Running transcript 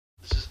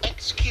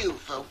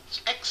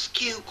folks.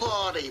 XQ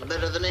quality,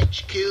 better than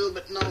HQ,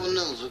 but no one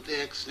knows what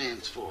the X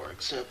stands for,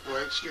 except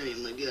for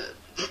extremely good.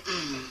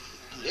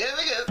 Here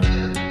we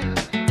go.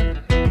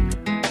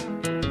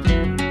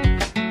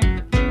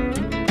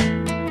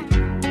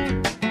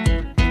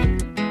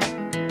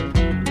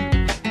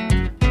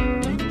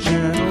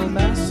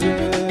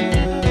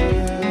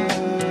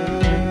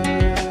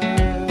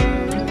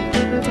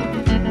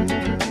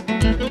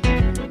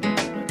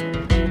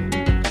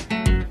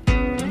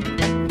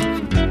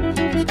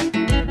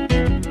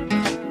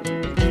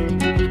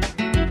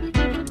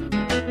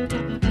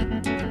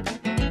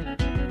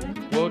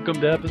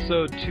 Welcome to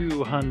episode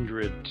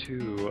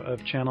 202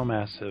 of Channel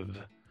Massive.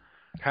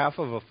 Half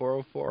of a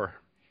 404.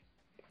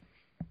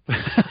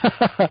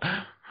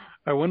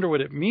 I wonder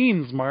what it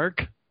means,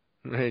 Mark.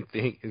 I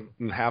think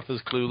half is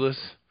clueless.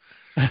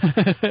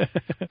 I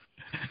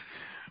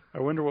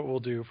wonder what we'll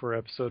do for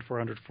episode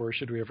 404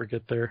 should we ever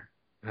get there.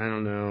 I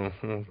don't know.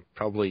 We'll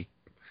probably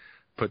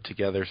put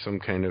together some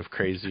kind of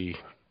crazy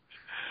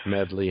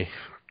medley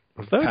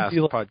of past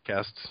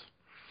podcasts.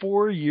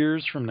 4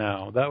 years from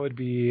now, that would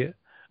be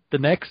the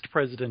next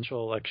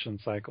presidential election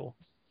cycle.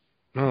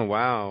 Oh,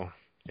 wow.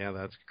 Yeah,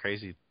 that's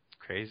crazy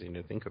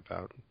to think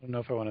about. I don't know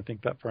if I want to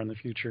think that far in the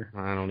future.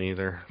 I don't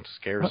either. It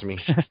scares me.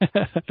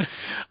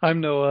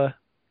 I'm Noah.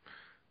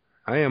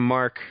 I am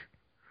Mark.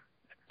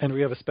 And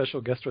we have a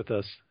special guest with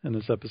us in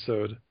this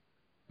episode.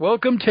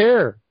 Welcome,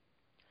 Tara.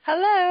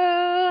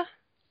 Hello.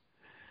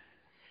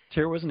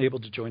 Tara wasn't able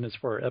to join us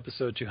for our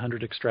episode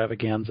 200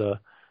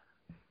 extravaganza,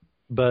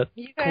 but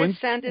you guys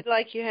sounded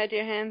like you had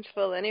your hands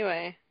full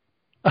anyway.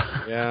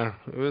 Yeah,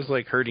 it was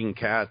like herding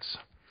cats.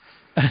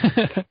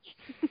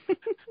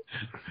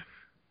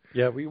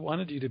 Yeah, we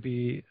wanted you to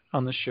be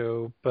on the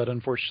show, but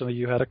unfortunately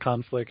you had a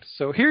conflict.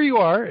 So here you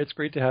are. It's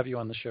great to have you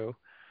on the show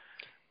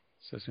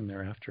so soon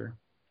thereafter.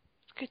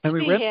 It's good to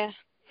be here.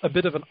 A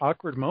bit of an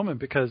awkward moment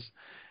because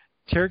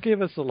Tara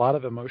gave us a lot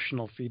of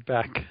emotional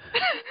feedback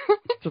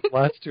to the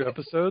last two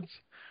episodes,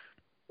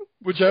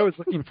 which I was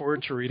looking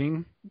forward to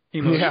reading.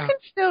 You can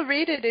still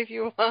read it if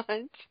you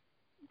want.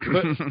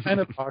 But it's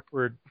kind of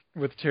awkward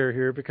with Tara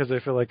here because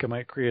I feel like it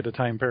might create a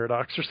time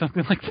paradox or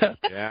something like that.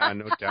 Yeah,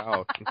 no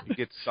doubt. You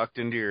get sucked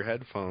into your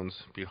headphones.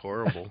 It'd be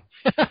horrible.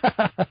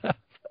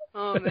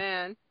 Oh,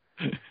 man.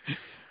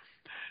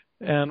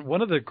 And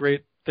one of the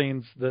great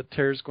things that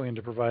Tara's going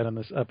to provide on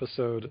this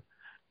episode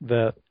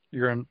that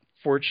your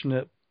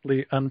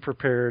unfortunately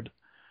unprepared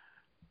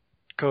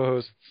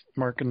co-hosts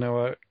Mark and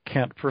Noah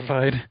can't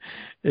provide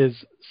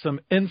is some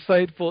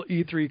insightful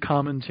E3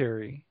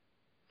 commentary.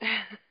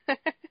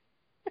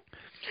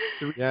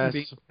 Yes,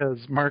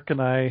 because Mark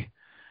and I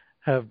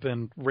have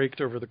been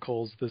raked over the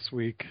coals this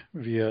week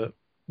via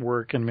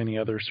work and many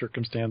other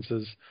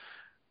circumstances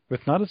with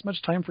not as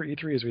much time for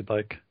E3 as we'd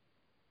like.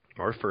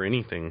 Or for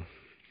anything.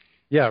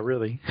 Yeah,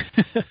 really.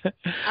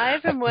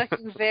 I've been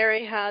working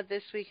very hard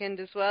this weekend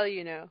as well,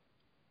 you know.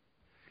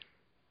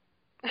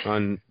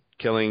 On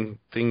killing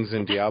things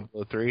in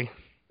Diablo 3?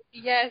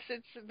 Yes,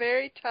 it's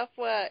very tough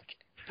work.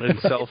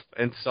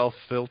 And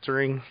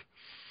self-filtering?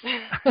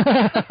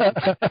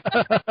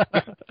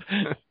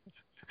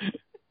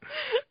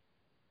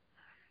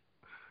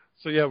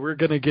 So yeah, we're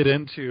going to get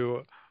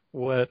into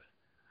what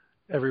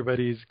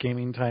everybody's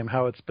gaming time,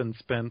 how it's been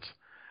spent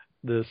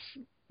this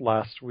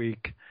last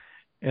week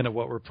in a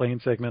What We're Playing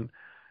segment.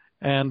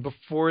 And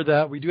before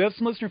that, we do have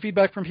some listener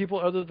feedback from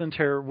people other than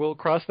Tara. We'll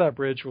cross that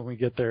bridge when we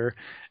get there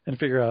and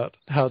figure out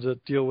how to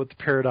deal with the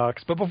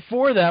paradox. But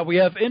before that, we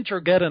have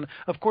Introgeddon.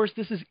 Of course,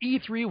 this is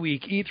E3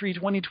 week, E3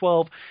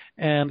 2012,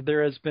 and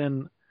there has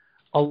been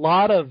a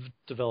lot of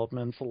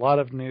developments, a lot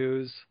of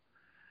news,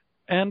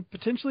 and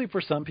potentially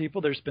for some people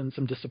there's been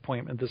some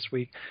disappointment this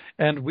week.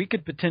 And we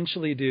could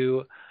potentially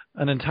do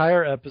an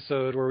entire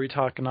episode where we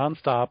talk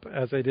nonstop,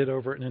 as I did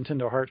over at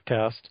Nintendo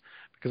Heartcast,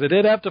 because I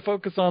did have to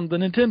focus on the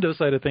Nintendo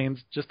side of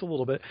things just a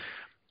little bit.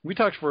 We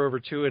talked for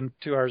over 2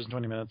 hours and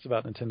 20 minutes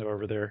about Nintendo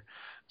over there.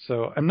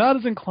 So I'm not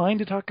as inclined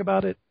to talk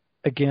about it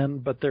again,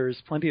 but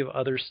there's plenty of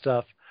other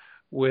stuff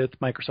with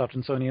Microsoft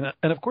and Sony.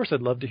 And of course,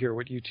 I'd love to hear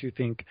what you two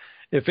think,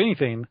 if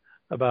anything,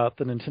 about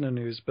the Nintendo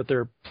news. But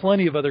there are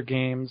plenty of other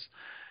games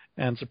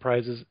and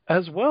surprises,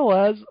 as well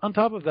as, on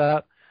top of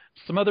that,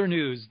 some other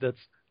news that's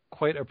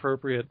quite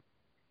appropriate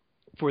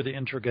for the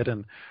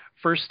Introgeddon.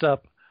 First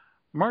up,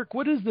 Mark,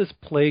 what is this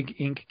Plague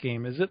Inc.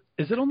 game? Is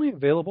it only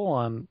available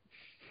on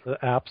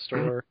the App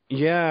Store?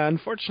 Yeah,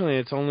 unfortunately,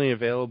 it's only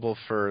available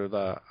for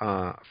the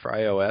for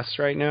iOS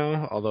right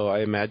now. Although I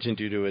imagine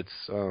due to its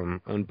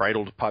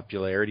unbridled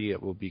popularity,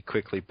 it will be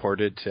quickly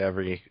ported to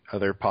every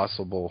other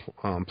possible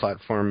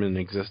platform in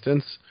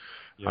existence.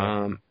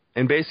 Yeah.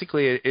 And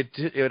basically,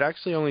 it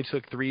actually only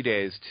took 3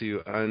 days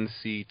to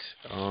unseat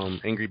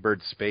Angry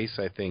Birds Space,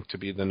 I think, to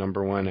be the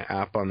 #1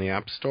 app on the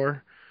App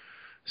Store.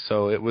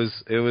 So it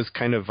was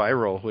kind of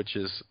viral, which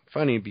is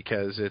funny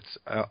because it's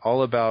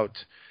all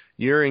about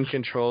you're in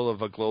control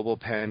of a global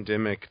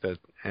pandemic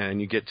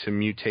and you get to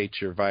mutate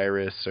your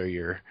virus or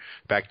your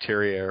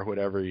bacteria or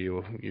whatever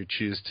you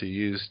choose to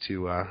use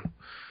to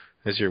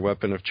as your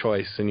weapon of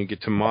choice, and you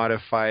get to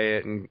modify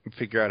it and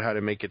figure out how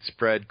to make it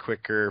spread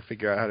quicker,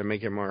 figure out how to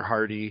make it more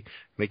hardy,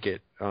 make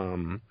it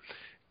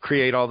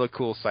create all the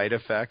cool side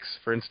effects.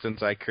 For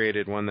instance, I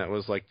created one that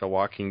was like the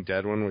Walking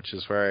Dead one, which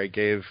is where I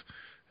gave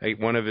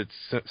one of its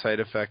side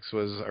effects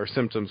or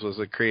symptoms was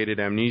it created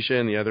amnesia,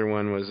 and the other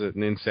one was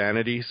an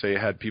insanity. So you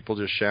had people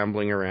just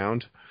shambling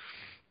around.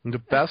 And the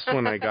best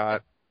one I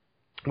got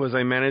was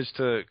I managed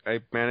to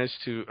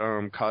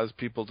cause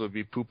people to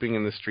be pooping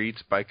in the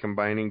streets by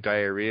combining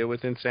diarrhea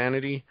with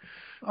insanity.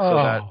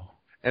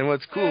 And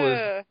what's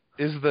cool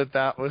is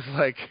that was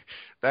like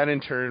that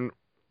in turn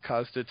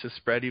caused it to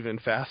spread even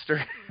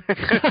faster.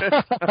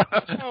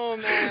 Oh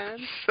man!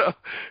 So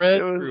spread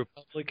through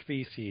public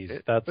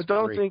feces. That's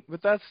great.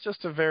 But that's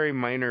just a very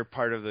minor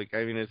part of the.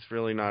 I mean, it's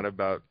really not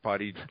about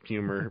body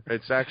humor.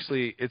 It's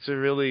a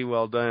really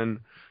well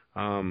done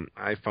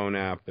iPhone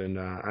app, and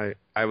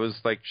I was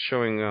like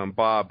showing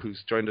Bob,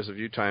 who's joined us a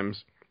few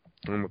times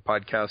on the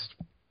podcast.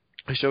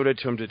 I showed it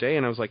to him today,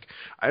 and I was like,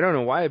 I don't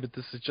know why, but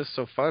this is just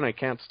so fun. I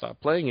can't stop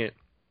playing it.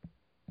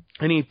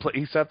 And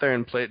he sat there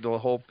and played the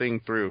whole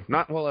thing through.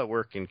 Not while at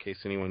work, in case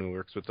anyone who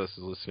works with us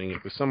is listening.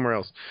 It was somewhere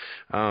else.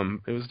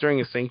 It was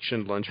during a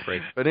sanctioned lunch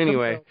break. But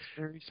anyway.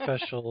 Very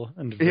special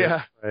and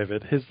very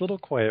private. His little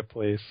quiet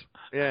place.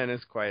 Yeah, in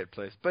his quiet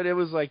place. But it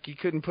was like he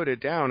couldn't put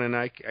it down, and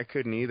I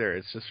couldn't either.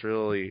 It's just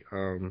really...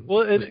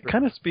 well, it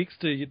kind of speaks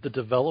to the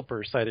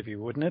developer side of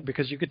you, wouldn't it?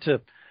 Because you get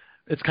to...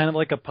 It's kind of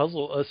like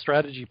a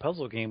strategy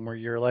puzzle game where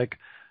you're like,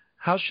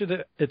 how should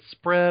it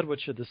spread?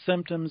 What should the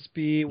symptoms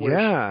be?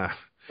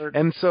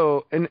 And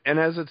so, and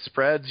as it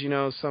spreads,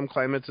 some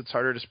climates it's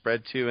harder to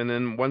spread to, and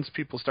then once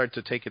people start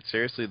to take it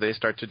seriously, they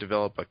start to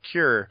develop a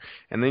cure,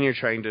 and then you're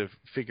trying to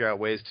figure out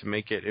ways to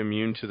make it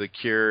immune to the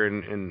cure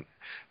and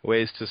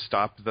ways to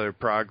stop their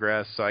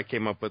progress. So I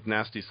came up with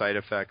nasty side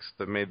effects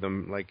that made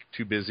them like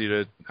too busy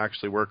to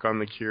actually work on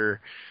the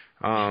cure.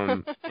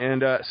 So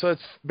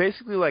it's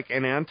basically like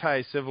an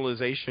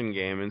anti-civilization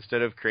game.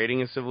 Instead of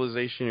creating a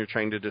civilization, you're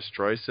trying to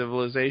destroy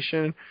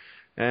civilization.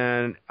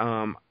 And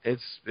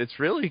it's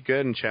really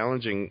good and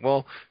challenging.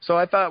 Well, so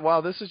I thought,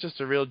 wow, this is just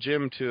a real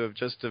gem to have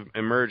just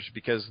emerged,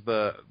 because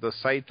the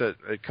site that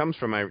it comes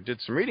from, I did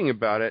some reading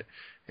about it,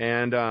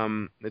 and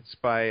it's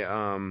by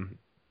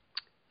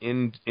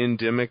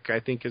Endemic, I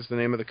think is the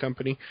name of the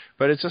company.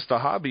 But it's just a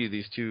hobby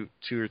these two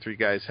or three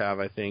guys have,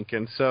 I think.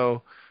 And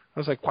so I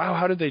was like, wow,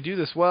 how did they do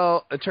this?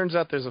 Well, it turns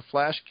out there's a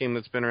Flash game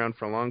that's been around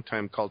for a long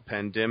time called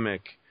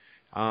Pandemic.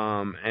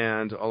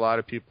 And a lot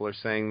of people are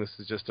saying this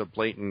is just a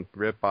blatant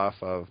rip-off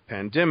of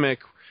Pandemic,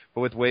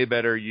 but with way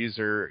better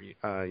user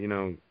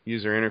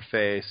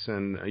interface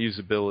and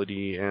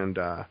usability and,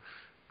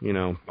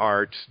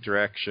 art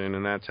direction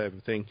and that type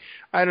of thing.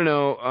 I don't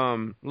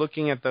know.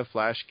 Looking at the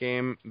Flash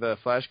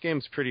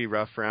game's pretty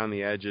rough around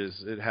the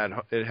edges.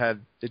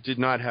 It did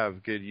not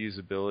have good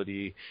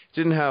usability. It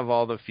didn't have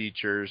all the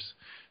features.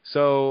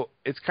 So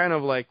it's kind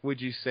of like,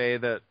 would you say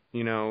that,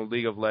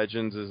 League of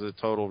Legends is a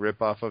total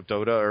ripoff of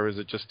Dota, or is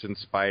it just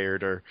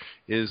inspired? Or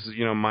is,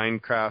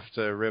 Minecraft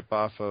a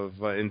ripoff of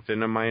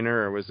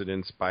Infiniminer, or was it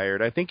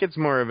inspired? I think it's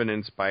more of an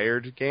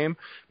inspired game,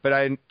 but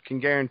I can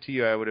guarantee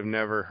you I would have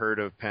never heard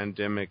of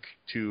Pandemic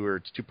 2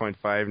 or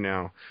 2.5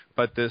 now.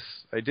 But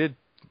I did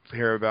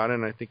hear about it,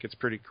 and I think it's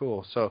pretty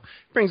cool. So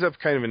it brings up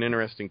kind of an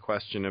interesting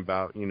question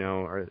about,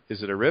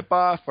 is it a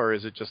ripoff, or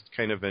is it just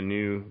kind of a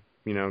new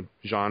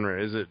genre?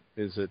 Is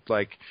it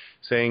like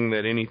saying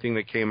that anything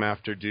that came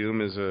after Doom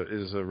is a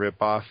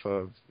ripoff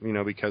of,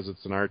 because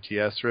it's an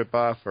RTS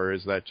ripoff, or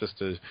is that just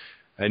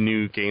a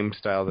new game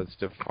style that's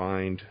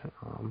defined?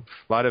 A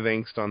lot of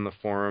angst on the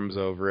forums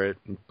over it,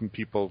 and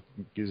people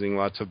using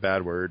lots of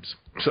bad words.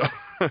 So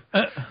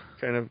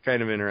kind of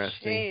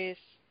interesting. Jeez.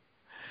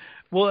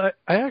 Well,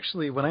 I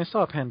actually, when I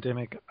saw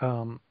Pandemic,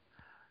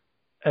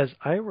 as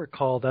I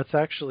recall, that's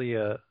actually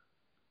a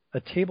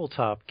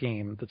tabletop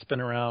game that's been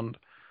around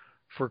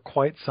for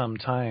quite some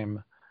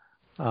time,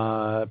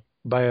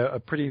 by a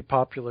pretty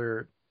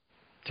popular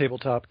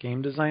tabletop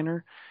game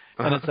designer,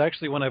 and it's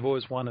actually one I've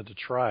always wanted to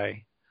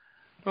try.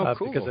 Oh,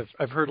 cool! Because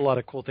I've heard a lot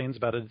of cool things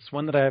about it. It's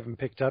one that I haven't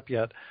picked up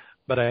yet,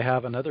 but I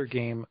have another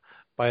game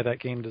by that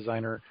game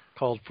designer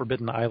called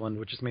Forbidden Island,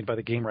 which is made by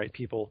the Game Right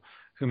people,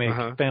 who make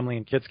family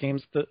and kids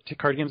games,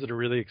 card games that are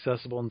really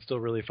accessible and still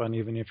really fun,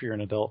 even if you're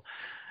an adult.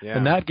 Yeah.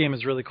 And that game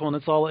is really cool,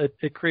 and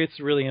it creates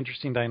really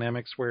interesting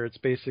dynamics where it's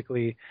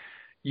basically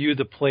you,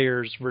 the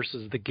players,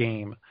 versus the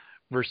game,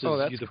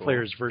 versus you, the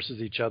players, versus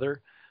each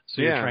other.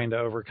 So you're trying to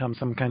overcome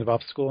some kind of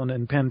obstacle. And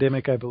in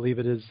Pandemic, I believe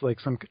it is like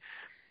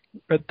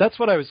but that's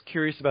what I was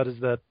curious about, is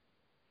that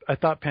I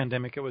thought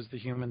Pandemic, it was the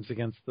humans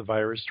against the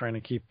virus trying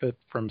to keep it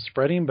from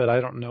spreading, but I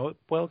don't know it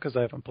well because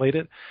I haven't played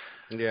it.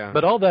 Yeah.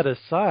 But all that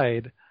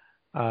aside,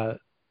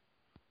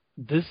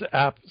 this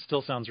app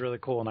still sounds really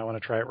cool, and I want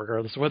to try it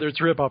regardless. Whether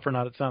it's rip-off or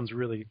not, it sounds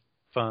really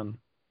fun.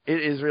 It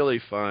is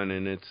really fun,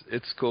 and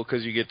it's cool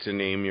because you get to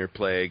name your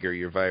plague or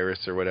your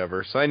virus or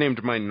whatever. So I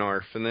named mine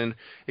Narf, and then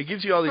it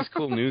gives you all these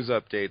cool news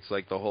updates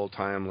like the whole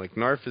time. Like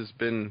Narf has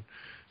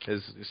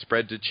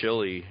spread to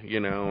Chile,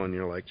 and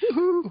you're like,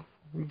 woohoo!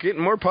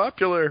 getting more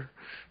popular.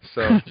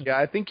 So yeah,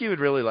 I think you would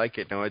really like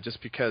it, Noah,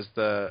 just because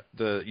the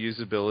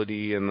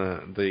usability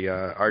and the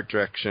art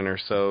direction are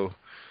so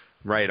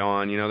right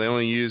on. You know, they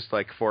only used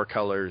like 4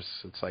 colors.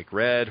 It's like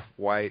red,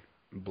 white,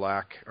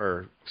 black,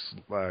 or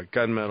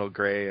gunmetal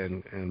gray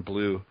and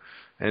blue.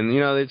 And you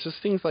know, it's just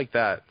things like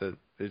that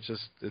it's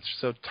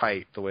so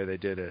tight the way they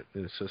did it.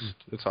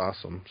 It's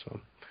awesome. So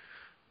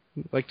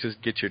I'd like to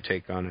get your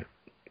take on it.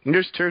 And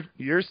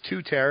yours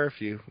too, Tara,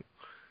 if you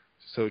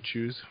so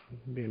choose.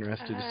 I'd be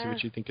interested to see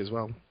what you think as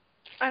well.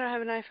 I don't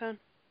have an iPhone.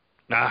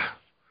 Nah.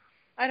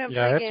 I don't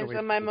play games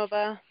on my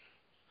mobile.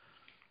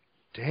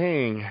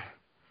 Dang.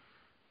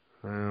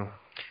 Well,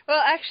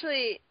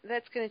 actually,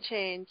 that's going to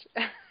change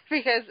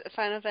because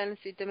Final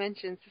Fantasy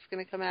Dimensions is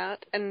going to come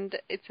out, and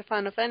it's a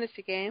Final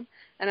Fantasy game,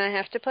 and I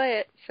have to play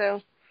it.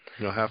 So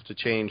you'll have to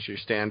change your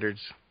standards.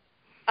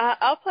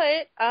 I'll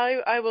play it.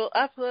 I will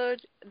upload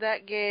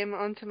that game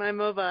onto my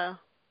mobile,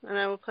 and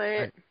I will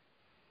play it.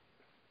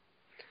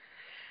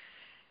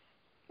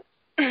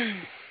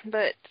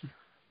 But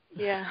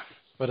yeah.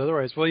 But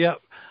otherwise, well, yeah,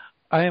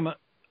 I am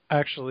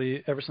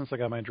actually, ever since I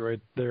got my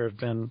Droid,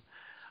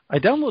 I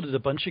downloaded a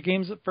bunch of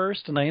games at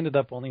first, and I ended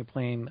up only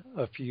playing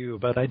a few,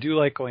 but I do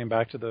like going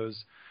back to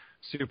those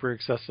super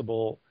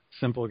accessible,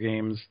 simple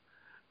games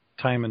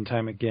time and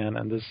time again,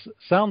 and this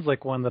sounds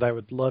like one that I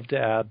would love to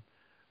add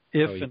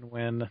if and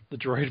when the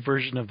Droid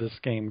version of this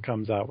game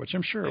comes out, which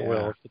I'm sure it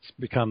will if it's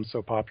become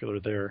so popular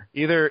there.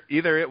 Either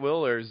it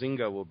will or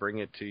Zynga will bring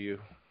it to you.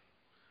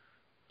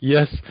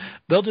 Yes,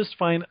 they'll just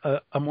find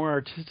a more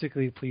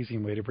artistically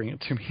pleasing way to bring it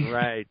to me.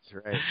 Right.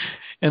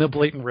 And a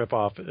blatant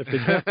ripoff if they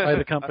can't buy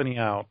the company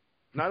out.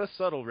 Not a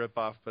subtle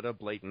ripoff, but a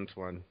blatant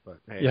one. But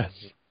hey. Yes.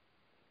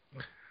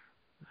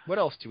 What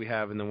else do we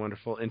have in the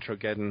wonderful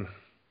Introgeddon?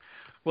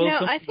 Well,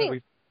 I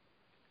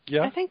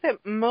think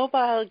that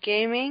mobile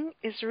gaming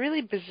is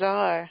really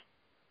bizarre.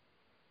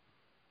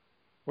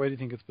 Why do you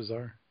think it's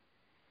bizarre?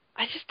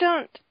 I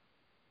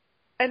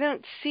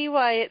don't see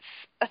why it's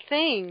a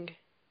thing.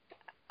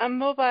 A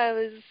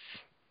mobile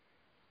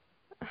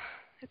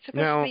it's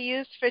supposed to be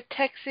used for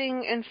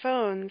texting and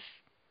phones.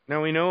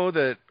 Now we know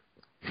that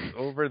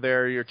over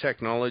there your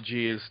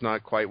technology is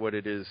not quite what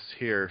it is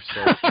here,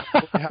 so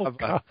you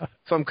have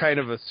some kind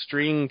of a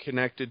string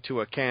connected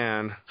to a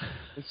can.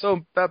 And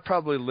so that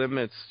probably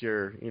limits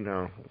your,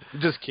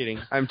 just kidding.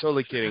 I'm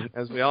totally kidding.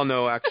 As we all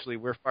know, actually,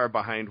 we're far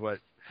behind what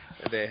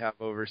they have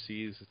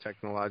overseas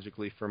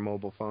technologically for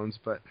mobile phones.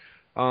 But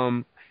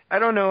I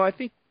don't know. I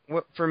think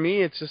for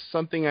me, it's just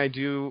something I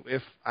do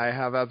if I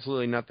have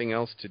absolutely nothing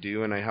else to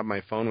do and I have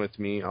my phone with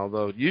me,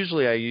 although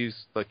usually I use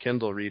the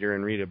Kindle reader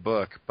and read a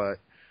book. But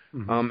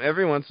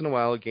every once in a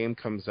while a game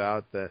comes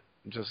out that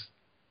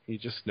you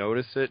just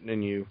notice it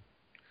and you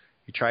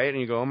try it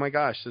and you go, oh my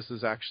gosh, this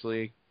is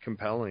actually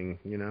compelling.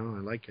 I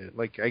like it.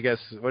 Like, I guess,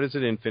 what is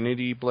it,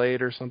 Infinity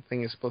Blade or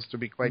something is supposed to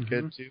be quite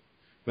good too?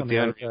 With the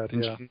Unreal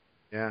Engine.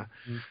 Yeah.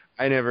 Mm-hmm.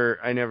 I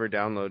never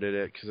downloaded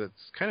it because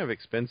it's kind of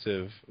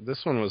expensive. This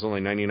one was only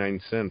 99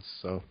 cents,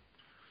 so.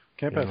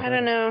 I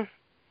don't know.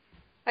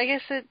 I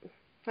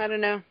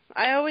don't know.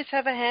 I always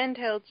have a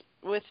handheld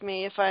with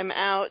me if I'm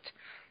out,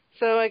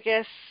 so I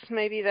guess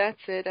maybe that's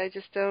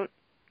it.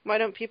 Why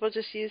don't people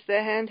just use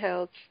their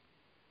handhelds?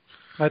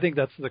 I think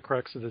that's the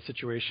crux of the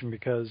situation,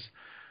 because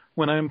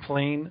when I'm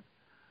playing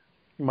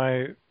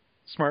my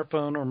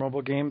smartphone or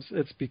mobile games,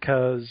 it's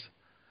because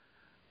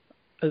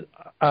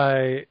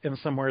I am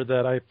somewhere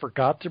that I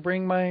forgot to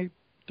bring my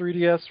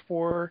 3DS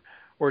for,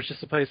 or it's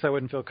just a place I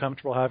wouldn't feel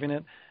comfortable having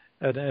it.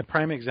 And a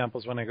prime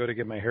example is when I go to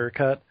get my hair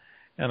cut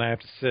and I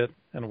have to sit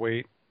and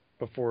wait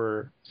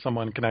before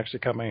someone can actually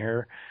cut my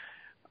hair.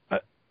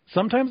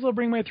 Sometimes I'll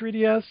bring my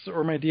 3DS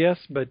or my DS,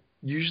 but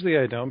usually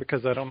I don't,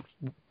 because I don't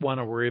want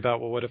to worry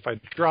about, well, what if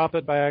I drop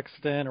it by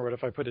accident, or what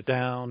if I put it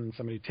down and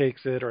somebody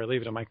takes it, or I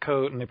leave it in my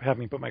coat and they have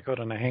me put my coat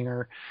on a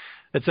hanger,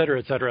 et cetera,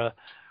 et cetera.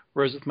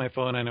 Whereas with my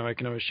phone, I know I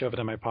can always shove it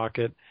in my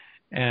pocket.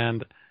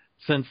 And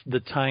since the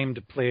time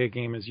to play a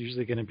game is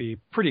usually going to be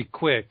pretty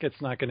quick,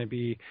 it's not going to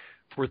be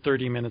for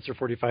 30 minutes or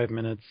 45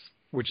 minutes,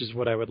 which is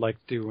what I would like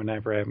to do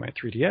whenever I have my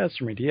 3DS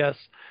or my DS.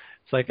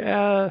 It's like,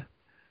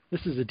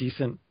 this is a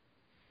decent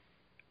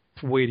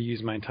way to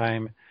use my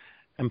time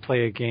and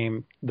play a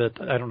game that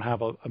I don't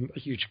have a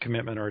huge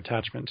commitment or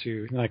attachment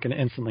to. And I can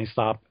instantly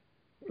stop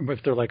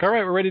if they're like, all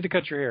right, we're ready to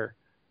cut your hair.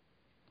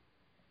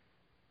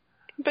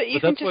 But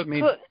can just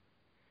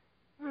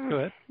Go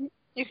ahead.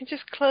 You can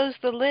just close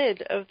the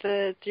lid of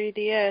the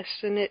 3DS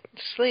and it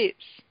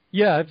sleeps.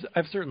 Yeah,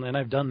 I've certainly, and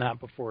I've done that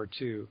before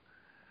too.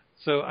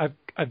 So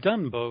I've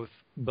done both,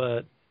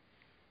 but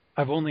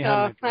I've only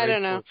had my I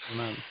don't know. for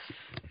months.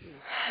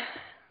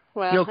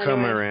 Well, you'll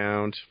come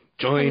around.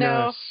 Join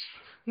us.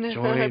 No,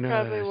 Join I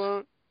probably us.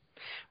 won't.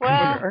 Well,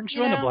 aren't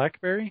you on a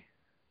BlackBerry?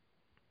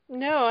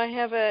 No, I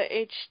have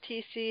a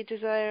HTC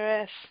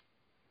Desire S.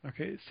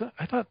 Okay, so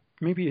I thought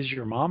maybe is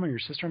your mom or your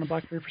sister on a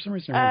BlackBerry? For some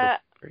reason, I remember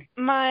BlackBerry.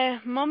 My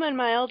mom and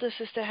my elder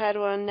sister had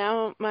one.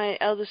 Now my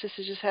elder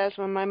sister just has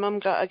one. My mom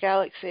got a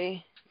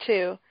Galaxy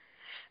 2,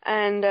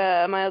 and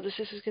my elder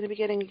sister's going to be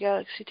getting a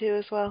Galaxy 2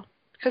 as well.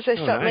 because they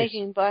stopped nice.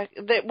 making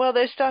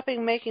they're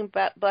stopping making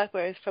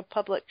BlackBerries for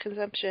public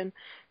consumption,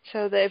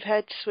 so they've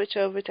had to switch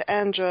over to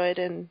Android.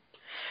 And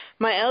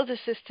my elder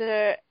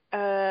sister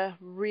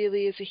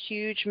really is a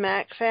huge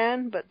Mac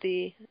fan, but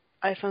the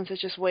iPhones are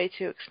just way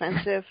too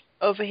expensive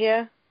over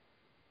here.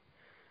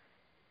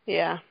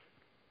 Yeah.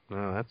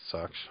 Oh, that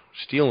sucks.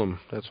 Steal them.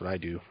 That's what I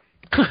do.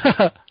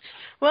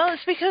 Well,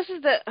 it's because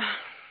of the...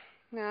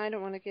 No, I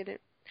don't want to get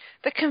it.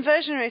 The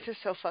conversion rates are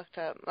so fucked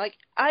up. Like,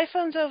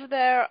 iPhones over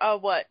there are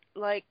what?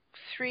 Like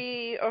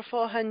 $300 or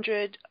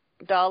 $400,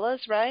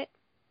 right?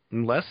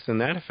 Less than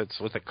that if it's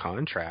with a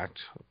contract.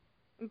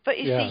 But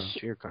you see,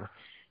 To your car.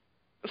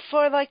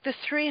 for like the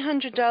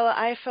 $300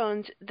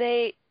 iPhones,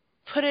 they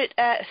put it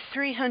at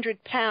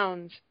 300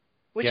 pounds,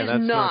 which is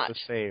that's not the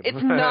same. It's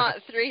not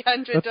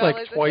 $300. That's like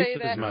twice I say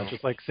as that. much.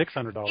 It's like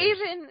 $600.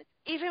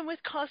 Even with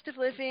cost of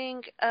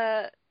living,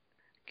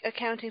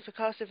 accounting for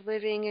cost of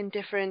living in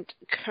different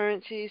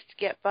currencies to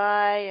get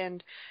by,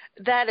 and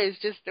that is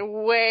just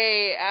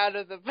way out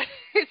of the...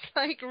 It's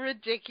like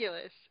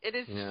ridiculous. It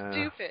is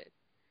stupid.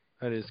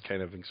 That is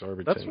kind of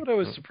exorbitant. That's what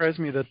always surprised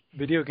me, that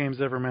video games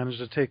ever managed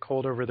to take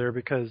hold over there,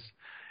 because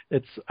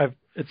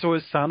it's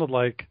always sounded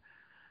like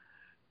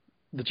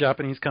the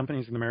Japanese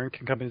companies and the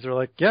American companies are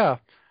like, yeah,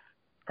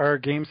 our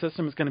game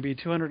system is going to be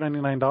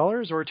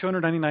 $299 or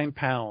 299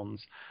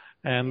 pounds,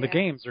 and the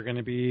games are going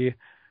to be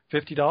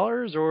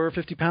 $50 or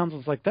 50 pounds.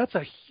 It's like, that's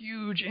a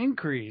huge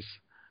increase.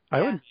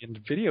 I wouldn't be into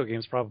video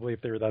games probably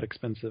if they were that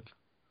expensive.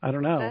 I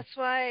don't know. That's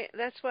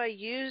why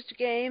used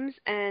games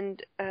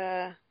and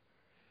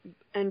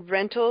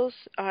rentals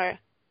are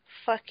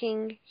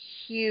fucking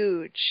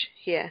huge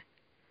here,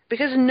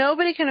 because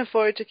nobody can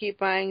afford to keep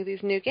buying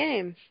these new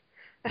games.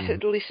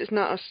 At least it's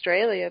not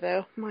Australia,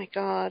 though. My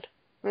God.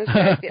 Those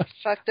guys get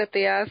fucked up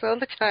the ass all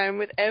the time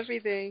with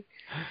everything.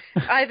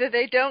 Either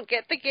they don't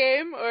get the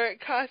game, or it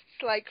costs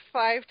like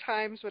 5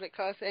 times what it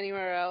costs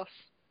anywhere else.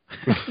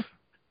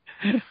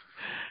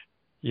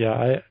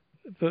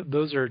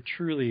 Those are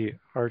truly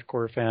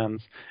hardcore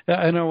fans.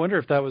 And I wonder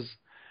if that was...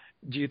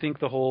 Do you think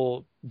the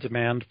whole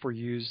demand for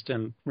used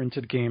and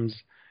rented games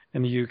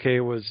in the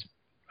UK was...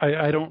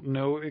 I don't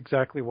know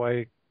exactly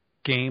why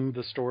Game,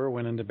 the store,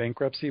 went into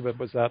bankruptcy, but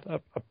was that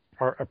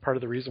a part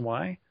of the reason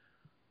why?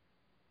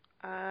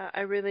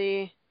 I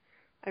really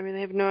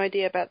have no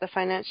idea about the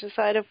financial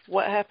side of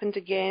what happened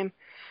to Game,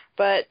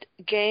 but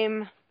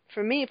Game,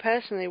 for me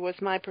personally, was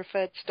my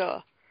preferred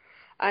store.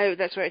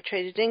 That's where I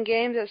traded in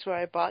games, that's where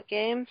I bought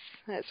games,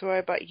 that's where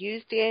I bought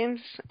used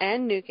games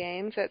and new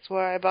games, that's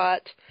where I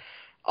bought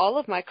all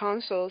of my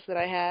consoles that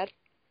I had.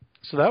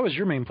 So that was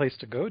your main place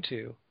to go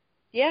to?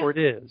 Yeah. Or it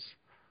is?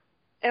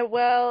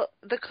 Well,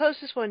 the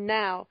closest one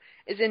now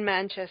is in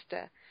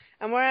Manchester.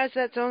 And whereas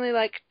that's only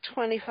like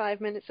 25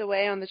 minutes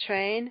away on the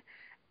train,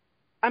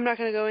 I'm not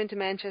going to go into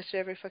Manchester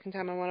every fucking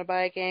time I want to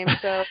buy a game.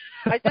 So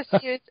I just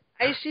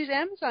use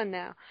Amazon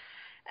now.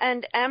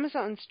 And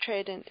Amazon's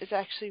trade-in is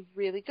actually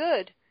really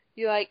good.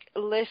 You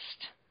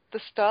list the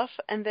stuff,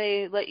 and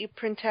they let you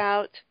print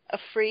out a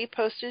free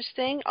postage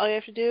thing. All you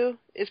have to do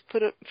is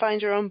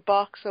find your own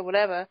box or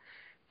whatever,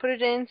 put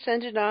it in,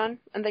 send it on,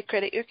 and they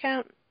credit your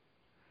account.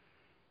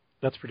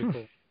 That's pretty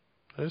cool.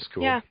 That is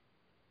cool. Yeah.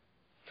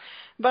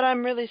 But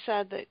I'm really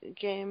sad that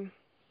Game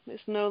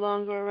is no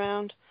longer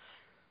around.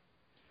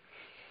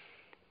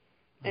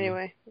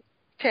 Anyway,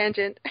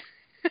 tangent.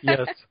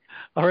 Yes.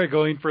 All right,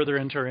 going further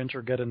into our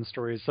Introgeddon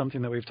stories,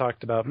 something that we've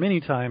talked about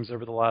many times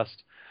over the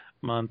last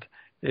month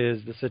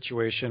is the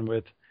situation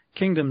with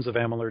Kingdoms of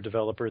Amalur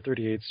developer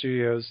 38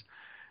 Studios.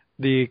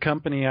 The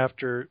company,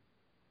 after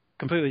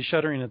completely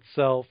shuttering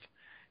itself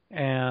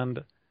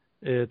and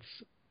its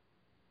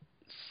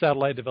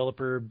satellite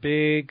developer,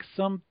 Big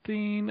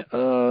something,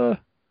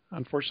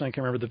 unfortunately I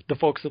can't remember, the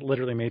folks that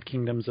literally made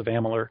Kingdoms of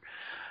Amalur,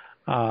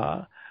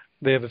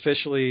 they have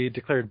officially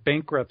declared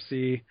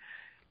bankruptcy,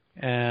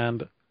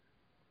 and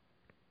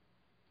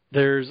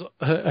there's,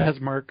 as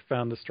Mark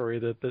found the story,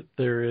 that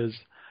there is,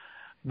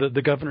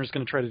 the governor's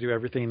going to try to do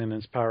everything in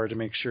his power to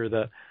make sure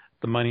that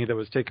the money that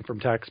was taken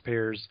from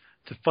taxpayers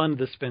to fund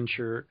this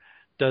venture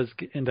does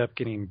end up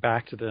getting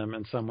back to them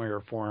in some way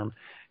or form.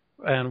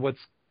 And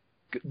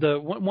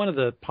one of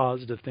the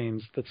positive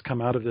things that's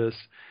come out of this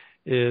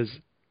is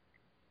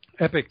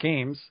Epic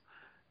Games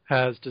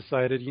has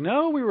decided,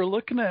 we were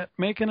looking at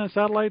making a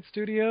satellite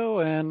studio,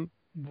 and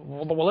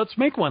well, let's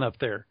make one up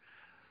there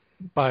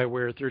by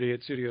where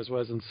 38 Studios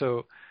was. And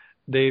so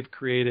they've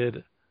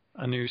created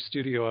a new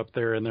studio up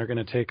there, and they're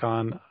going to take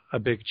on a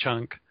big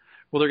chunk.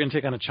 Well, they're going to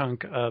take on a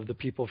chunk of the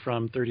people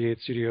from 38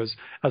 Studios,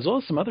 as well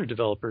as some other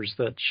developers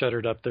that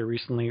shuttered up there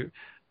recently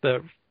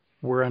that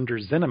were under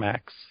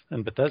ZeniMax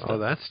and Bethesda. Oh,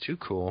 that's too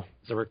cool.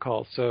 As I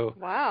recall. So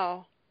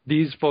wow.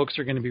 These folks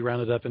are going to be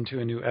rounded up into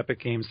a new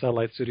Epic Games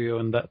satellite studio,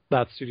 and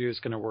that studio is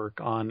going to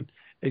work on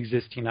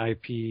existing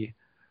IP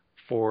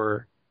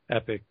for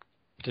Epic,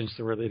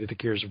 potentially related to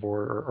Gears of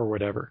War or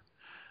whatever.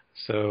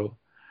 So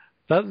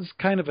that's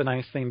kind of a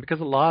nice thing,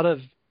 because a lot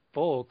of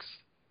folks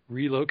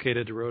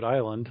relocated to Rhode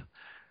Island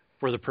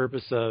for the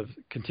purpose of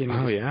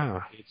continuing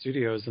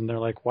Studios, and they're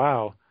like,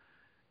 wow,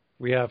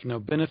 we have no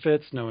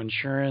benefits, no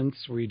insurance,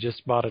 we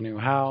just bought a new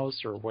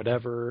house or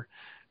whatever.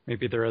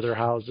 Maybe their other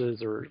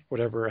houses or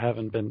whatever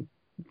haven't been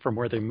from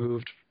where they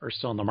moved are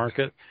still in the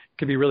market. It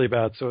could be really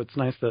bad. So it's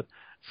nice that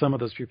some of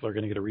those people are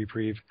going to get a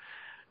reprieve,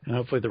 and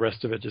hopefully the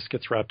rest of it just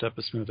gets wrapped up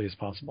as smoothly as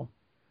possible.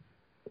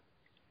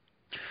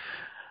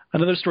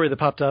 Another story that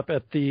popped up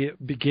at the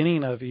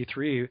beginning of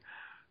E3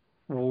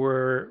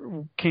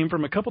 came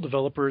from a couple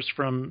developers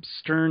from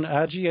Stern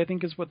Agi, I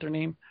think is what their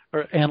name,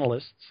 or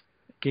analysts,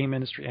 game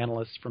industry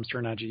analysts from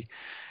Stern Agi,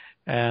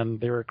 and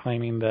they were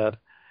claiming that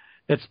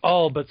it's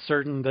all but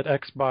certain that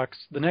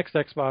the next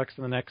Xbox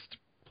and the next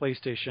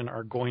PlayStation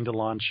are going to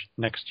launch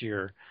next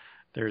year.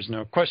 There's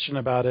no question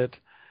about it.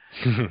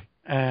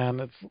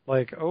 And it's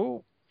like,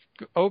 oh,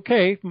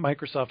 okay,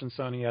 Microsoft and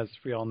Sony, as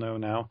we all know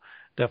now,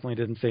 definitely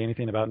didn't say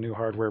anything about new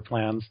hardware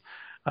plans.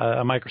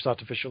 A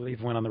Microsoft official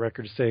even went on the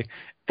record to say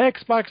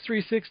Xbox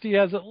 360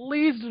 has at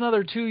least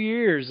another 2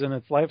 years in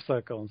its life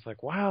cycle. And it's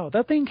like, wow,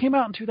 that thing came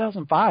out in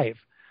 2005.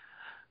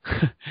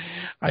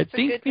 I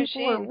think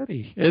people are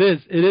ready. It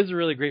is a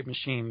really great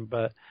machine,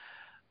 but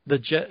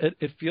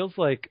it feels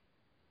like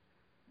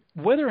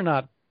whether or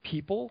not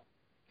people,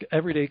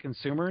 everyday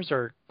consumers,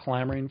 are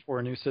clamoring for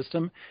a new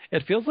system,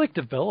 it feels like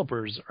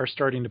developers are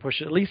starting to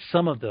push it, at least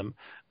some of them,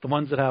 the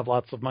ones that have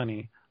lots of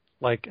money,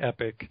 like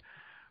Epic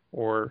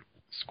or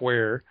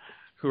Square,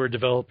 who are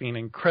developing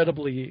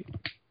incredibly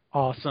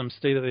awesome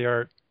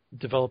state-of-the-art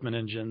development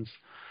engines.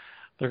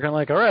 They're kind of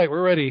like, all right,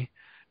 we're ready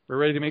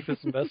to make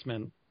this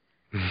investment.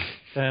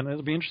 And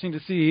it'll be interesting to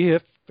see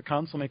if the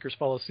console makers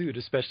follow suit,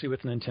 especially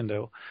with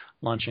Nintendo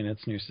launching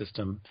its new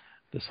system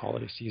this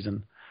holiday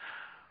season.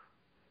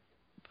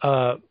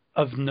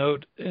 Of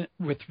note,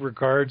 with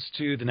regards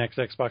to the next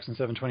Xbox and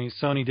 720,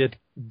 Sony did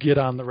get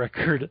on the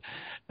record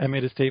and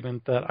made a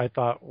statement that I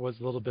thought was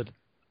a little bit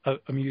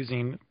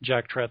amusing.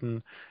 Jack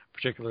Tretton,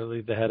 particularly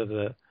the head of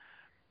the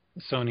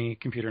Sony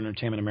Computer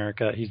Entertainment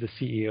America, he's the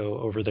CEO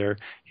over there.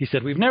 He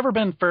said, "We've never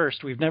been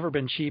first. We've never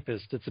been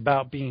cheapest. It's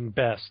about being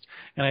best.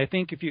 And I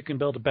think if you can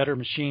build a better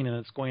machine and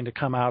it's going to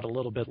come out a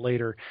little bit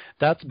later,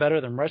 that's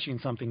better than rushing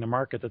something to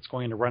market that's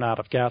going to run out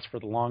of gas for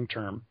the long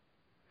term."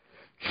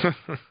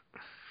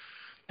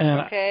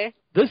 And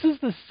this is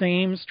the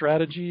same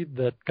strategy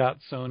that got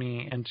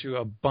Sony into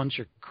a bunch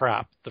of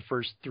crap the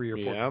first 3 or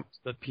 4 months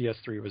that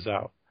PS3 was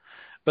out.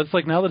 But it's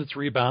like now that it's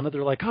rebounded,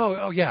 they're like,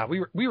 oh yeah,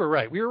 we were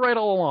right. We were right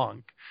all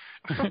along.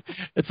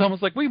 It's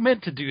almost like we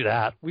meant to do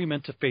that. We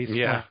meant to face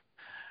that.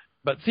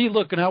 But see,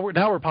 look, now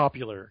we're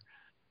popular.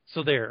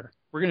 So we're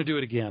going to do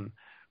it again.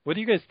 What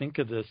do you guys think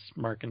of this,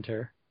 Mark and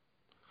Tara?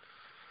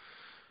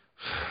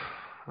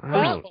 First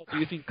of all, do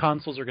you think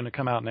consoles are going to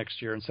come out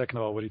next year? And second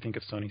of all, what do you think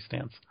of Sony's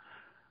stance?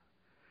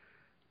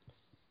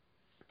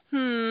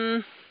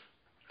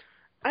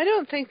 I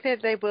don't think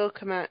that they will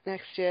come out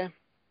next year.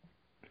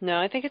 No,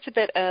 I think it's a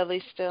bit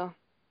early still.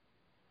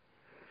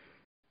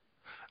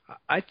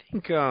 I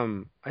think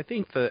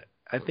the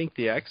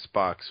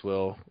Xbox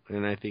will,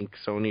 and I think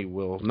Sony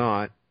will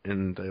not,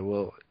 and they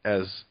will,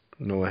 as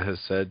Noah has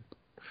said,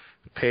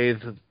 pave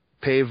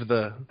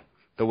the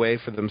way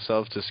for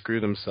themselves to screw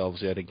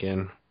themselves yet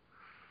again.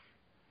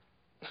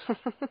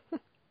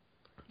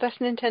 That's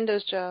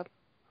Nintendo's job.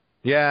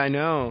 Yeah, I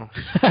know.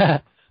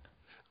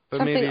 But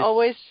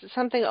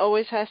something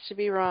always has to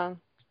be wrong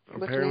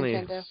with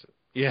Nintendo.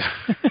 Yeah,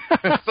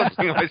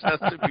 something always has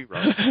to be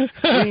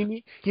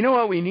wrong. You know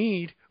what we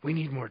need? We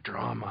need more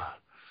drama.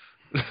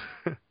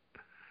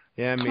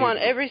 Yeah, come on,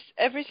 every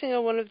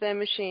single one of their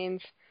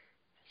machines,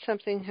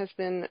 something has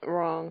been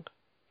wrong.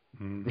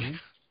 Mm-hmm.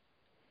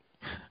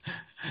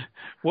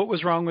 What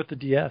was wrong with the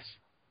DS?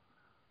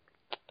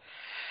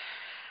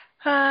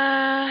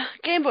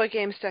 Game Boy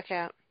game stuck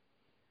out.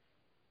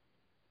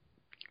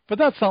 But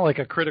that's not like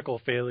a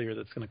critical failure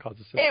that's going to cause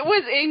a system. It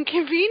was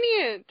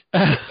inconvenient.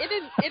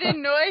 It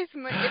annoys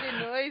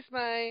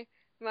my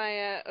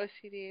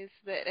OCDs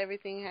that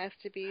everything has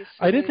to be.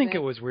 I did think it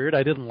was weird.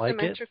 I didn't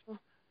like it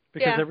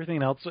because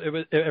everything else.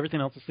 Everything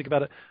else. Let's think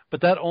about it.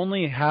 But that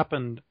only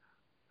happened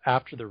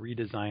after the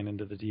redesign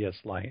into the DS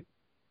Lite.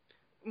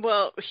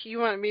 Well, you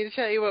want me to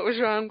tell you what was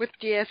wrong with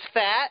DS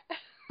Fat?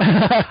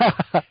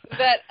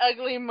 That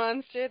ugly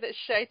monster that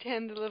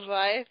Shaitan the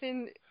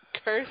Leviathan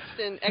cursed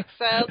and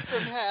exiled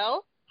from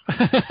hell?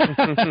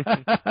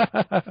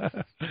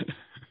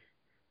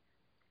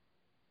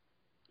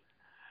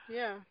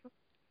 Yeah.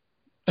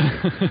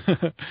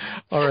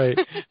 All right.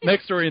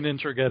 Next story in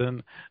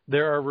Introgeddon.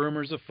 There are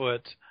rumors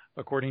afoot,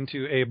 according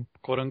to a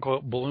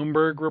quote-unquote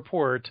Bloomberg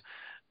report,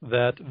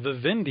 that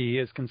Vivendi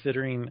is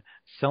considering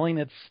selling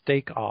its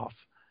stake off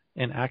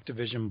in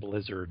Activision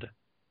Blizzard.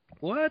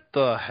 What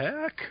the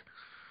heck?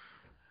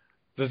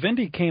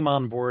 Vivendi came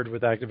on board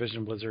with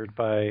Activision Blizzard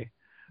by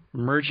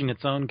merging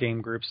its own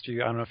game groups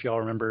to, I don't know if you all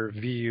remember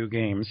VU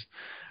Games,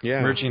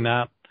 merging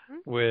that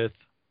with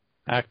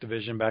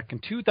Activision back in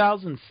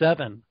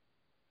 2007,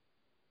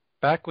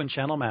 back when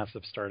Channel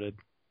Massive started.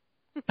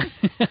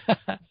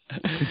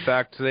 In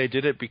fact, they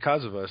did it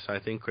because of us. I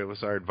think it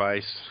was our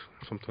advice,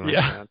 something like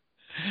that.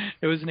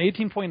 It was an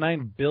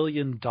 $18.9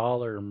 billion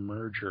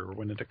merger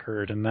when it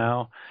occurred, and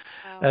now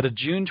Wow. at a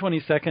June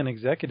 22nd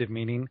executive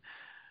meeting,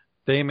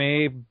 they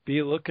may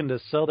be looking to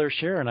sell their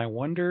share, and I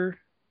wonder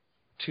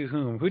to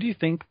whom. Who do you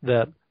think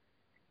that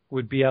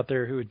would be out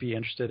there who would be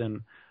interested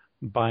in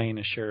buying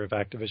a share of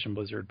Activision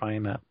Blizzard,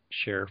 buying that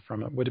share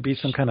from it? Would it be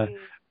some kind of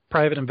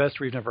private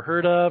investor we've never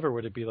heard of, or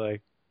would it be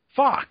like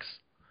Fox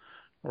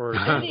or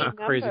some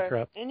crazy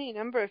crap? Any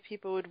number of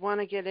people would want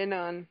to get in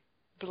on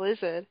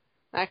Blizzard,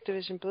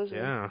 Activision Blizzard.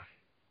 Yeah.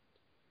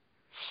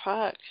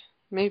 Fuck.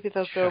 Maybe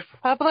they'll go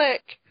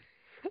public.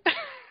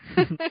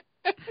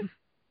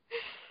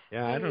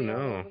 Yeah, I don't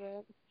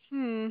know.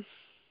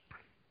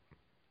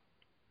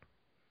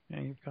 Yeah,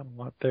 you've got a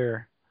lot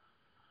there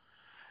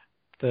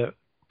that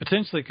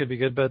potentially could be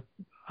good, but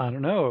I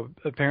don't know.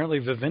 Apparently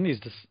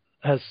Vivendi's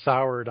has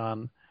soured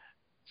on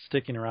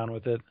sticking around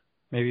with it.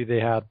 Maybe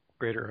they had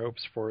greater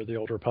hopes for the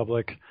Old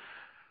Republic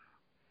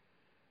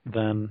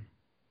than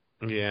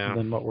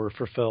what were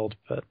fulfilled,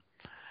 but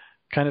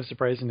kind of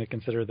surprising to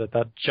consider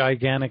that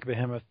gigantic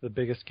behemoth, the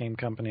biggest game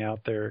company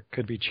out there,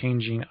 could be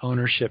changing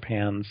ownership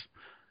hands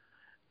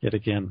yet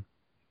again.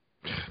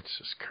 It's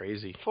just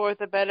crazy. For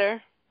the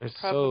better, it's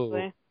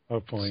probably.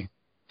 Hopefully.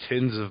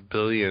 Tens of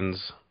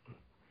billions.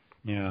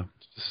 Yeah.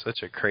 It's just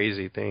such a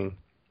crazy thing.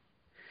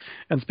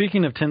 And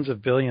speaking of tens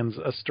of billions,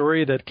 a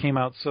story that came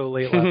out so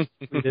late last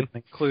week, we didn't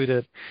include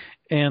it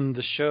in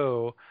the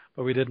show,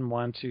 but we didn't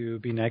want to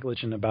be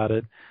negligent about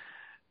it.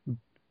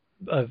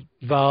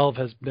 Valve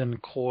has been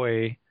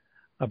coy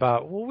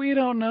about, well, we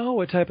don't know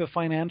what type of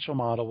financial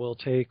model we'll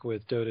take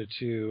with Dota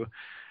 2.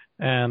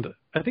 And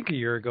I think a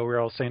year ago we were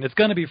all saying it's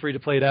going to be free to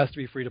play. It has to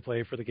be free to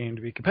play for the game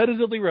to be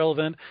competitively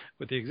relevant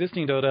with the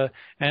existing Dota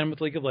and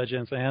with League of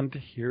Legends and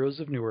Heroes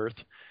of Newerth.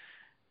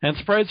 And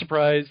surprise,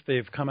 surprise,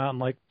 they've come out and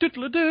like,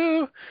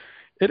 doodle-doo,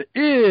 it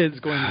is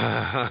going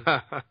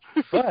to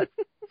be. But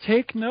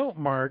take note,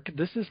 Mark,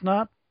 this is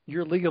not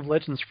your League of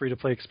Legends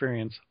free-to-play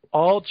experience.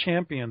 All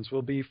champions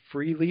will be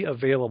freely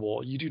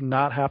available. You do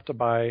not have to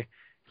buy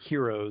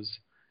heroes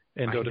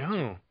in Dota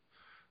 2.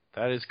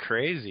 That is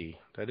crazy.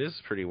 That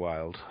is pretty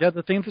wild. Yeah,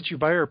 the things that you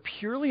buy are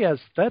purely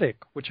aesthetic,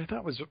 which I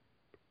thought was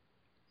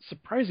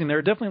surprising. There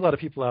are definitely a lot of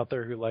people out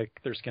there who like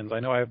their skins.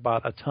 I know I've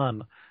bought a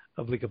ton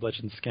of League of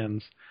Legends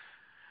skins.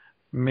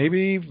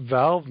 Maybe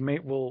Valve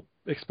will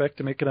expect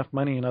to make enough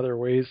money in other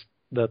ways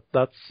that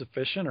that's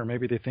sufficient, or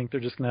maybe they think they're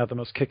just going to have the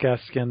most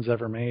kick-ass skins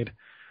ever made.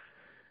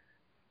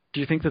 Do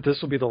you think that this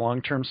will be the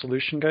long-term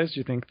solution, guys? Do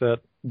you think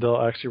that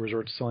they'll actually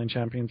resort to selling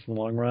champions in the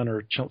long run,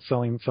 or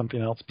selling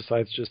something else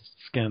besides just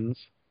skins?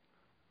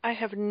 I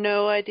have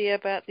no idea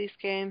about these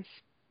games.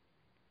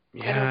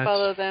 Yeah, I don't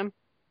follow them.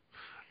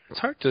 It's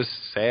hard to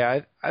say.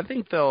 I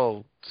think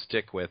they'll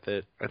stick with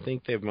it. I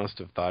think they must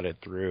have thought it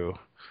through.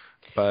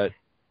 But,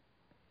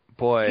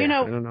 boy, I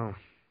don't know.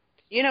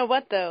 You know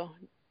what, though?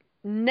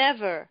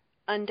 Never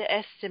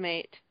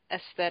underestimate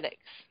aesthetics.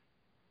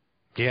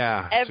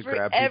 Yeah, to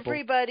grab people.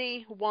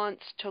 Everybody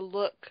wants to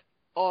look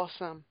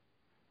awesome.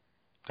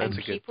 That's and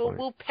a good people point.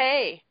 will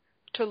pay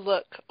to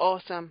look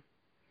awesome.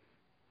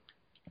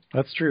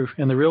 That's true.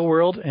 In the real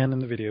world and in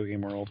the video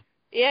game world.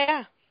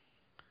 Yeah.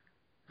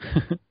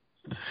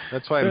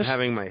 That's why I'm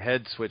having my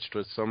head switched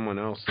with someone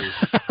else's.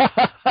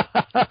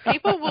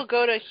 People will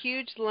go to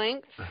huge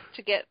lengths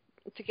to get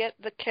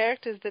the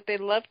characters that they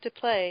love to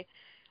play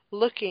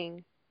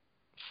looking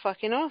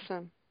fucking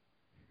awesome.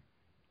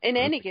 In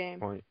any game.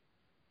 Point.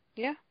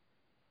 Yeah.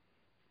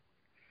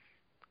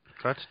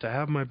 Got to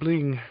have my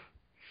bling.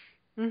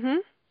 Mhm.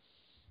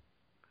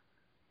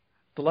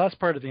 The last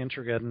part of the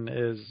Introgeddon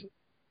is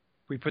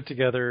we put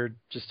together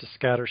just a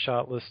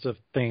scattershot list of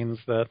things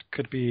that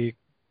could be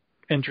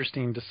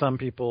interesting to some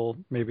people,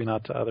 maybe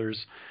not to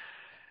others.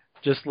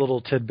 Just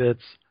little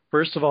tidbits.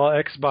 First of all,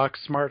 Xbox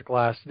Smart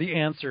Glass, the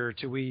answer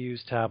to Wii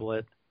U's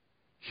tablet.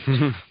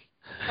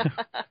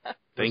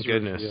 Thank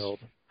goodness. Revealed.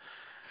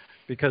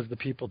 Because the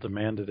people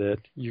demanded it.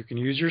 You can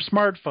use your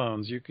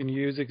smartphones. You can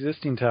use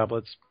existing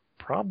tablets.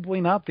 Probably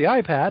not the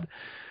iPad.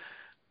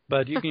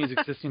 But you can use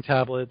existing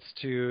tablets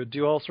to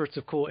do all sorts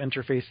of cool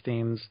interface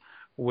things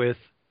with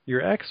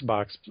your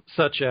Xbox,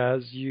 such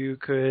as you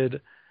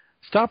could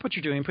stop what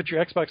you're doing, put your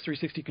Xbox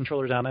 360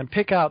 controller down, and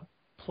pick out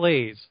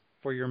plays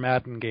for your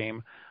Madden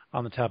game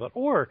on the tablet.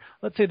 Or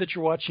let's say that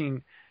you're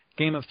watching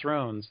Game of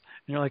Thrones,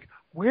 and you're like,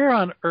 where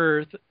on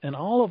earth in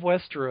all of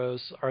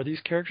Westeros are these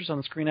characters on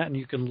the screen at? And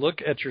you can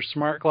look at your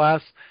smart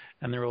glass,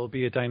 and there will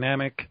be a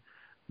dynamic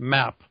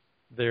map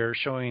there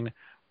showing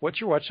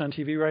what you're watching on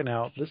TV right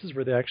now. This is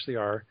where they actually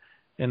are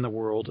in the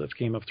world of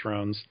Game of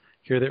Thrones.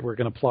 Here that we're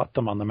going to plot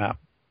them on the map.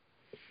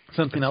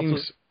 Something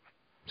else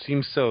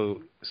seems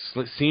so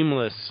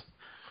seamless,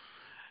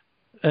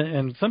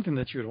 and something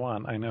that you would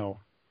want. I know,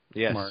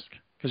 yes, Mark,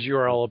 because you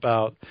are all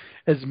about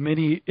as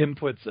many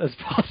inputs as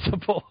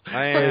possible.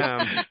 I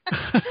am.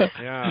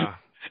 Yeah,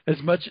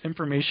 as much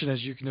information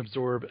as you can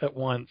absorb at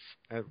once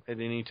at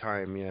any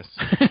time. Yes.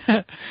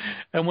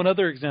 And one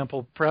other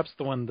example, perhaps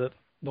the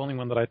only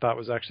one that I thought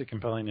was actually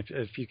compelling,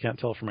 if you can't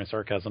tell from my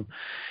sarcasm,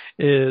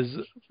 is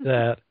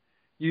that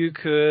you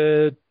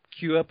could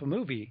queue up a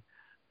movie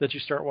that you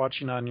start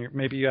watching on your,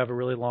 maybe you have a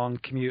really long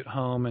commute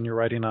home and you're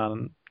riding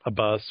on a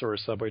bus or a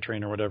subway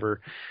train or whatever,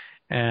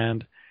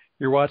 and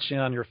you're watching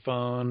on your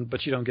phone,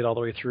 but you don't get all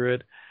the way through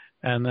it.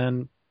 And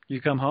then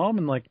you come home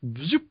and like,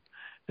 zoop,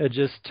 it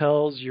just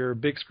tells your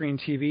big screen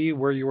TV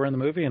where you were in the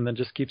movie and then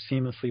just keeps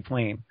seamlessly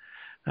playing.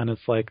 And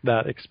it's like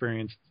that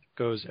experience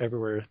goes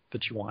everywhere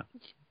that you want.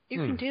 You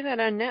can do that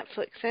on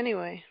Netflix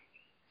anyway.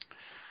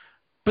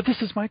 But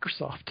this is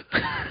Microsoft.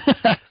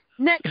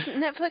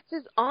 Netflix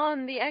is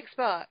on the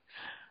Xbox.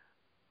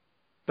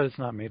 But it's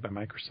not made by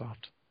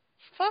Microsoft.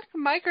 Fuck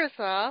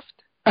Microsoft.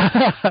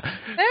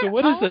 So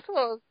what is it?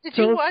 Did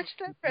you watch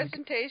that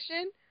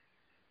presentation?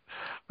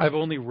 I've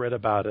only read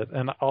about it,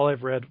 and all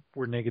I've read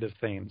were negative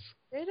things.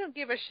 They don't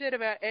give a shit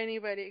about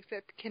anybody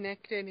except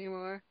Kinect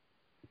anymore.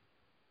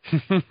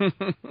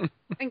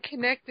 And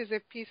Kinect is a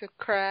piece of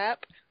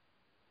crap.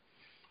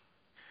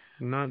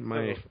 Not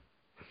my...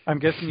 I'm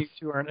guessing you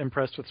two aren't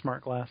impressed with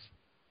Smart Glass.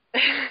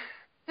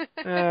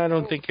 I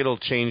don't think it'll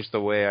change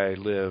the way I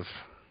live.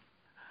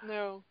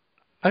 No.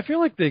 I feel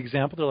like the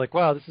example, they're like,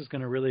 wow, this is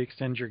going to really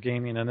extend your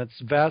gaming, and it's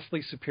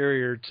vastly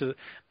superior to...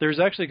 There's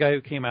actually a guy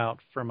who came out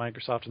from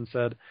Microsoft and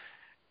said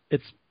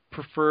it's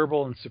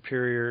preferable and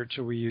superior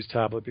to Wii U's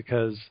tablet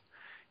because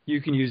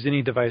you can use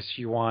any device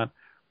you want,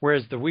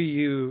 whereas the Wii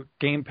U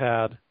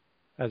gamepad,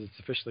 as it's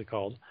officially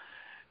called,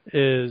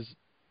 is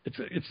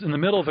it's in the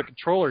middle of a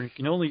controller. You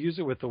can only use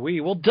it with the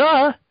Wii. Well,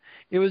 duh!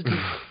 It was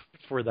designed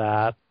for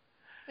that.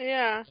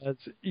 Yeah.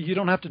 You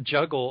don't have to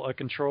juggle a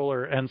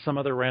controller and some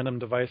other random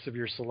device of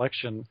your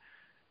selection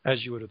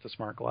as you would with the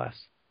Smart Glass.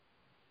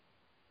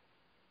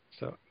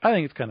 So I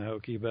think it's kind of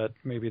hokey, but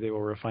maybe they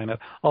will refine it.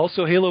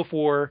 Also, Halo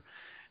 4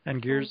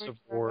 and Gears of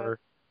War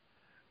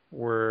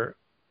were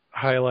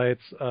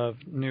highlights of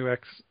new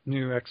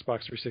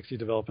Xbox 360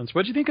 developments.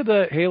 What do you think of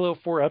the Halo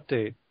 4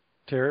 update,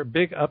 Tara?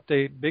 Big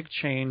update, big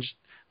change,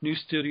 new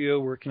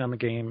studio working on the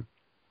game.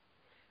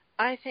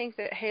 I think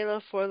that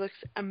Halo 4 looks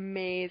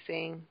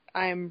amazing.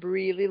 I'm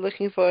really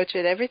looking forward to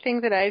it.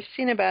 Everything that I've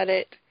seen about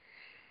it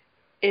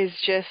is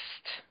just...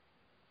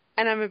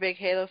 And I'm a big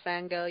Halo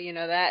fangirl, you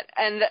know that.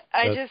 And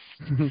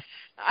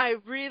I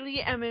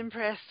really am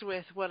impressed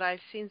with what I've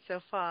seen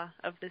so far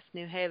of this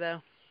new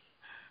Halo.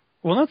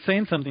 Well, not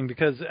saying something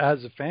because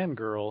as a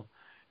fangirl,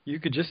 you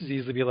could just as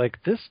easily be like,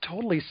 this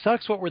totally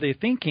sucks. What were they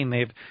thinking?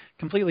 They've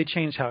completely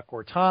changed how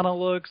Cortana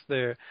looks.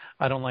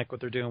 I don't like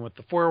what they're doing with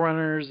the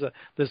Forerunners.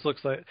 This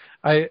looks like...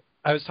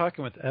 I was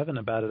talking with Evan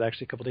about it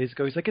actually a couple days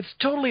ago. He's like, it's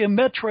totally a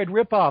Metroid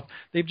ripoff.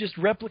 They've just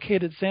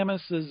replicated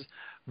Samus's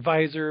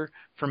visor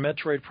from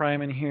Metroid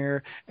Prime in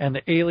here, and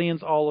the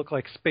aliens all look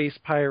like space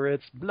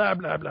pirates, blah,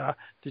 blah, blah.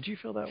 Did you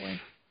feel that way?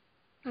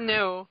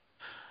 No.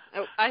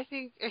 Oh, I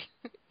think...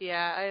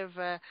 Yeah, I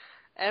have...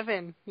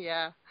 Evan,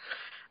 yeah.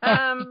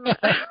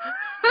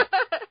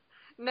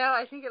 No,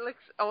 I think it looks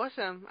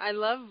awesome. I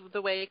love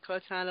the way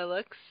Cortana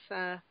looks.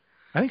 I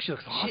think she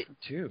looks awesome,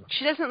 too.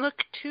 She doesn't look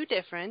too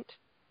different.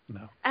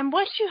 No. And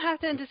what you have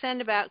to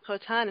understand about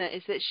Cortana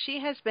is that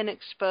she has been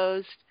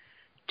exposed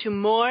to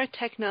more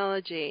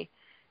technology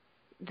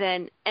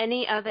than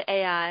any other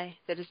AI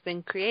that has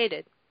been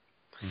created.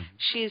 Mm-hmm.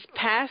 She's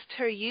passed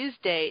her use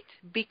date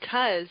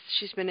because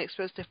she's been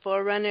exposed to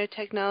Forerunner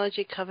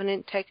technology,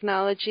 Covenant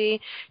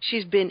technology.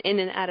 She's been in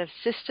and out of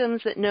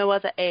systems that no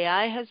other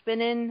AI has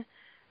been in.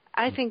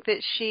 I think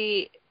that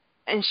she's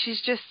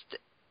just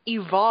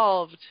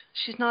evolved.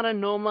 She's not a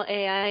normal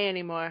AI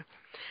anymore.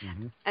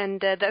 Mm-hmm.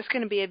 And that's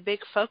going to be a big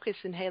focus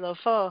in Halo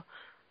 4,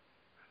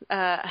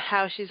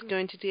 how she's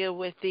going to deal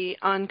with the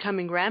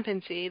oncoming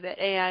rampancy that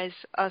AIs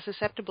are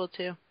susceptible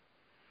to.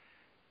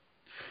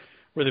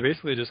 Where they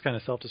basically just kind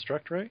of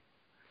self-destruct, right?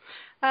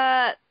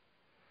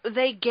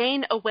 They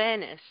gain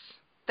awareness.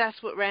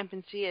 That's what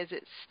rampancy is.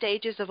 It's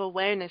stages of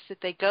awareness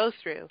that they go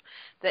through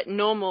that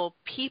normal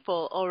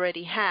people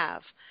already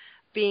have.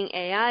 Being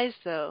AIs,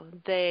 though,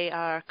 they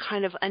are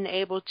kind of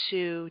unable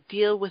to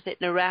deal with it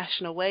in a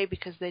rational way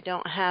because they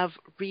don't have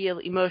real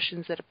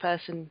emotions that a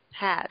person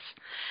has.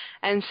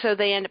 And so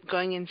they end up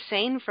going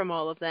insane from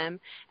all of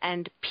them,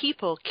 and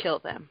people kill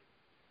them.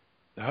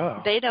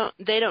 Oh. They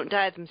don't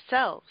die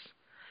themselves.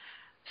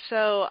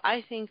 So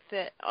I think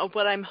that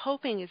what I'm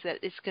hoping is that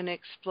it's going to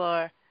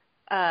explore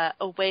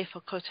a way for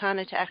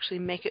Cortana to actually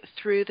make it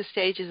through the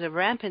stages of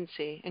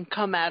rampancy and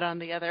come out on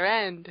the other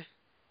end.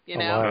 You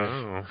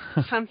know?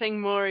 Oh. Something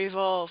more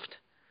evolved.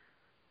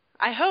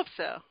 I hope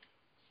so.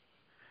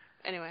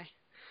 Anyway.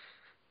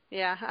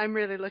 Yeah, I'm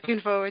really looking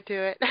forward to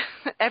it.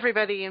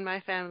 Everybody in my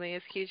family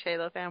is a huge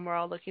Halo fan. We're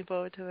all looking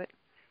forward to it.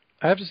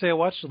 I have to say I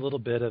watched a little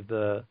bit of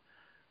the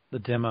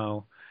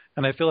demo,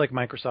 and I feel like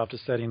Microsoft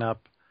is setting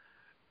up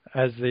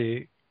as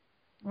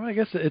well, I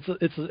guess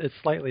it's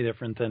slightly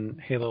different than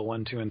Halo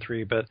 1, 2, and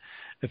 3, but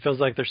it feels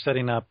like they're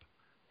setting up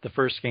the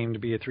first game to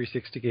be a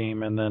 360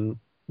 game, and then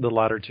the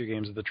latter two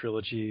games of the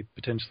trilogy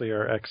potentially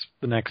are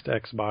the next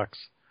Xbox.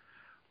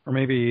 Or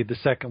maybe the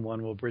second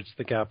one will bridge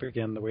the gap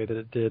again the way that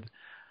it did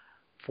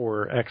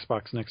for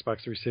Xbox and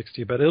Xbox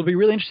 360. But it'll be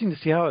really interesting to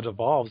see how it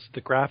evolves.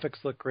 The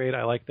graphics look great.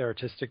 I like the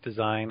artistic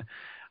design.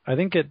 I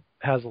think it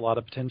has a lot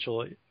of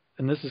potential,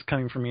 and this is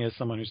coming from me as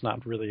someone who's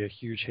not really a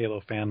huge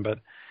Halo fan, but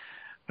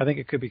I think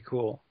it could be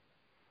cool.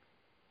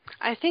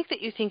 I think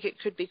that you think it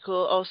could be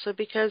cool also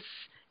because,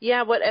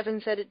 yeah, what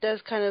Evan said, it does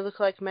kind of look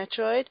like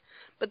Metroid,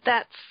 but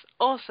that's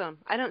awesome.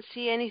 I don't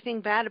see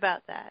anything bad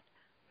about that.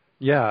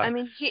 Yeah. I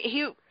mean,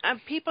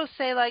 people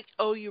say, like,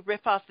 oh, you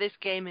rip off this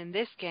game and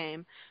this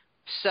game.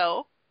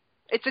 So,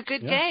 it's a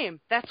good game.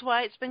 That's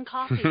why it's been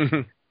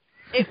copied.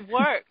 It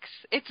works.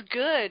 It's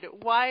good.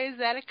 Why is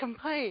that a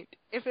complaint?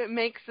 If it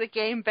makes the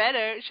game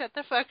better, shut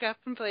the fuck up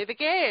and play the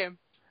game.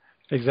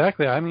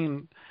 Exactly. I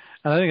mean,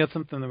 and I think that's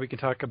something that we can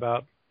talk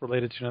about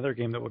related to another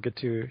game that we'll get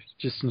to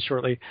just in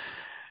shortly,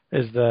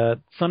 is that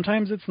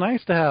sometimes it's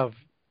nice to have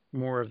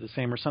more of the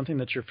same or something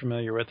that you're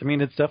familiar with. I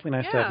mean, it's definitely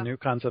nice to have new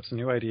concepts and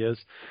new ideas,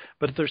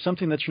 but if there's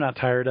something that you're not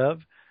tired of,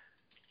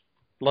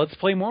 let's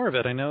play more of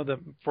it. I know that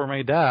for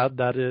my dad,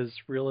 that is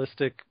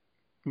realistic,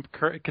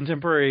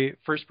 contemporary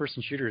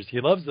first-person shooters.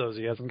 He loves those.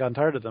 He hasn't gotten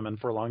tired of them, and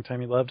for a long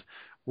time he loved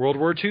World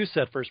War II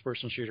set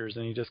first-person shooters,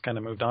 and he just kind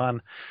of moved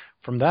on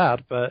from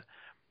that. But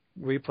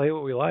we play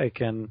what we like,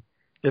 and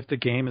if the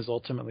game is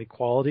ultimately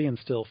quality and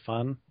still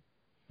fun,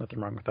 nothing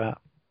wrong with that.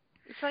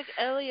 It's like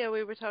earlier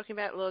we were talking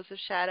about Lords of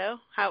Shadow,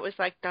 how it was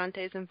like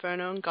Dante's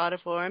Inferno and God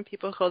of War, and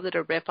people called it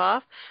a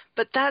rip-off.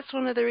 But that's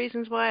one of the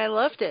reasons why I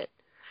loved it.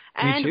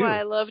 And why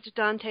I loved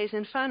Dante's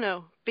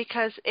Inferno,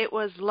 because it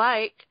was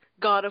like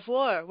God of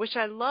War, which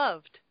I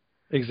loved.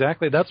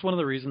 Exactly. That's one of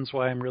the reasons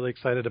why I'm really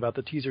excited about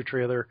the teaser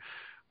trailer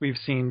we've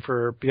seen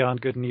for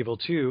Beyond Good and Evil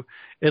 2.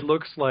 It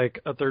looks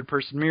like a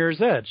third-person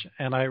Mirror's Edge,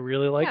 and I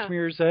really liked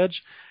Mirror's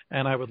Edge,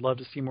 and I would love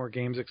to see more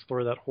games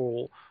explore that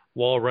whole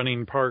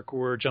wall-running,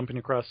 parkour, jumping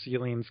across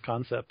ceilings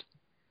concept.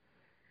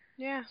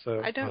 Yeah,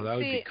 so I don't that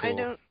would be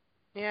cool.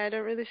 I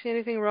don't really see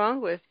anything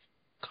wrong with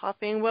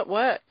copying what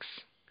works.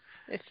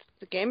 If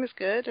the game is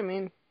good, I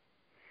mean.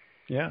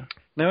 Yeah.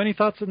 Now, any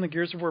thoughts on the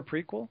Gears of War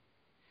prequel?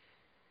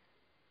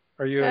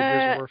 Are you a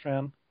Gears of War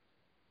fan?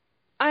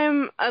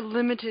 I'm a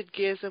limited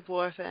Gears of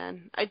War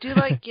fan. I do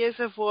like Gears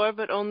of War,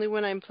 but only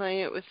when I'm playing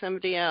it with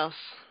somebody else.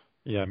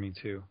 Yeah, me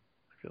too.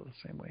 I feel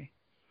the same way.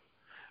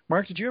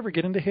 Mark, did you ever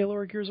get into Halo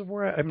or Gears of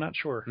War? I'm not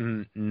sure.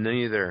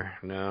 Neither.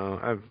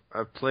 No,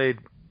 I've played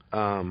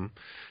a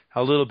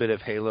little bit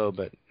of Halo,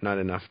 but not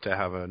enough to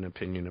have an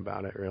opinion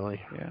about it,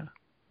 really. Yeah.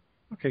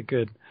 Okay,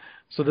 good.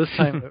 So this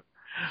time,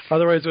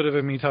 otherwise it would have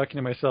been me talking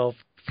to myself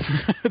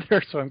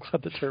there, so I'm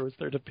glad that Tara was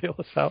there to bail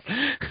us out.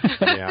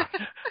 Yeah.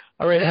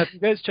 All right, have you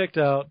guys checked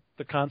out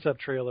the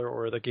concept trailer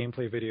or the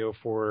gameplay video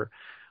for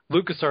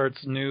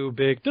LucasArts' new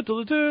big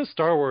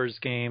Star Wars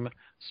game,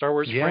 Star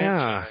Wars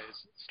franchise,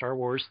 Star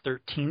Wars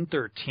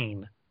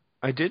 1313?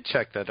 I did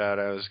check that out.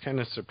 I was kind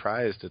of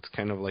surprised. It's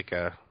kind of like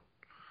a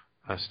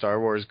Star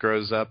Wars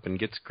grows up and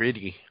gets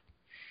gritty.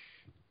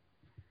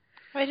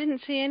 I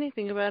didn't see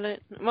anything about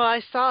it. Well,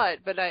 I saw it,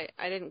 but I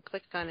didn't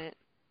click on it.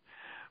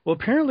 Well,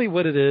 apparently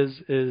what it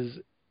is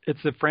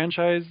it's a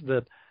franchise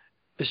that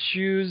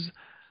eschews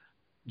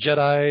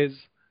Jedis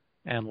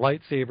and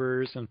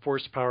lightsabers and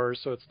force powers,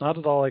 so it's not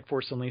at all like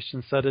Force Unleashed.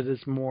 Instead, it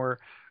is more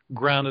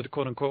grounded,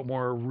 quote-unquote,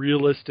 more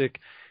realistic.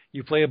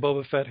 You play a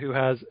Boba Fett who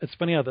has, it's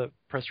funny how the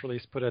press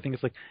release put it, I think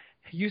it's like,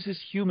 he uses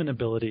human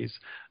abilities.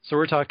 So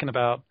we're talking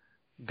about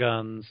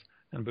guns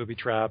and booby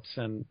traps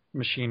and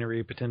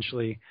machinery,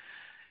 potentially.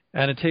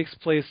 And it takes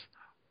place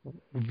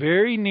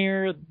very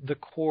near the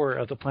core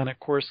of the planet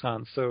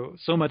Coruscant. So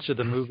much of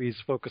the movies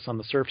focus on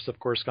the surface of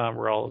Coruscant,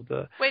 where all of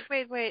the...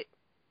 Wait.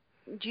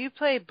 Do you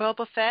play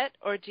Boba Fett,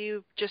 or do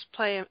you just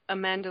play a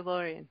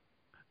Mandalorian?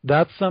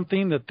 That's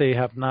something that they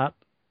have not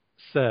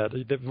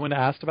said. When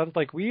asked about it,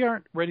 like, we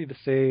aren't ready to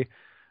say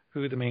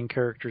who the main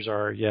characters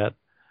are yet.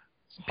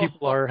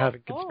 People are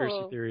having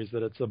conspiracy theories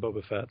that it's a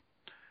Boba Fett,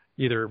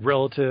 either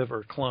relative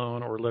or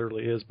clone or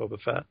literally is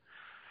Boba Fett.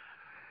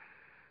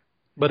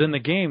 But in the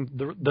game,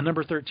 the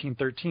number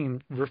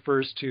 1313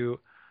 refers to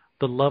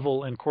the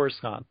level in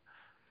Coruscant.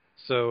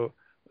 So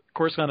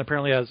Coruscant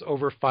apparently has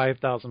over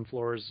 5,000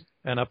 floors,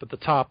 and up at the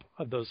top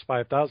of those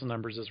 5,000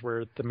 numbers is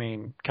where the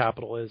main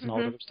capital is and all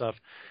the other stuff.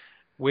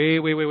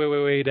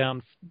 Way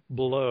down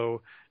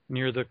below,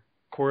 near the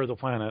core of the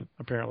planet,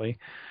 apparently,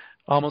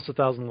 almost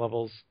 1,000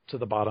 levels to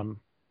the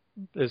bottom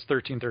is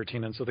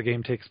 1313, and so the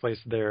game takes place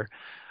there.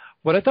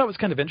 What I thought was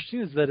kind of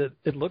interesting is that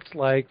it looked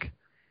like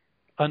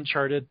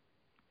Uncharted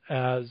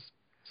as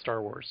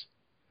Star Wars.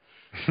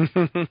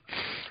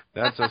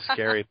 That's a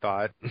scary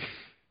thought.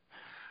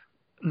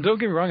 Don't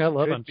get me wrong, I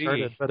love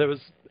Uncharted, be. but it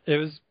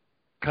was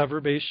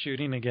cover-based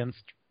shooting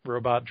against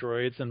robot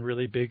droids and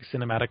really big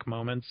cinematic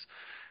moments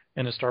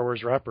in a Star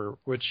Wars wrapper,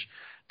 which,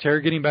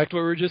 Tara, getting back to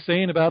what we were just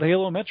saying about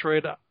Halo and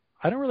Metroid,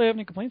 I don't really have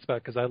any complaints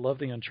about because I love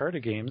the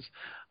Uncharted games.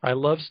 I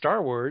love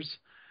Star Wars,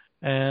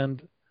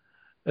 and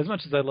as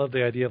much as I love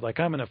the idea of, like,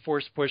 I'm going to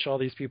force push all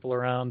these people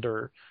around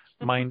or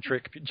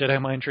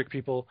Jedi mind trick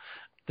people,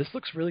 this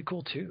looks really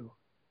cool too.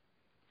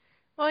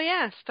 Well,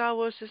 yeah, Star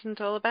Wars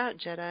isn't all about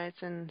Jedis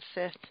and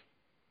Sith.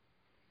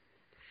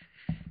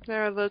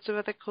 There are loads of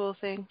other cool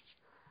things.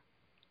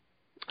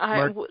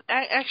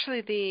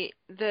 Actually, the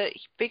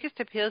biggest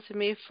appeal to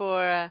me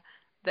for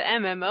the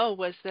MMO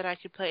was that I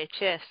could play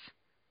chess.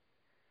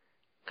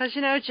 Because,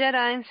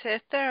 Jedi and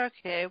Sith, they're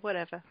okay,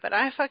 whatever. But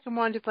I fucking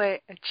wanted to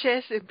play a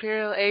chess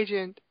Imperial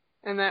Agent,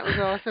 and that was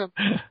awesome.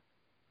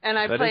 And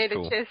I played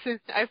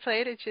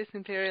a chess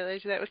Imperial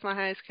Agent. That was my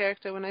highest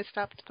character when I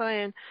stopped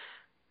playing.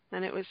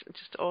 And it was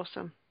just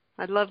awesome.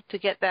 I'd love to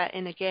get that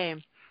in a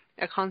game,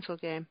 a console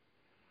game.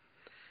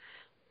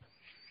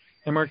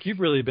 And Mark, you've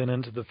really been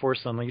into the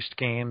Force Unleashed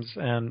games,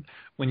 and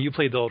when you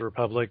played the Old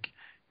Republic,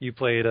 you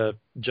played a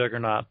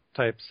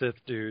Juggernaut-type Sith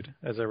dude,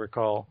 as I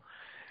recall.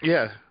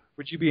 Yeah.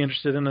 Would you be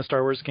interested in a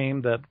Star Wars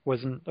game that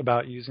wasn't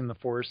about using the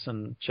Force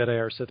and Jedi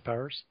or Sith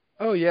powers?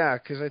 Oh, yeah,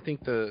 because I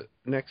think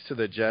next to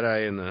the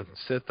Jedi and the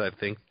Sith, I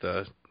think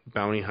the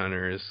Bounty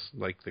Hunter is,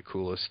 like, the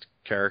coolest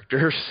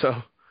character, so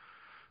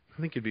I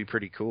think it'd be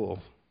pretty cool.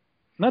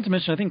 Not to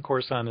mention, I think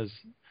Coruscant is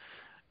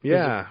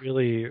a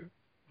really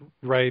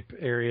ripe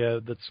area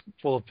that's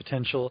full of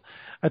potential.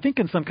 I think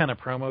in some kind of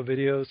promo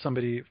video,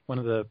 one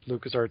of the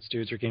LucasArts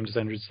dudes or game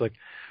designers is like,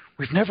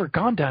 we've never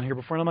gone down here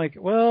before. And I'm like,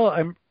 well,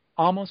 I'm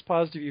almost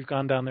positive you've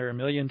gone down there a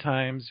million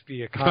times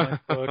via comic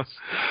books,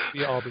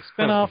 via all the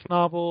spin-off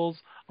novels,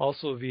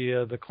 also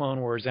via the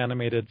Clone Wars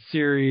animated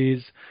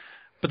series.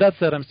 But that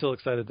said, I'm still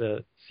excited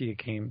to see a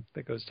game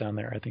that goes down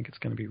there. I think it's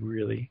going to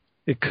be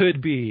it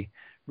could be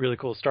really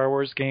cool. Star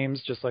Wars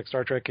games, just like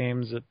Star Trek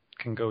games, it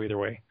can go either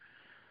way.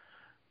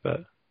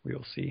 But we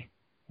will see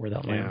where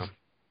that lands.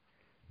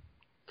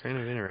 Yeah. Kind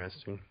of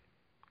interesting.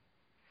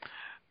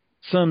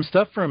 Some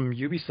stuff from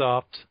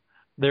Ubisoft.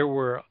 There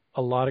were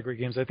a lot of great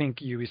games. I think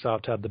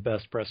Ubisoft had the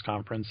best press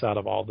conference out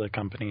of all the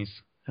companies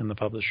and the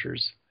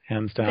publishers,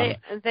 hands down.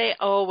 They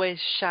always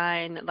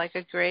shine like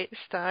a great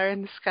star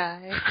in the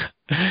sky.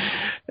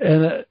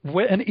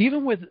 and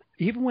even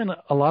when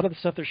a lot of the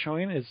stuff they're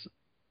showing is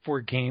for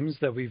games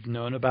that we've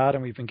known about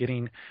and we've been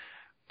getting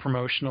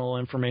promotional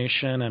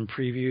information and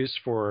previews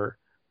for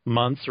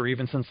months or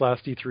even since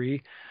last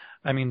E3.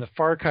 I mean, the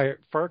Far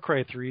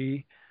Cry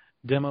 3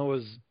 demo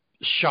was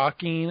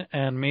shocking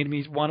and made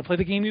me want to play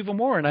the game even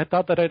more. And I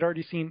thought that I'd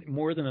already seen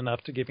more than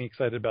enough to get me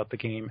excited about the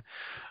game.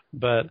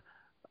 But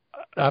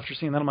after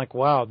seeing that, I'm like,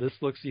 wow, this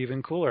looks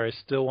even cooler. I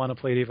still want to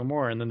play it even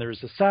more. And then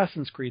there's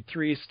Assassin's Creed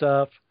 3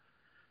 stuff.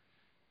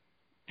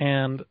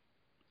 And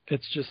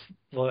it's just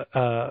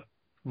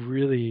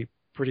really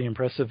pretty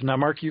impressive. Now,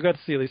 Mark, you got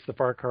to see at least the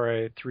Far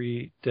Cry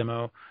 3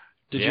 demo.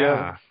 Did you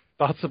have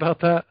thoughts about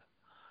that?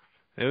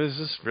 It was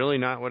just really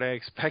not what I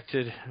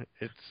expected.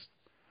 It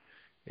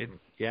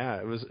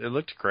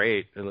looked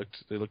great. It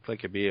looked like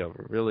it'd be a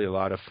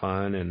lot of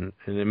fun, and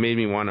it made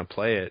me want to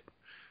play it.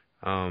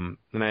 And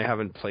I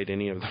haven't played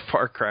any of the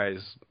Far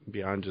Cries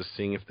beyond just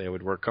seeing if they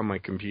would work on my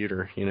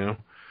computer,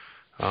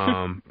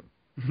 But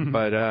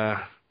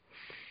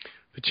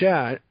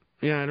yeah,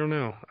 I don't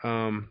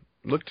know.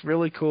 Looked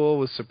really cool.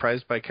 Was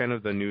surprised by kind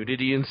of the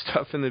nudity and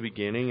stuff in the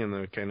beginning and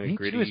the kind of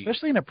gritty. Me too,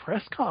 especially in a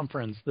press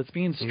conference that's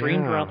being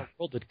streamed around the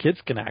world that kids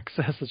can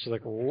access. It's just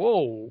like,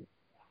 whoa.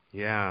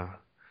 Yeah.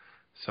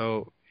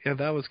 So yeah,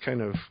 that was kind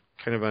of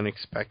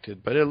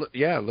unexpected, but it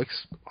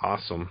looks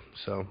awesome.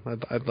 So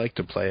I'd like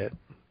to play it.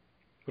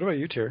 What about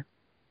you, Tyr?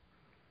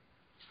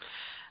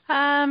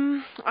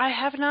 I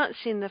have not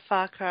seen the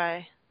Far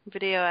Cry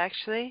video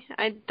actually.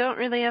 I don't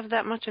really have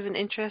that much of an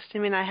interest. I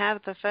mean, I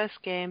have the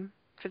first game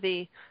for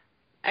the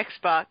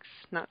Xbox,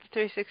 not the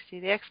 360,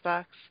 the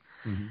Xbox.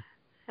 Mm-hmm.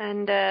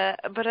 And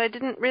but I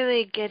didn't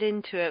really get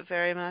into it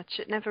very much.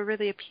 It never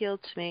really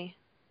appealed to me.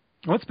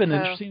 What's been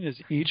interesting is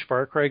each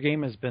Far Cry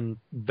game has been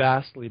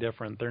vastly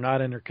different. They're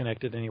not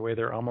interconnected anyway.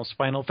 They're almost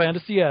Final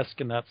Fantasy-esque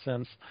in that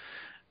sense.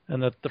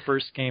 And that the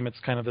first game, it's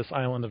kind of this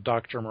island of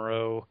Dr.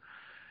 Moreau.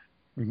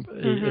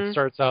 Mm-hmm. It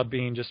starts out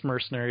being just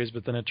mercenaries,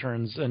 but then it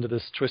turns into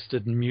this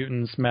twisted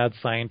mutants, mad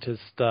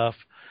scientist stuff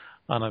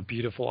on a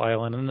beautiful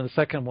island. And then the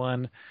second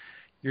one,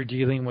 you're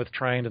dealing with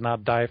trying to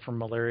not die from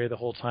malaria the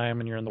whole time,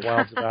 and you're in the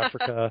wilds of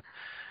Africa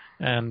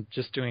and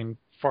just doing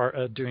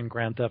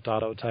Grand Theft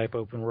Auto type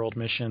open world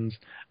missions.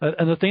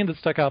 And the thing that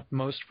stuck out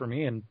most for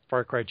me in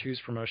Far Cry 2's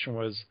promotion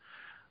was,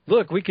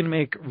 look, we can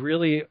make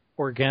really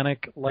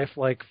organic,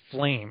 lifelike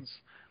flames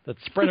that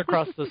spread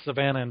across the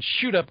savannah and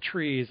shoot up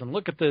trees, and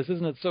look at this,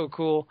 isn't it so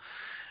cool?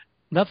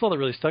 And that's all that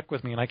really stuck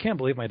with me, and I can't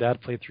believe my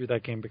dad played through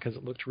that game because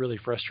it looked really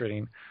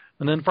frustrating.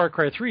 And then Far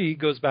Cry 3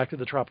 goes back to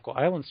the tropical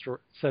island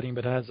setting,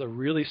 but has a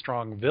really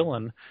strong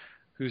villain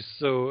who's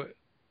so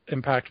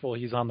impactful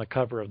he's on the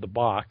cover of the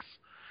box,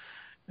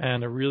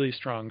 and a really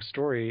strong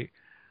story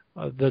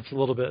that's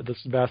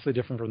vastly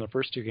different from the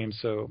first two games.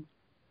 So,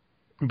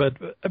 but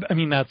I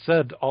mean, that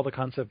said, all the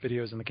concept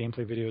videos and the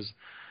gameplay videos,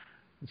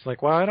 it's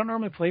like, wow, I don't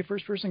normally play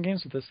first-person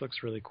games, but this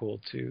looks really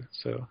cool too.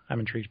 So I'm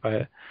intrigued by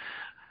it.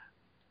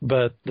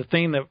 But the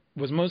thing that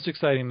was most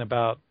exciting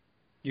about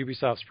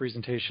Ubisoft's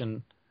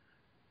presentation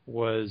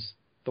was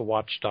the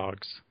Watch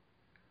Dogs.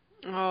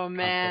 Oh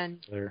man,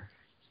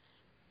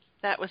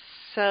 that was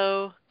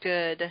so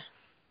good.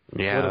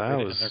 Yeah,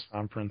 that was their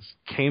conference.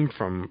 Came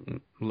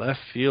from left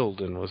field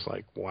and was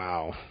like,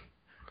 wow.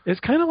 It's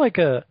kind of like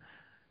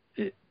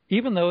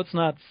even though it's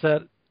not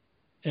set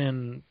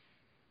in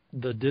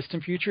the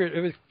distant future,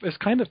 it was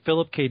kind of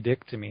Philip K.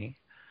 Dick to me.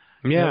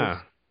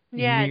 Yeah.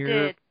 Yeah, it Near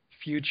did.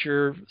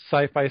 future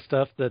sci-fi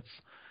stuff that's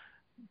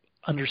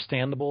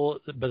understandable,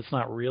 but it's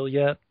not real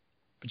yet.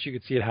 But you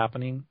could see it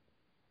happening.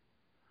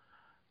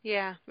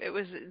 Yeah,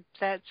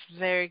 that's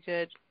very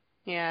good.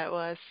 Yeah, it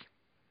was.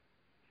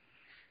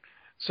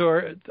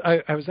 So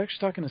I was actually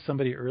talking to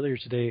somebody earlier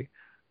today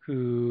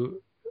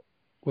who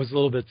was a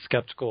little bit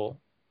skeptical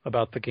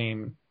about the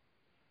game.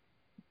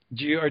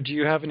 Do either of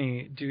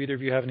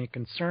you have any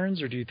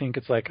concerns, or do you think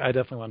it's like, I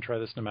definitely want to try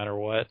this no matter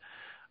what?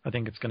 I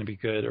think it's going to be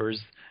good, or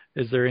is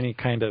there any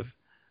kind of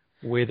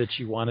way that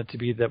you want it to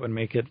be that would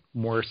make it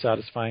more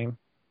satisfying?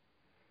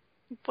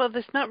 Well,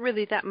 there's not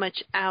really that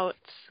much out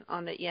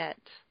on it yet.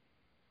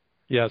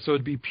 Yeah, so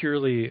it'd be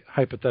purely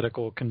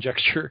hypothetical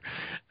conjecture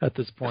at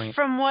this point.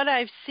 From what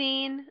I've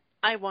seen,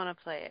 I want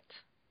to play it.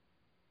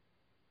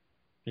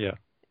 Yeah.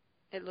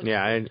 It looks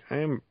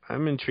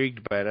I'm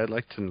intrigued by it. I'd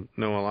like to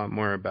know a lot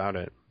more about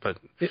it, but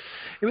it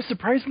was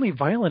surprisingly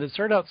violent. It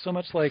started out so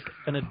much like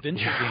an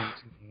adventure game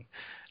to me,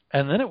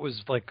 and then it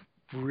was like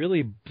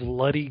really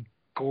bloody,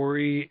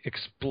 gory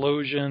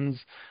explosions,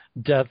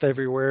 death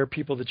everywhere,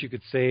 people that you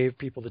could save,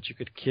 people that you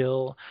could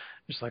kill.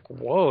 Just like,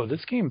 whoa,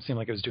 this game seemed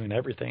like it was doing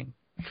everything.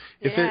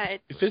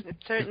 It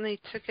certainly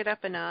took it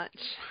up a notch.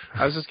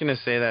 I was just going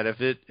to say that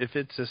if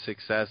it's a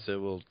success, it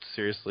will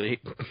seriously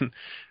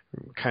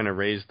kind of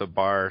raise the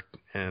bar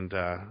and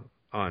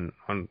on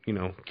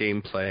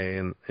gameplay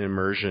and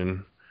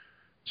immersion.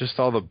 Just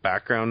all the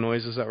background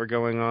noises that were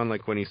going on,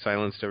 like when he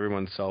silenced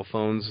everyone's cell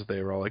phones,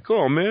 they were all like,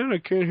 "Oh man, I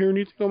can't hear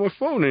anything on my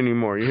phone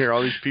anymore." You hear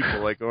all these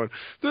people like going,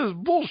 "This is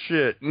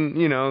bullshit," and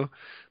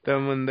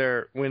then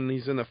when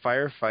he's in the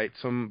firefight,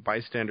 some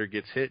bystander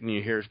gets hit, and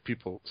you hear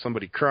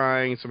somebody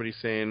crying, somebody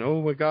saying,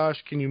 "Oh my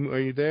gosh, are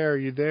you there? Are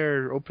you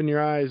there? Open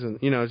your eyes," and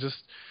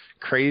just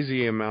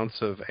crazy amounts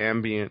of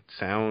ambient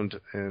sound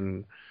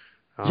and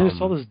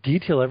just all this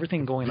detail,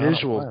 everything going on,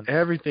 visual,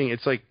 everything.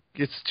 It's like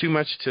it's too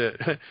much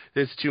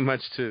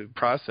to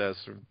process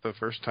the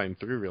first time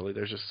through. Really,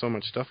 there's just so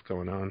much stuff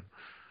going on.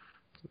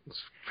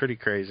 It's pretty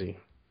crazy.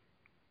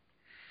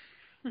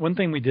 One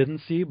thing we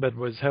didn't see, but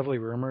was heavily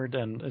rumored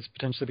and is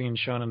potentially being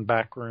shown in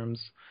back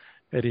rooms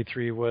at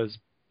E3, was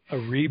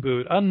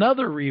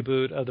another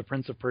reboot of the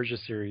Prince of Persia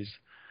series.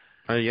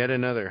 Yet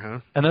another, huh?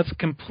 And that's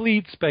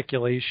complete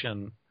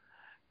speculation.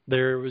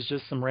 There was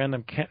just some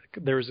random.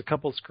 There was a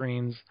couple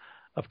screens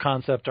of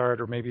concept art,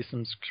 or maybe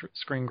some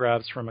screen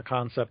grabs from a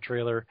concept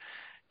trailer.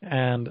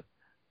 And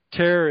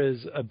Tara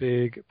is a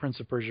big Prince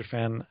of Persia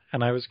fan,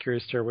 and I was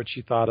curious, Tara, what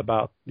you thought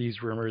about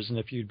these rumors, and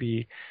if you'd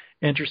be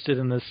interested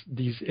in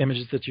these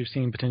images that you've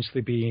seen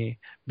potentially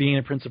being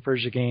a Prince of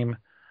Persia game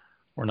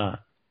or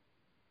not.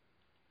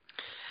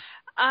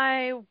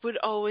 I would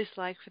always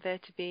like for there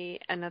to be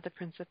another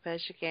Prince of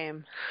Persia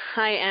game.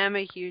 I am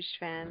a huge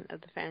fan of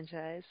the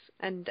franchise,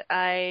 and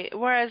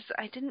whereas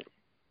I didn't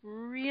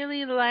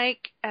really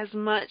like as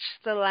much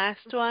the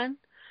last one,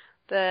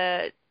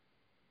 the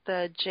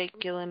Jake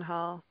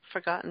Gyllenhaal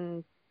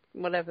Forgotten,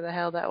 whatever the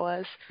hell that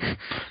was.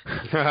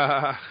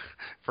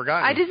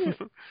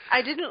 Forgotten.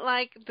 I didn't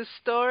like the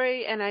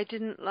story, and I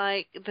didn't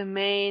like the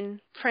main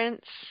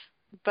prince,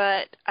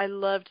 but I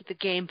loved the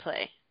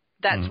gameplay.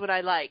 That's what I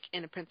like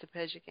in a Prince of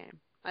Persia game.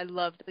 I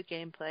loved the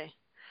gameplay.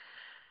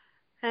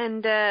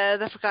 And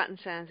the Forgotten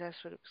Sands,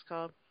 that's what it was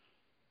called.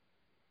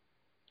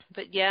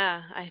 But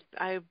yeah,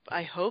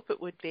 I hope it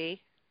would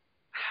be.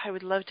 I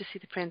would love to see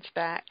the prince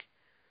back.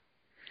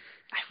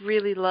 I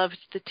really loved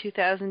the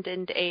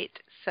 2008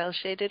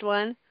 cel-shaded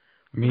one.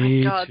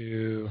 Me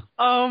too.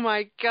 Oh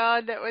my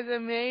God, that was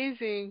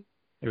amazing.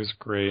 It was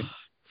great. It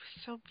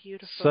was so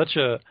beautiful.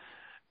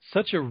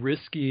 Such a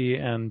risky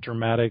and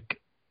dramatic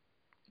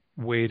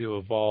way to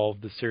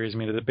evolve the series. I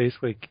mean, it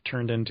basically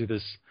turned into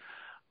this.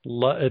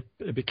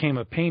 It became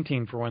a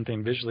painting for one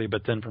thing visually,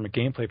 but then from a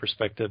gameplay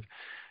perspective,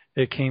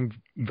 it came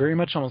very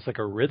much almost like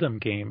a rhythm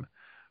game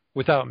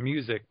without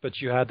music, but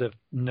you had to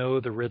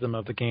know the rhythm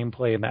of the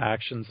gameplay and the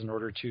actions in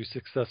order to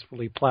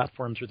successfully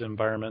platform through the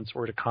environments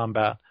or to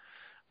combat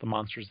the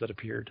monsters that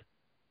appeared.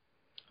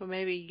 Well,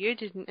 maybe you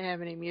didn't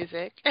have any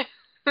music.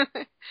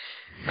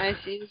 I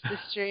see the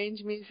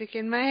strange music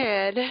in my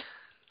head.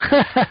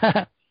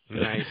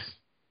 Nice.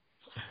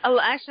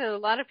 Actually, a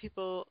lot of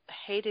people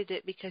hated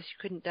it because you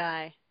couldn't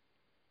die.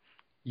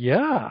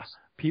 Yeah,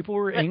 people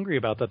were angry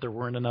about that. There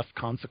weren't enough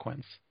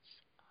consequence.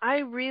 I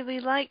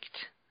really liked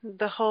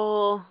the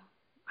whole,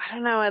 I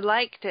don't know, I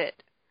liked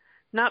it.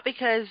 Not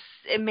because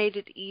it made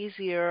it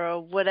easier or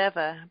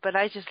whatever, but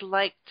I just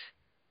liked,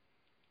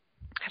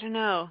 I don't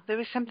know, there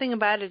was something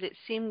about it.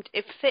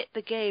 It fit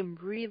the game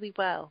really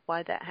well,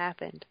 why that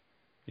happened.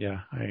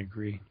 Yeah, I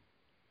agree.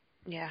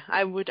 Yeah,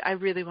 I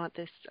really want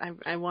this.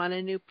 I want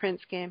a new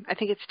Prince game. I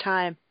think it's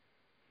time.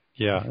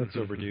 Yeah, it's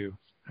overdue.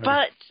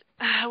 But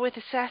with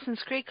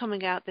Assassin's Creed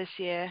coming out this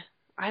year,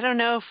 I don't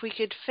know if we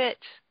could fit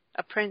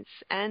a Prince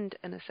and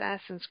an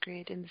Assassin's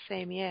Creed in the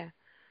same year.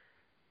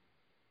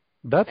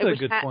 That's a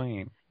good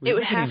point. It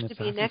would have to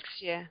be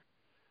next year.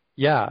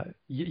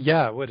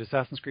 Yeah. What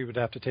Assassin's Creed would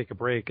have to take a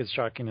break, as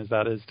shocking as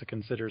that is to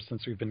consider,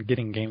 since we've been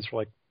getting games for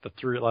like the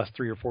last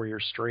 3 or 4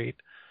 years straight.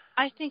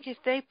 I think if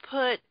they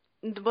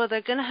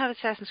they're going to have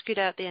Assassin's Creed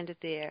out at the end of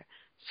the year.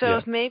 So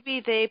if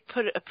maybe they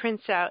put a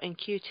Prince out in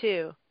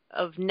Q2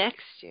 of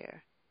next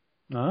year.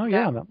 Oh,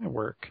 yeah, that might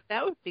work.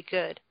 That would be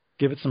good.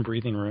 Give it some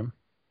breathing room.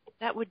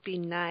 That would be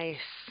nice.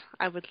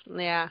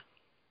 Yeah.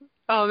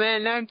 Oh,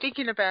 man, now I'm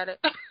thinking about it.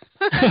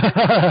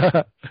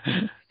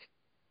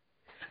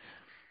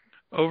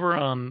 Over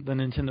on the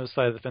Nintendo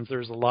side of the fence,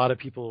 there's a lot of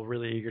people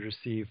really eager to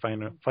see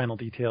final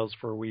details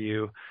for Wii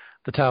U.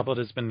 The tablet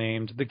has been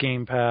named. The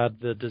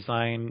gamepad, the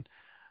design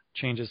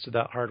changes to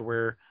that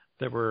hardware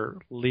that were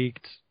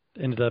leaked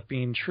ended up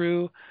being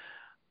true.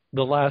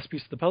 The last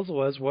piece of the puzzle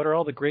was, what are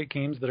all the great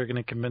games that are going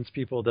to convince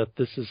people that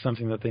this is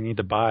something that they need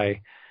to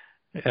buy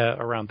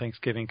around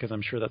Thanksgiving, because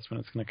I'm sure that's when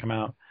it's going to come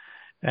out.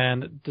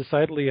 And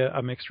decidedly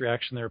a mixed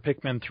reaction there.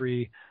 Pikmin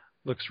 3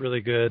 looks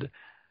really good.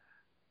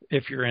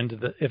 If you're into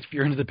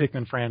the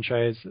Pikmin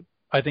franchise,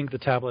 I think the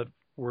tablet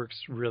works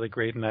really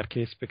great in that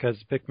case, because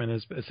Pikmin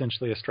is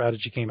essentially a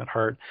strategy game at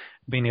heart.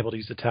 Being able to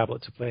use a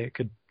tablet to play it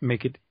could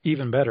make it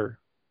even better,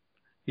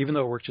 even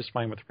though it worked just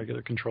fine with a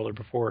regular controller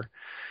before.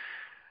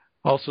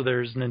 Also,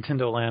 there's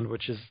Nintendo Land,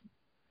 which is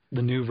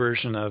the new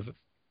version of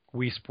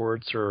Wii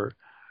Sports or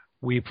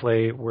Wii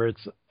Play, where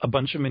it's a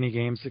bunch of mini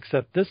games,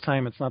 except this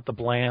time it's not the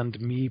bland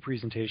Mii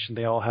presentation.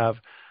 They all have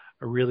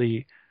a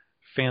really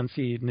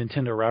fancy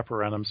Nintendo wrapper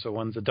around them. So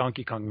one's a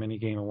Donkey Kong mini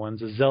game, and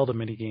one's a Zelda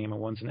mini game,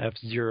 and one's an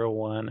F-Zero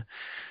one.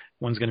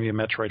 One's going to be a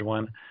Metroid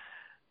one.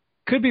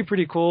 Could be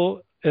pretty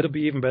cool. It'll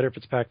be even better if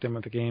it's packed in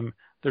with a game.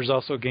 There's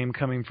also a game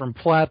coming from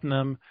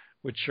Platinum,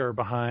 which are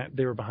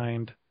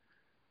behind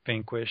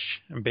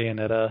Vanquish and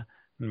Bayonetta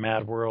and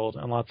Mad World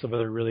and lots of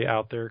other really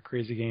out there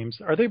crazy games.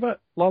 Are they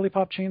about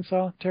Lollipop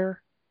Chainsaw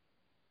Terror?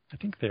 I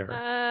think they are.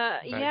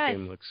 That Yeah,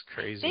 game looks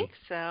crazy. I think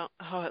so.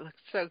 Oh, it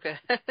looks so good.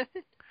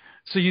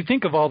 So you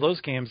think of all those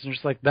games and you're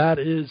just like, that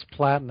is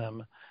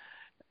Platinum.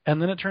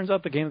 And then it turns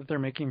out the game that they're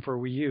making for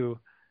Wii U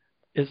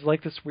is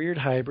like this weird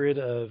hybrid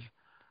of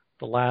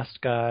The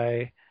Last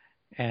Guy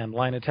and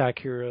Line Attack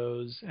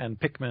Heroes and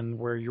Pikmin,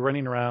 where you're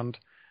running around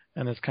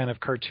in this kind of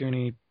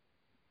cartoony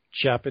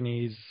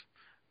Japanese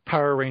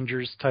Power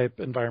Rangers type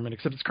environment,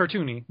 except it's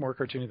cartoony, more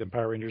cartoony than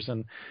Power Rangers,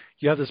 and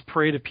you have this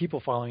parade of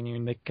people following you,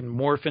 and they can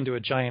morph into a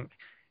giant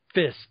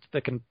fist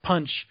that can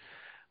punch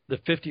the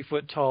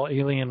 50-foot tall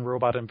alien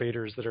robot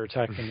invaders that are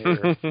attacking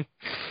the Earth.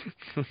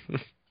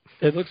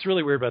 It looks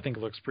really weird, but I think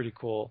it looks pretty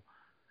cool.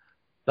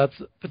 That's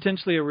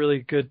potentially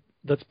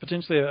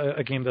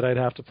a game that I'd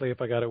have to play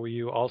if I got a Wii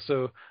U.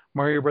 Also,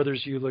 Mario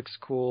Brothers U looks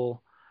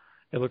cool.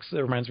 It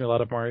reminds me a lot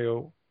of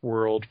Mario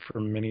World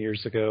from many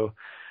years ago.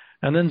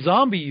 And then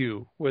Zombie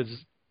U was,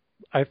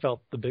 I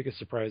felt, the biggest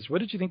surprise. What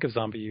did you think of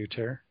Zombie U,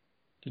 Tara?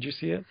 Did you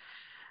see it?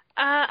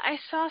 I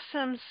saw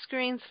some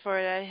screens for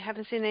it. I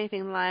haven't seen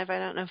anything live. I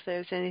don't know if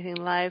there's anything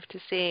live to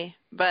see.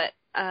 But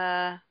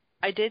I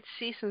did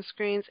see some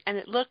screens, and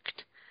it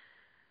looked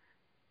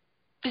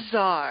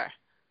bizarre.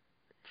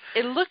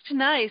 It looked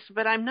nice,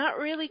 but I'm not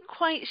really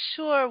quite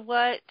sure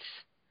what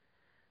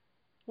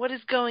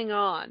is going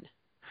on.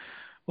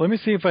 Let me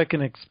see if I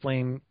can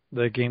explain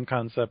the game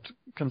concept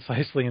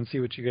concisely and see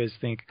what you guys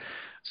think.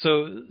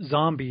 So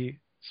Zombie,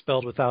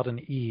 spelled without an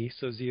E,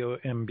 so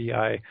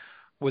Z-O-M-B-I,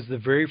 was the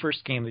very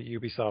first game that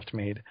Ubisoft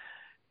made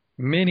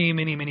many,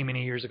 many, many,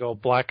 many years ago.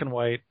 Black and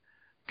white,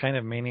 kind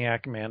of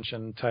Maniac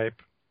Mansion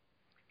type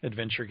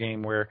adventure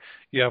game where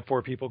you have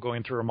 4 people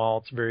going through a mall.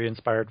 It's very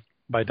inspired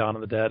by Dawn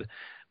of the Dead.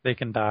 They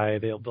can die.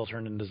 They'll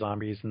turn into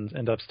zombies and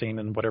end up staying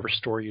in whatever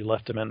store you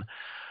left them in.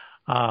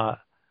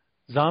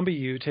 Zombie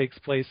U takes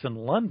place in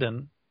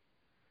London,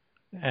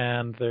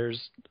 and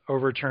there's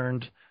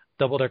overturned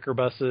double-decker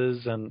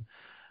buses and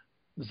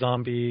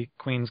zombie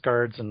Queen's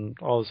Guards and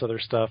all this other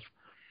stuff.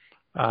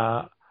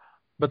 But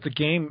the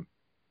game,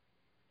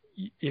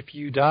 if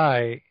you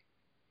die,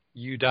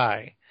 you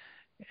die.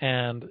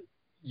 And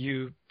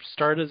you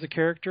start as a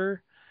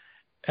character,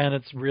 and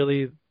it's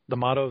really, the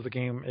motto of the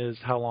game is,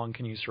 how long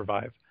can you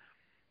survive?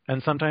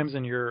 And sometimes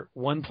in your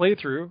one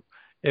playthrough,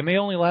 it may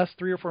only last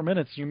 3 or 4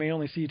 minutes. You may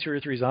only see 2 or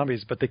 3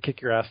 zombies, but they kick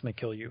your ass and they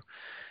kill you.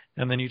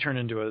 And then you turn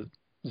into a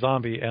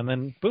zombie, and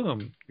then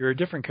boom, you're a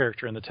different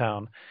character in the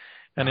town.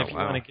 And if you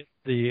want to get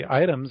the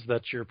items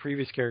that your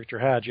previous character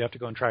had, you have to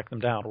go and track them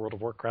down, World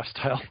of Warcraft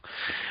style,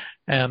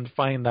 and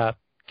find that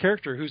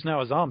character who's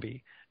now a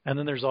zombie. And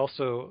then there's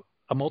also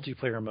a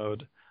multiplayer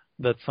mode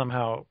that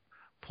somehow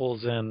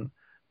pulls in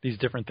these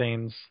different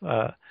things.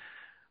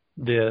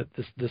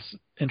 This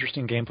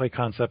interesting gameplay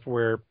concept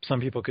where some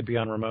people could be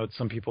on remote,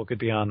 some people could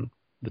be on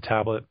the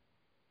tablet.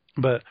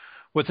 But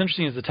what's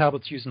interesting is the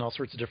tablet's used in all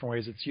sorts of different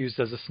ways. It's used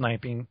as a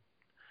sniping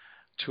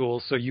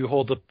tool. So you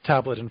hold the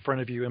tablet in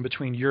front of you in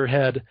between your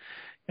head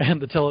and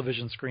the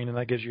television screen, and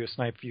that gives you a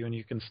snipe view, and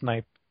you can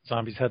snipe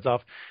zombies' heads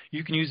off.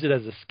 You can use it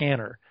as a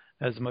scanner,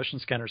 as a motion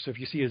scanner. So if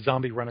you see a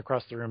zombie run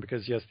across the room,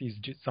 because yes, these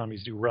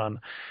zombies do run,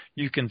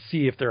 you can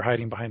see if they're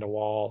hiding behind a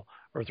wall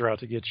or if they're out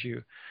to get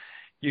you.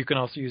 You can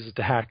also use it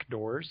to hack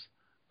doors.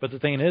 But the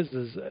thing is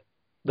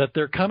that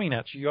they're coming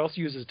at you. You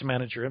also use it to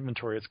manage your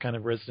inventory. It's kind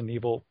of Resident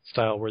Evil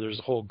style where there's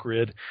a whole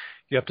grid.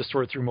 You have to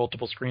sort through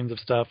multiple screens of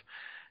stuff.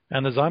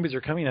 And the zombies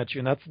are coming at you,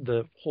 and that's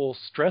the whole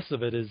stress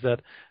of it, is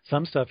that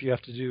some stuff you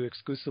have to do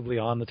exclusively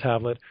on the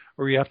tablet,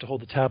 or you have to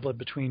hold the tablet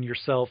between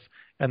yourself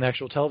and the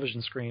actual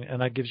television screen,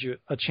 and that gives you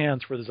a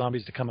chance for the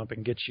zombies to come up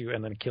and get you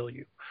and then kill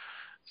you.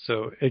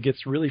 So it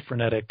gets really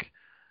frenetic,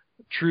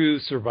 true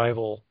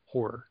survival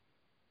horror.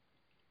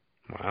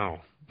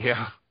 Wow.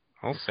 Yeah,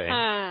 I'll say.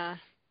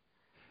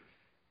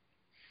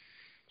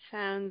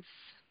 Sounds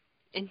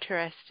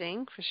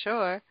interesting, for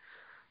sure.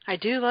 I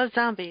do love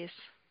zombies.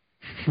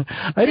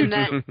 I do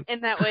too.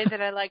 In that way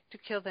that I like to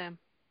kill them.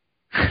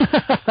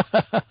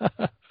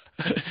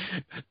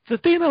 The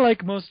thing I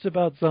like most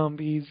about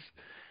zombies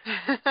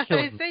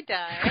is they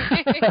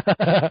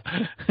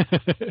die.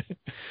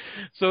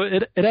 So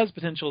it has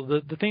potential.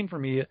 The thing for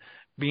me,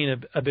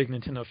 being a big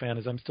Nintendo fan,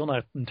 is I'm still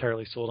not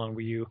entirely sold on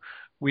Wii U.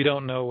 We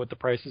don't know what the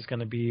price is going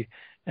to be,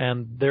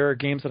 and there are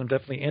games that I'm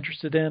definitely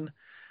interested in,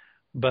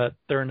 but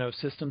there are no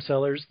system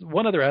sellers.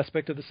 One other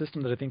aspect of the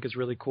system that I think is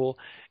really cool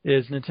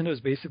is Nintendo has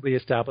basically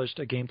established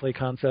a gameplay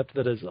concept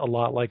that is a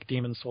lot like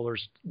Demon's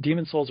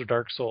Souls or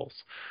Dark Souls,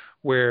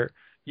 where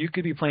you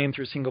could be playing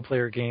through a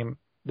single-player game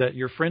that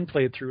your friend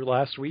played through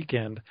last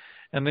weekend,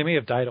 and they may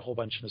have died a whole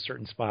bunch in a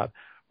certain spot,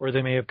 or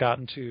they may have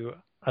gotten to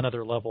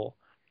another level,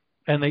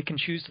 and they can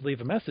choose to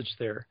leave a message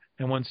there.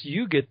 And once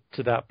you get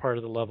to that part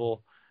of the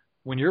level,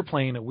 when you're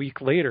playing a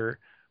week later,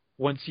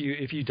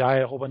 if you die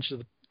a whole bunch of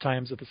the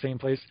times at the same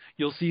place,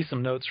 you'll see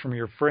some notes from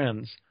your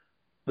friends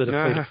that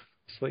have played it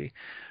previously.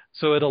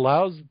 So it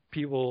allows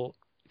people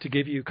to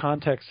give you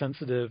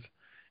context-sensitive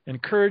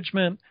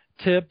encouragement,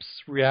 tips,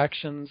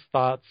 reactions,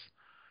 thoughts,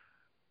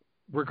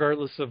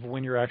 regardless of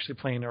when you're actually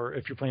playing or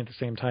if you're playing at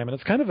the same time. And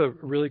it's kind of a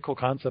really cool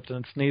concept,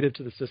 and it's native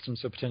to the system,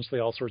 so potentially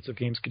all sorts of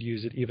games could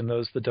use it, even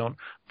those that don't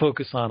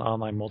focus on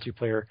online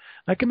multiplayer.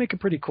 That can make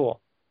it pretty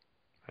cool.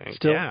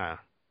 Still,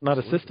 not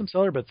a system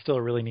seller, but still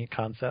a really neat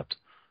concept.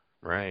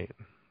 Right.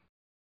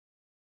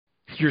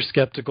 You're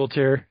skeptical,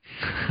 Ter.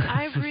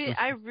 I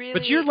really.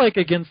 But you're like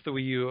against the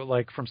Wii U,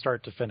 like from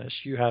start to finish.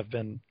 You have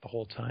been the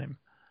whole time.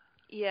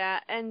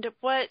 Yeah, and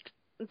what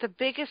the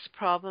biggest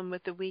problem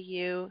with the Wii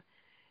U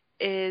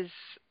is,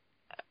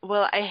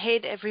 well, I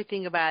hate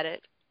everything about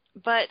it,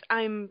 but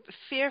I'm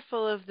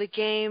fearful of the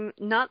game.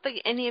 Not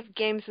any of the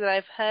games that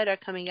I've heard are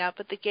coming out,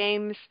 but the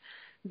games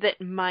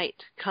that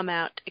might come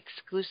out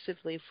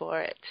exclusively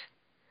for it.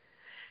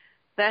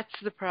 That's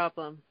the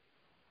problem.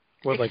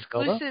 What, like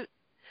Zelda?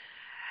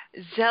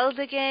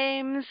 Zelda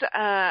games,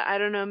 I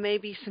don't know,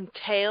 maybe some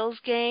Tales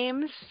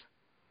games.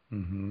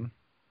 Mm-hmm.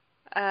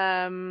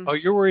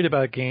 You're worried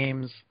about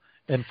games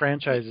and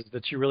franchises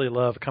that you really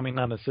love coming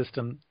out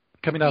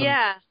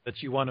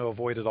that you want to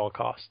avoid at all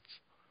costs.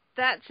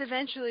 That's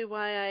eventually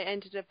why I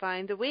ended up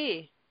buying the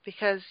Wii,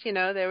 because,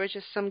 there were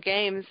just some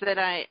games that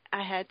I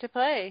had to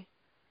play.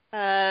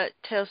 Tales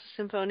of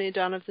Symphonia,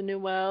 Dawn of the New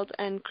World,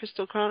 and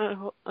Crystal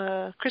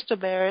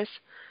Bearers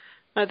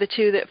are the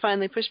two that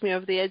finally pushed me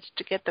over the edge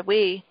to get the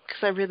Wii,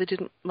 because I really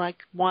didn't want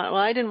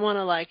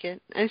to like it.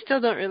 I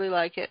still don't really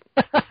like it.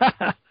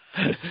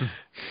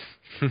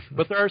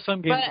 But there are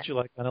some games that you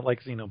like on it,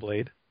 like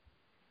Xenoblade.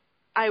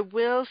 I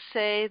will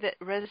say that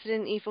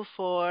Resident Evil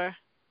 4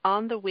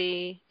 on the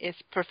Wii is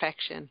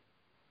perfection.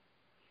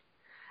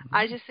 Mm-hmm.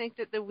 I just think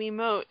that the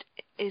Wiimote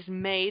is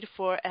made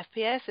for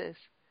FPSs.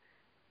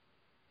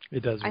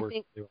 It does work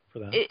for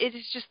that. It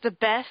is just the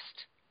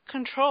best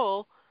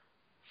control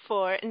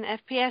for an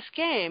FPS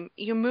game.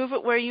 You move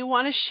it where you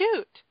want to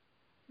shoot.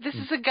 This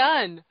is a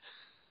gun.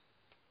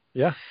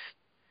 Yeah.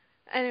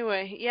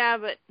 Anyway,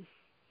 but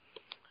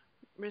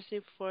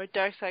Resident Evil 4,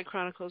 Dark Side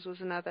Chronicles was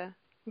another.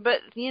 But,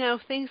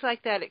 things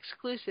like that,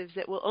 exclusives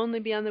that will only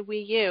be on the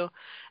Wii U.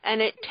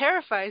 And it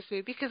terrifies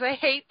me because I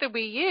hate the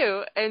Wii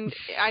U and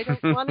I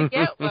don't want to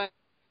get one.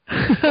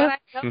 But I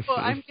know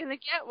I'm going to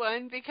get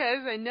one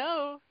because I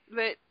know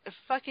that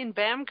fucking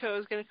Bamco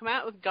is going to come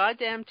out with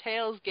goddamn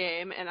Tales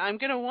game and I'm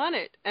going to want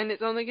it. And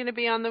it's only going to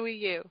be on the Wii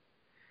U.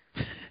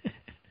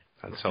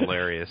 That's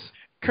hilarious.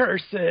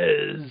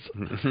 Curses!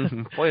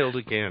 Foiled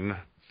again.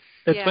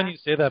 It's funny you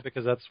say that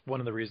because that's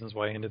one of the reasons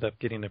why I ended up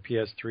getting a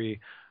PS3.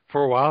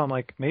 For a while, I'm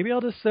like, maybe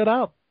I'll just set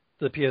out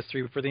the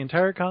PS3 for the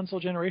entire console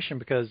generation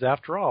because,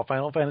 after all,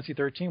 Final Fantasy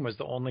XIII was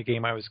the only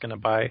game I was going to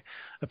buy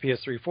a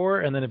PS3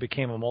 for, and then it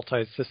became a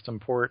multi-system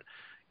port,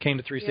 came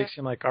to 360.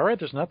 I'm like, all right,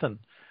 there's nothing.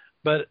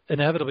 But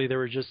inevitably, there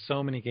were just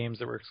so many games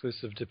that were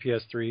exclusive to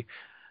PS3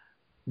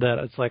 that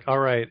it's like, all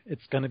right,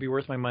 it's going to be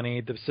worth my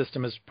money. The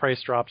system has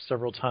price dropped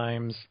several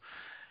times.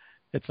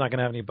 It's not going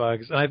to have any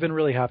bugs. And I've been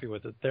really happy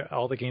with it.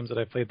 All the games that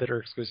I've played that are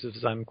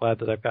exclusives, I'm glad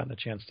that I've gotten a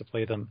chance to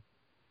play them.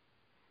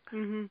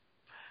 Mm-hmm.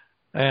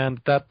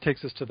 And that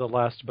takes us to the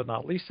last but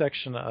not least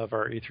section of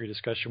our E3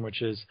 discussion,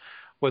 which is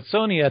what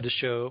Sony had to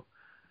show.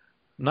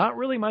 Not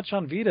really much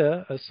on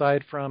Vita,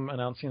 aside from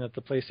announcing that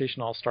the PlayStation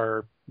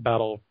All-Star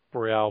Battle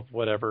Royale,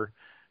 whatever,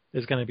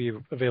 is going to be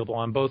available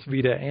on both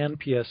Vita and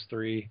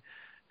PS3.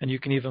 And you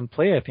can even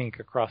play, I think,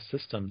 across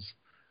systems,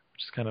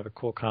 which is kind of a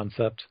cool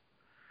concept.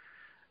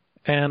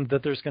 And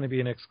that there's going to be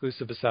an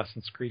exclusive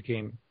Assassin's Creed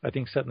game, I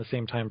think set in the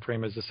same time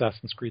frame as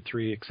Assassin's Creed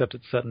 3, except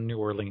it's set in New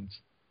Orleans.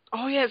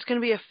 Oh, yeah, it's going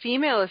to be a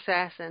female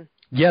assassin.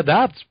 Yeah,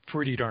 that's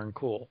pretty darn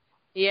cool.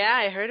 Yeah,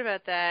 I heard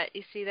about that.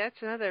 You see, that's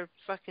another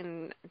fucking...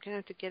 I'm going to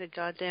have to get a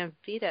goddamn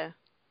Vita.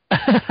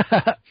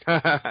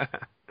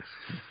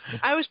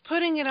 I was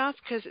putting it off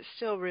because it's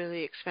still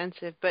really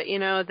expensive, but, you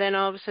know, then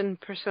all of a sudden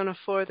Persona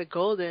 4 the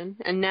Golden,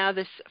 and now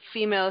this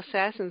female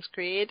Assassin's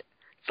Creed.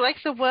 It's like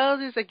the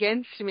world is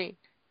against me,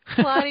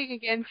 plotting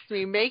against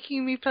me,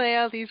 making me play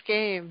all these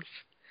games.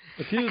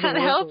 I can't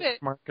help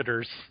it.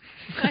 Marketers.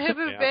 I have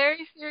a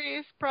very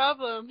serious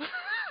problem.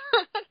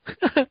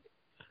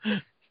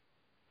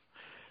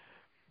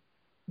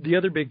 The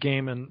other big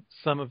game and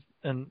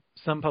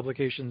some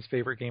publications'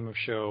 favorite game of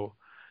show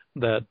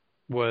that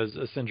was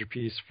a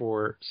centerpiece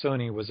for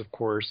Sony was, of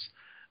course,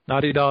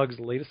 Naughty Dog's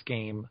latest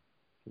game,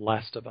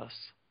 Last of Us.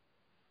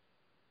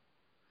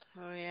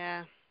 Oh,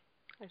 yeah.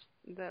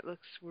 That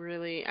looks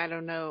really, I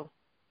don't know.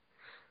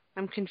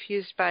 I'm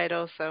confused by it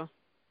also.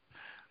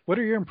 What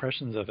are your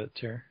impressions of it,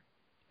 Ter,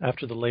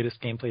 after the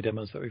latest gameplay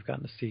demos that we've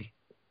gotten to see?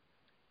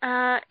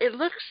 It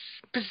looks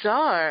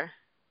bizarre.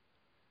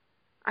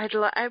 I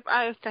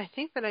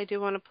think that I do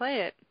want to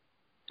play it.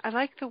 I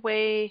like the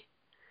way...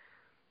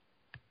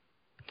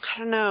 I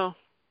don't know.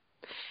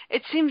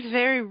 It seems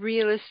very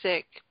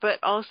realistic, but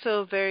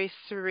also very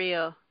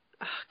surreal.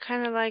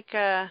 Kind of like,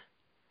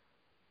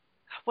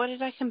 what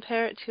did I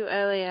compare it to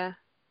earlier?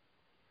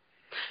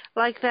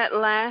 Like that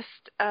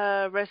last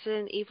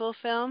Resident Evil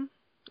film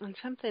and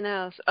something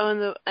else.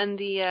 Oh, and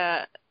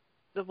the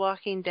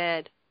Walking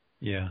Dead.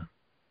 Yeah.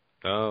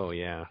 Oh,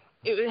 yeah.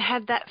 It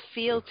had that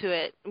feel to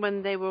it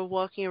when they were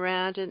walking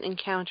around and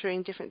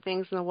encountering different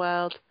things in the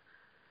world.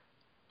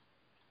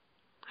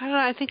 I don't know,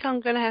 I think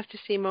I'm going to have to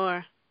see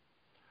more.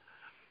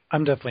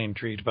 I'm definitely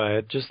intrigued by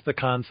it. Just the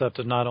concept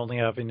of not only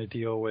having to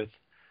deal with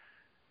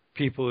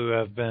people who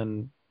have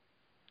been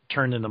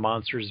turned into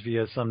monsters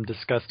via some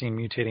disgusting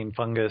mutating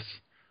fungus.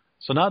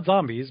 So not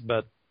zombies,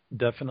 but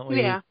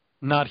definitely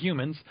not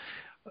humans,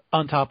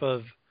 on top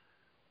of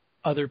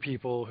other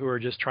people who are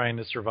just trying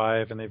to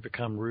survive, and they've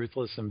become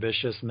ruthless and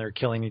vicious, and they're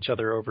killing each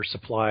other over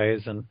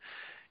supplies, and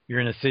you're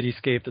in a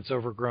cityscape that's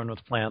overgrown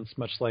with plants,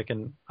 much like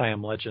in I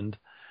Am Legend.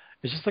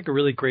 It's just like a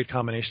really great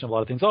combination of a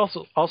lot of things.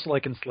 Also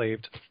like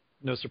Enslaved.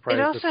 No surprise.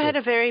 It also had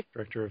a very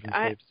director of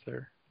Enslaved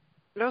there.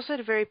 It also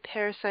had a very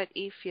Parasite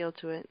Eve feel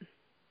to it.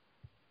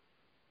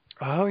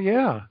 Oh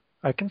yeah,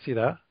 I can see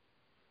that.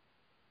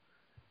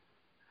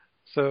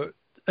 So,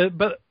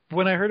 but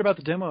when I heard about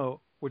the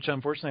demo, which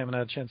unfortunately I haven't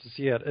had a chance to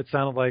see yet, it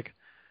sounded like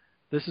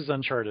this is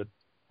Uncharted.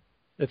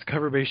 It's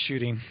cover-based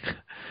shooting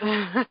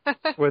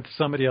with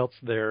somebody else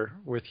there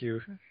with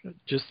you,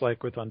 just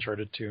like with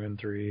Uncharted 2 and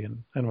 3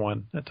 and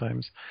 1 at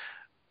times.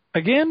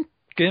 Again,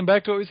 getting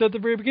back to what we said at the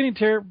very beginning,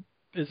 Tara,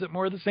 is it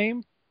more of the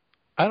same?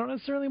 I don't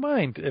necessarily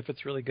mind if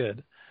it's really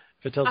good.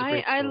 If it tells a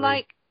great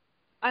story.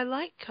 I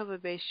like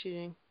cover-based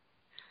shooting.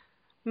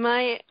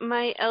 My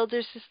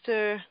elder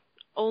sister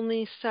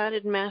only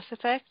started Mass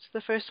Effect,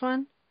 the first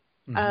one,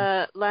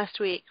 last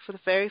week for the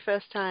very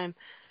first time.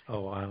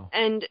 Oh, wow.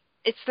 And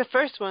it's the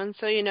first one,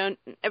 so, you know,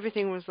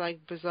 everything was,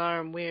 like,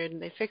 bizarre and weird,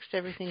 and they fixed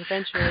everything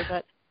eventually,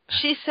 but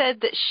she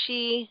said that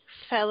she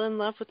fell in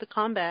love with the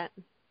combat.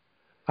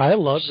 I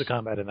loved the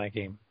combat in that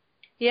game.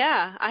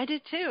 Yeah, I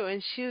did too,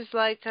 and she was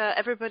like,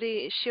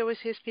 she always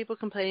hears people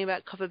complaining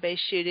about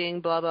cover-based shooting,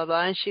 blah, blah,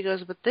 blah, and she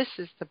goes, but this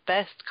is the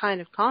best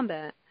kind of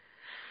combat.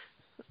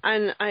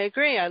 And I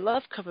agree, I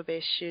love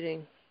cover-based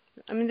shooting.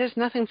 I mean, there's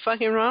nothing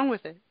fucking wrong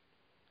with it.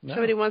 No.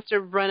 Somebody wants to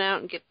run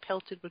out and get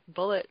pelted with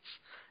bullets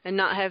and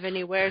not have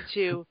anywhere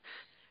to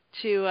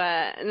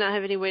not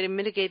have any way to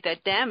mitigate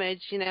that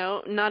damage, you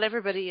know, not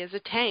everybody is a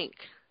tank.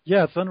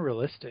 Yeah, it's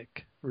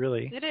unrealistic,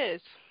 really. It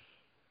is.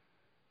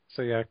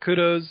 So yeah,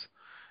 kudos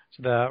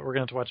to that. We're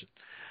going to have to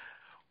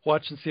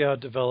watch and see how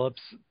it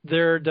develops.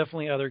 There are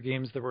definitely other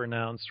games that were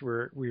announced.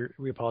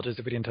 We apologize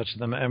if we didn't touch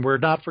them. And we're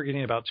not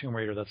forgetting about Tomb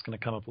Raider. That's going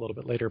to come up a little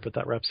bit later, but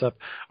that wraps up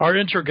our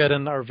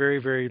Introgeddon, our very,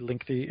 very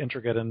lengthy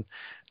Introgeddon.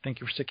 Thank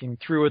you for sticking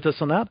through with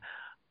us on that.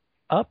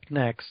 Up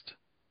next,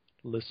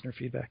 listener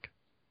feedback.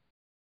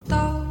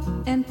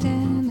 Tall and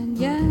tan and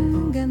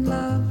young and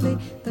lovely,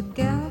 the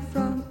gal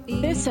from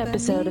This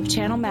episode of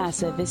Channel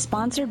Massive is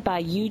sponsored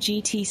by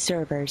UGT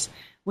Servers.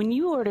 When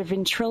you order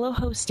Ventrilo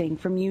hosting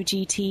from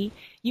UGT,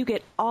 you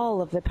get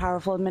all of the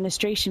powerful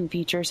administration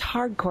features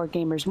hardcore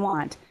gamers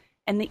want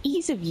and the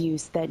ease of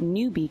use that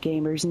newbie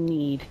gamers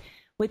need.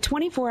 With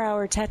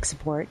 24-hour tech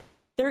support,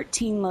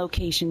 13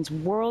 locations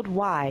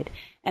worldwide,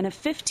 and a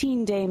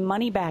 15-day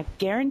money-back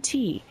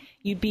guarantee,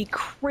 you'd be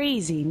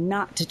crazy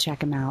not to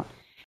check them out.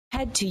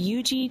 Head to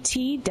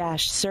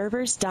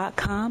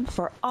ugt-servers.com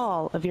for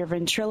all of your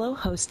Ventrilo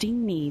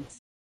hosting needs.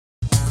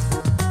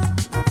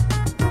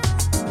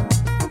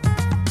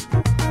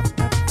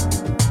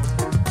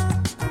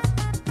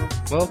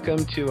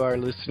 Welcome to our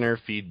listener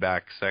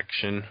feedback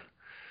section.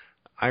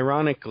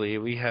 Ironically,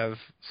 we have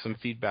some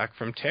feedback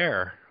from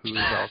Tara, who's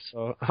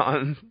also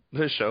on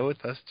the show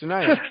with us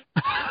tonight.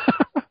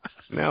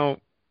 Now,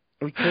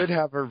 We could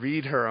have her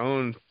read her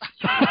own.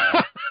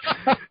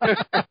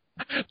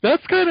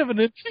 That's kind of an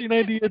interesting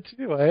idea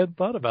too. I hadn't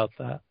thought about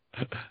that.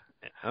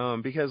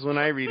 Because when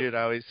I read it,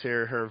 I always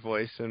hear her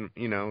voice, and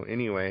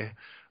anyway.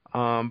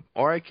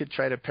 Or I could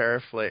try to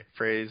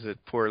paraphrase it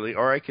poorly,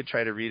 or I could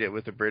try to read it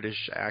with a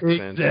British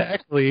accent.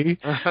 Exactly.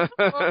 Oh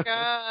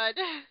God.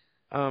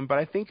 But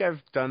I think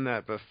I've done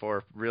that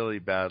before really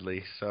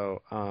badly,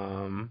 so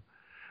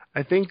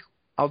I think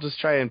I'll just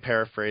try and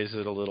paraphrase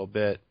it a little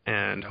bit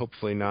and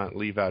hopefully not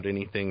leave out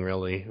anything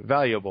really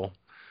valuable.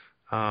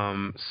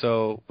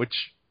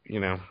 Which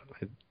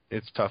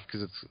it's tough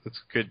because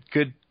it's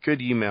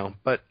good email.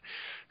 But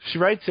she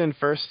writes in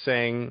first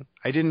saying,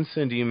 I didn't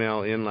send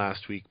email in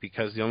last week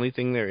because the only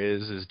thing there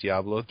is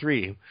Diablo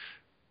 3.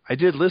 I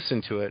did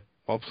listen to it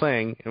while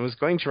playing and was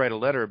going to write a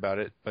letter about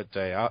it, but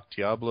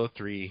Diablo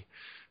 3.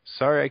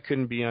 Sorry I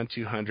couldn't be on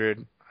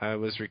 200. I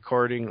was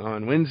recording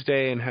on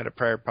Wednesday and had a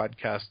prior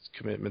podcast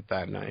commitment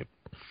that night.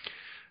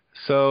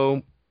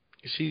 So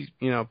she,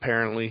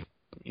 apparently,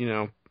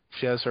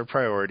 she has her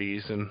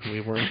priorities, and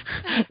we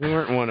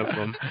weren't one of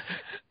them.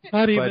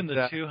 Not even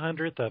the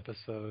 200th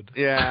episode.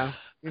 Yeah,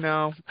 we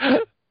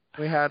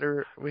have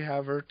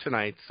her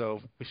tonight,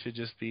 so we should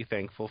just be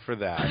thankful for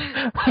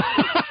that.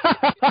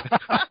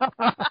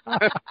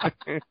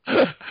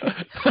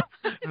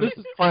 This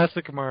is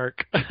classic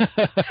Mark.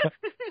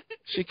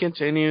 She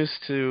continues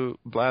to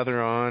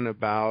blather on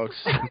about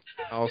something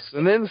else,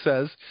 and then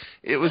says,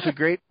 it was a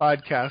great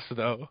podcast,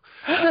 though,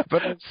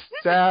 but I'm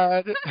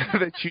sad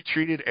that you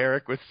treated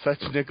Eric with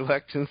such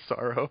neglect and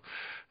sorrow.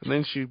 And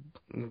then she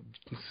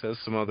says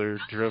some other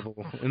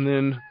drivel, and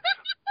then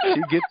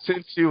she gets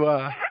into,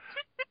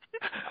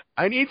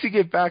 I need to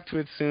get back to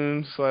it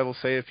soon, so I will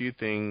say a few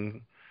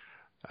things.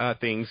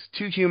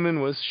 Too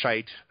Human was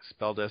shite,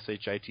 spelled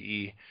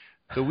S-H-I-T-E.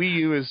 The Wii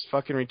U is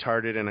fucking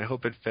retarded, and I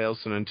hope it fails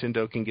so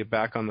Nintendo can get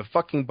back on the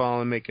fucking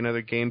ball and make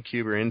another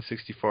GameCube or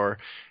N64.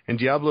 And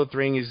Diablo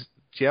 3 is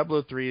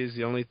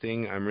the only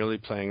thing I'm really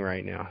playing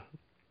right now.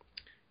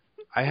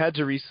 I had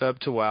to resub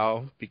to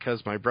WoW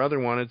because my brother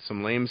wanted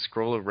some lame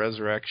Scroll of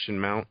Resurrection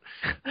mount,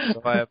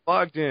 so I have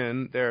logged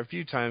in there a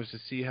few times to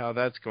see how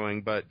that's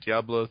going, but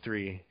Diablo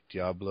 3,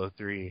 Diablo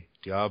 3,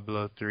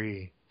 Diablo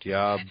 3,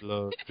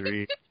 Diablo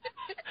 3,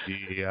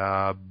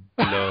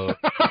 Diablo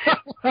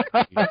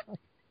 3.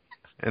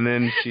 And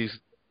then she's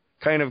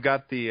kind of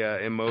got the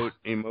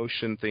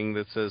emotion thing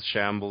that says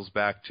shambles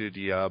back to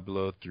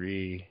Diablo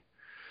 3.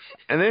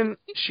 And then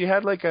she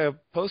had like a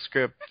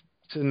postscript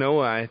to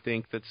Noah, I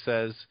think, that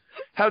says,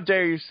 how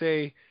dare you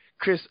say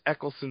Chris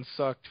Eccleston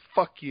sucked?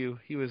 Fuck you.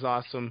 He was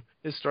awesome.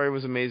 His story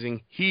was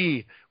amazing.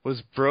 He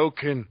was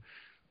broken.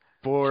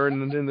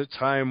 Born in the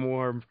Time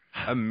War.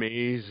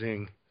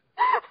 Amazing.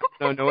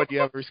 No, Noah, do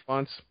you have a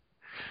response?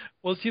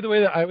 Well, see, the way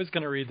that I was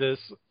going to read this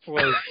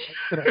was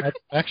going to add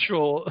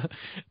actual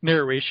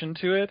narration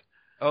to it.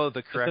 Oh,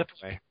 the correct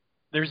way.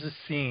 There's a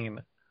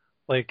scene,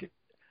 like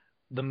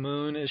the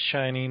moon is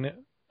shining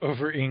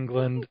over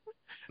England,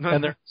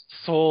 and there's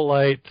soul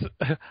light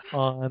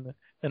on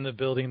in the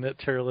building that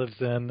Tara lives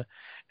in,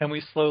 and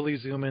we slowly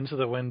zoom into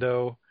the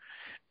window,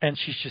 and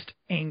she's just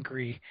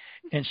angry,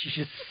 and she's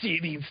just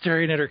seething,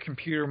 staring at her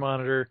computer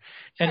monitor,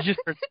 and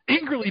just starts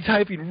angrily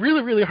typing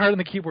really, really hard on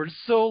the keyboard,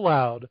 so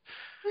loud.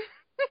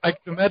 I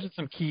can imagine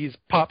some keys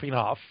popping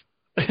off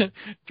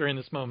during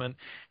this moment.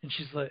 And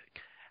she's like,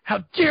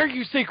 how dare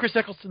you say Chris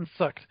Eccleston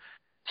sucked?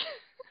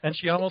 And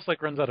she almost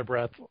like runs out of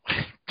breath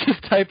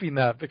just typing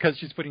that because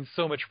she's putting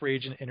so much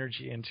rage and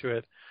energy into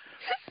it.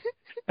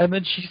 And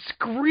then she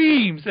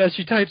screams as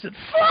she types it,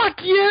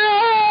 fuck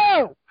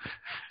you!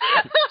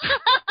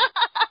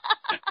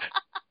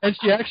 And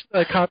she actually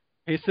like copy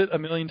and paste it a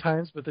million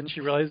times, but then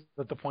she realizes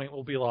that the point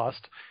will be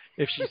lost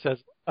if she says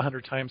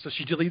 100 times. So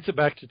she deletes it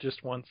back to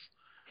just once.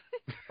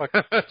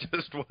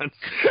 Just once.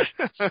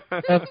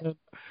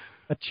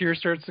 A tear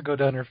starts to go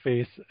down her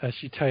face as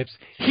she types,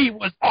 he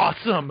was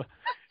awesome!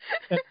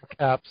 In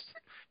caps.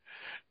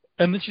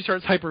 And then she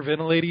starts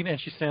hyperventilating,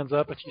 and she stands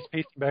up, and she's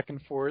pacing back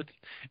and forth,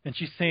 and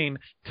she's saying,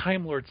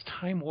 Time Lords,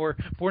 Time War,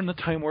 born in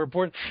the Time War,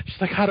 born...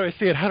 She's like, how do I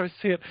say it? How do I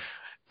say it?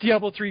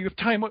 Diablo 3, you have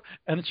Time War...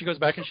 And then she goes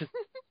back, and she's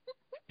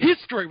his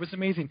story was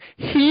amazing.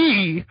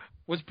 He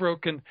was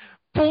broken,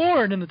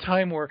 born in the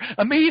Time War.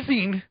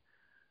 Amazing!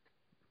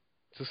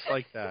 Just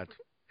like that.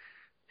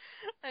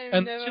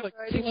 And she like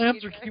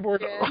slams her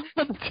keyboard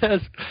on the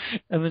desk,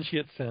 and then she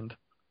hits send.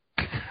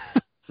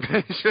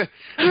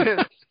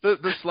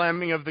 the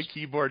slamming of the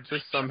keyboard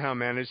just somehow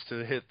managed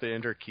to hit the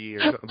enter key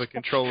or the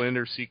control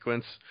enter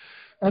sequence.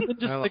 And then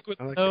just with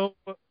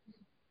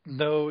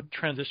no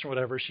transition,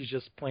 whatever, she's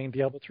just playing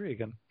Diablo 3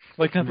 again.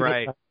 Like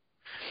right.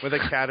 With a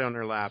cat on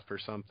her lap or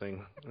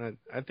something.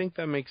 I think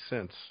that makes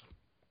sense.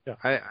 Yeah.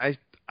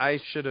 I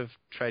should have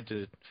tried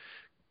to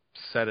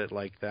set it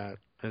like that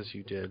as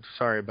you did.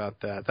 Sorry about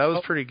that. That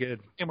was pretty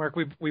good. Hey, Mark,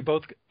 we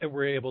both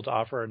were able to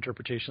offer our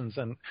interpretations,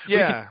 and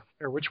yeah.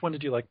 Which one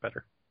did you like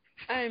better?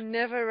 I'm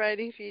never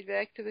writing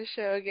feedback to the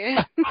show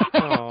again.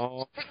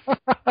 Oh.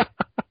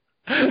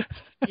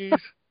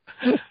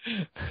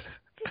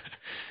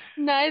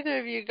 Neither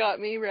of you got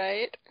me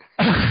right.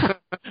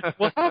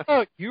 Well, how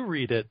about you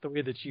read it the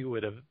way that you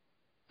would have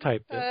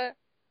typed it?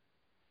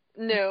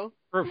 No.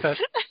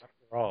 Professional,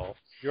 after all.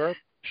 You're a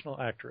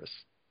professional actress.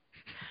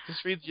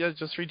 Just read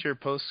your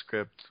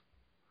postscript.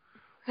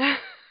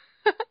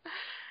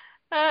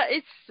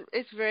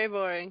 It's very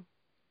boring.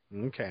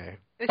 Okay.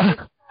 It's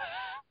just,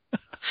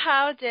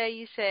 how dare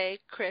you say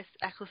Chris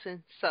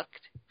Eccleston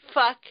sucked?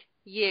 Fuck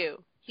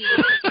you. He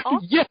was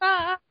awesome.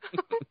 Yeah.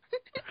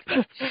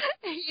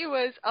 He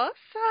was awesome.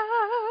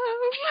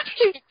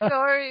 His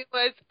story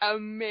was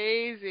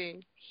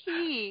amazing.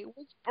 He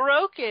was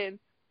broken,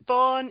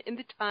 born in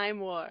the Time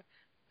War.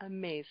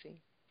 Amazing.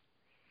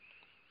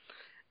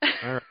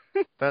 All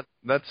right.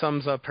 That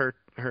sums up her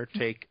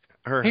take.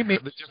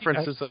 The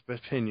differences of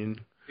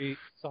opinion. Be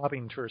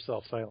sobbing to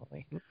herself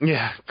silently.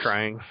 Yeah,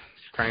 crying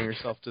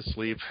herself to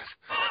sleep.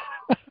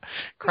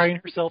 Crying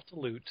herself to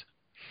loot.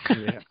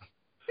 Yeah.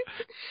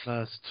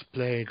 Must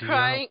play.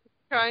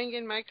 Crying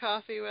in my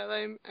coffee while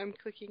I'm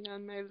clicking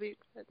on my loot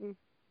button.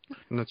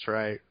 That's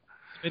right.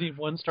 Submitting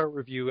 1-star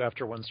review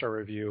after 1-star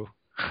review.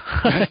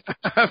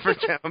 For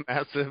Channel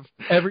Massive.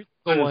 Every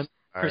single one.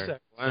 That's the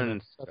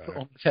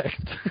only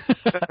text.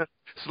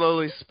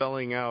 Slowly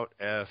spelling out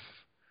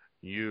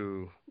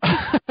F-U.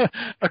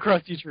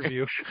 Across each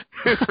review.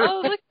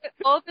 Oh, look at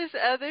all this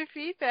other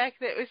feedback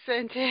that was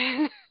sent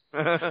in.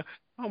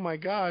 Oh my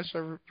gosh,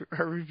 our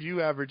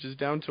review average is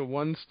down to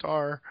 1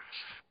 star.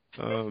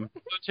 So,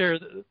 Chair,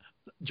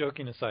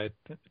 joking aside,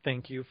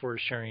 thank you for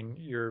sharing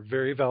your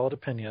very valid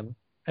opinion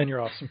and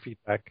your awesome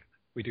feedback.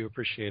 We do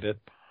appreciate it.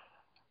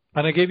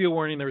 And I gave you a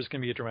warning there was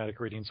going to be a dramatic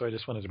reading, so I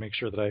just wanted to make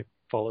sure that I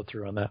followed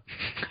through on that.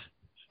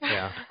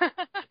 Yeah,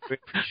 we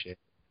appreciate it.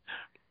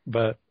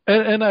 But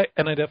and I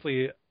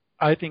definitely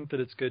think that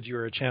it's good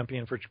you're a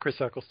champion for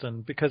Chris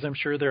Eccleston because I'm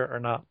sure there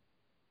are not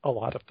a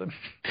lot of them.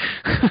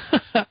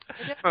 I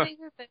don't think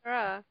that there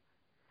are.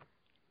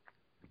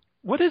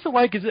 What is it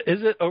like? Is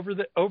it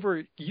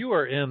over? You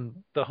are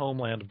in the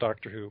homeland of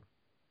Doctor Who.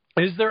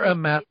 Is there a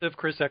massive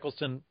Chris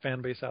Eccleston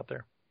fan base out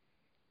there?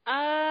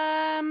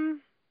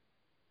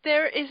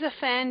 There is a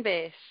fan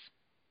base.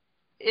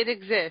 It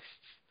exists.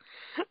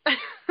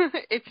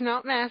 It's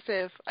not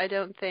massive, I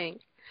don't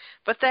think.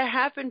 But there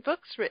have been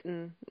books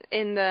written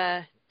in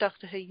the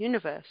Doctor Who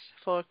universe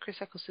for Chris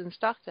Eccleston's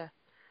Doctor.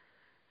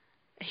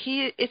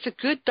 It's a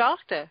good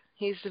Doctor.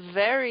 He's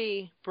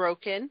very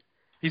broken.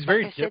 He's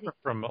very different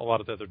from a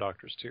lot of the other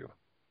Doctors too.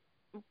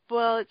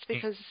 Well, it's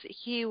because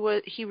he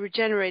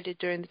regenerated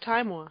during the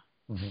Time War.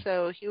 Mm-hmm.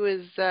 So he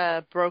was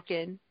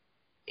broken,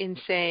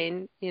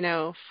 insane,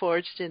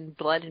 forged in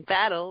blood and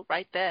battle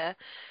right there.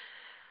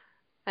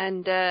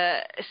 And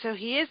so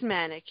he is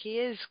manic. He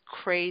is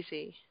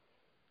crazy.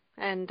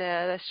 And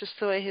that's just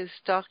the way his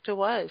Doctor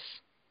was.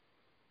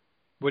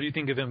 What do you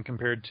think of him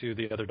compared to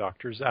the other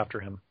Doctors after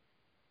him?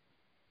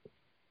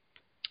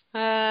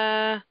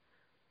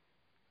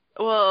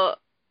 Well,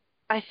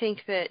 I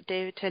think that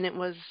David Tennant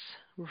was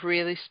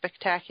really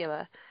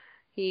spectacular.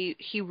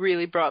 He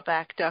really brought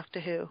back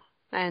Doctor Who.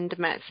 And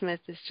Matt Smith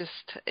is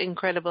just an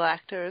incredible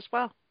actor as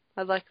well.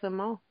 I like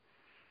them all.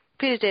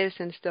 Peter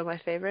Davison's still my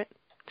favorite.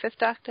 5th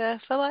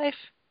Doctor for life,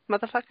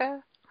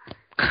 motherfucker.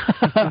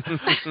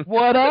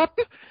 What up?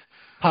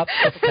 Pop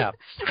cap.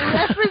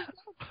 Represent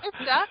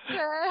 5th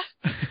Doctor.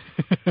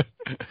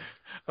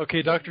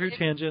 Okay, Doctor Who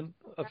tangent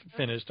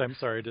finished. I'm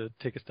sorry to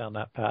take us down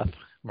that path,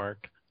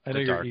 Mark. I know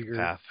you're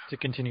eager to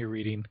continue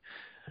reading.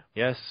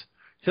 Yes.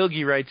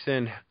 Hilgi writes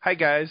in, "Hi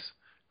guys.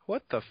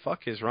 What the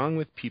fuck is wrong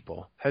with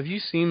people? Have you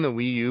seen the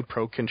Wii U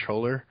Pro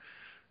controller?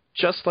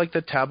 Just like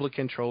the tablet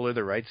controller,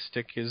 the right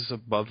stick is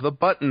above the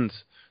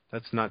buttons.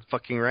 That's not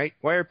fucking right.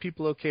 Why are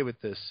people okay with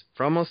this?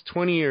 For almost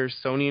 20 years,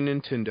 Sony and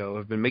Nintendo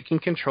have been making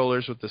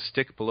controllers with the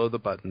stick below the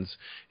buttons.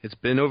 It's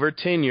been over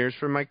 10 years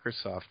for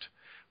Microsoft.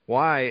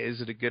 Why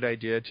is it a good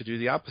idea to do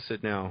the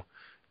opposite now?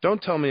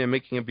 Don't tell me I'm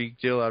making a big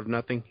deal out of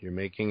nothing. You're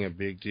making a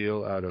big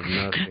deal out of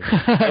nothing.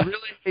 I really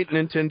hate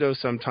Nintendo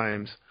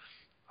sometimes.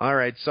 All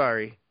right,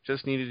 sorry.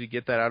 Just needed to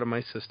get that out of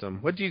my system.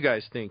 What do you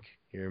guys think?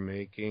 You're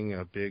making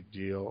a big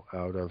deal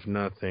out of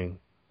nothing."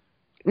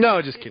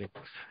 No, just kidding.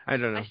 I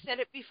don't know. I said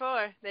it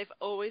before. They've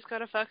always got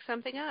to fuck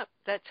something up.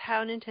 That's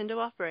how Nintendo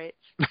operates.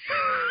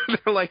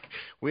 They're like,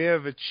 we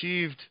have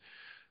achieved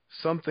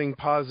something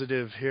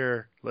positive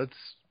here. Let's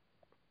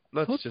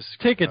just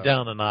take it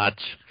down a notch.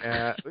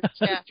 Yeah,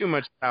 it's too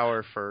much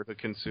power for the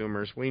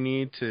consumers. We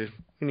need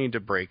to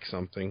break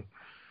something.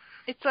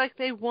 It's like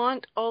they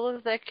want all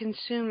of their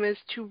consumers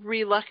to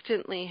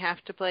reluctantly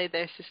have to play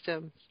their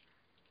systems.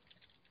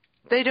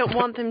 They don't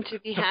want them to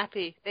be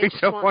happy. They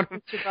just want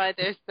them to buy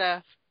their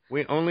stuff.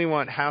 We only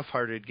want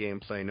half-hearted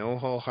gameplay, no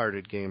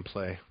wholehearted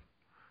gameplay.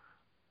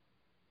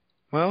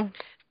 Well,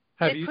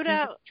 have you seen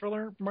the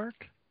controller, Mark?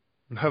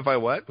 Have I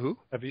what? Who?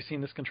 Have you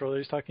seen this controller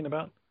he's talking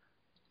about?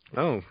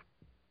 Oh.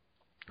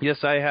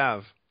 Yes, I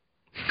have.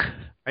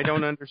 I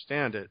don't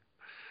understand it.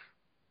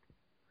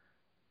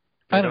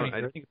 I don't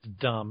either. I think it's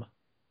dumb.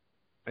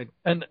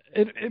 And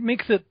it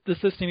makes the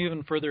system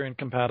even further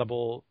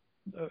incompatible.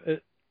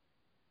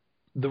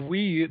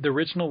 The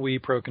original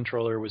Wii Pro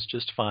controller was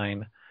just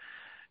fine.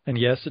 And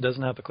yes, it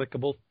doesn't have the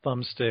clickable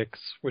thumbsticks,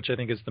 which I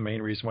think is the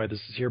main reason why this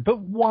is here. But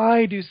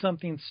why do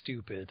something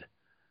stupid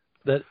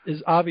that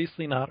is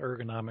obviously not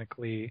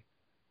ergonomically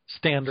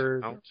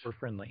standard or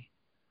friendly?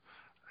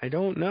 I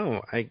don't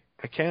know. I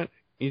can't.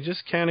 You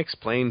just can't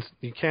explain.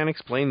 You can't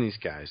explain these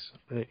guys.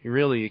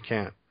 You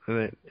can't.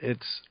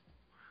 It's.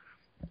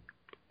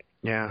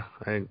 Yeah.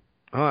 I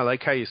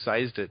like how you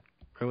sized it.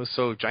 It was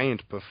so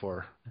giant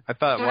before. I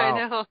thought, wow,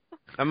 I know.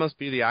 that must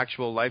be the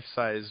actual life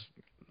size.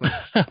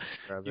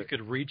 You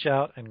could reach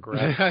out and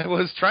grab. I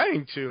was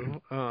trying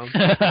to,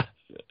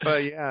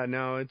 but yeah,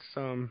 no, it's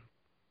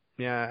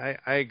yeah,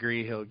 I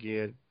agree,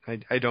 Hilgi.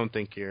 I don't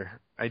think you're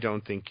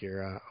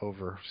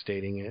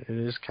overstating it. It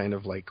is kind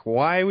of like,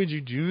 why would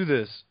you do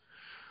this?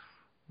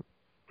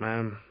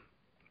 I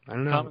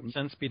don't know. Common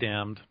sense be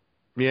damned.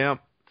 Yeah.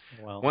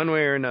 Well, one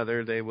way or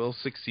another, they will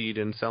succeed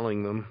in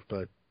selling them,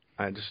 but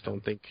I just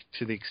don't think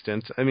to the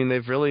extent. I mean,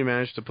 they've really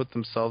managed to put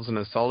themselves in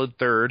a solid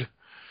third.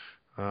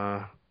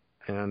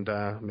 And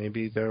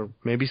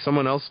maybe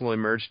someone else will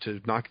emerge to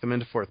knock them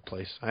into fourth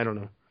place. I don't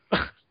know.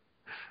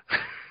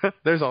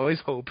 There's always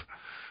hope.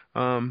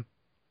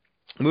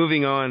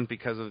 Moving on,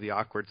 because of the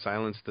awkward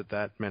silence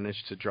that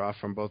managed to draw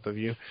from both of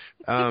you.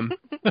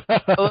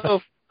 Hello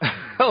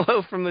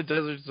from the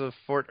deserts of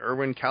Fort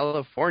Irwin,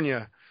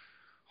 California.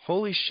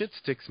 Holy shit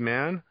sticks,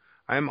 man.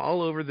 I'm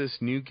all over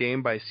this new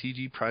game by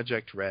CG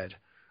Projekt Red.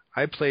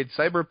 I played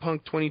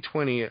Cyberpunk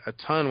 2020 a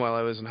ton while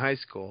I was in high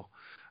school.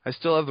 I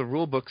still have the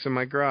rule books in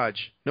my garage.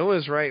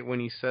 Noah's right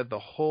when he said the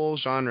whole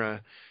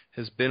genre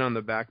has been on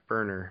the back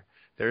burner.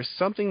 There's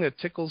something that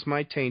tickles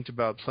my taint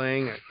about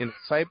playing in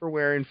a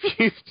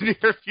cyberware-infused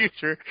near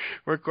future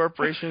where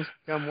corporations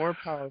become more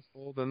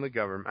powerful than the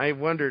government. I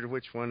wondered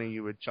which one of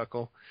you would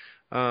chuckle.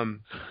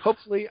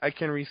 Hopefully I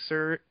can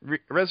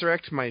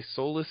resurrect my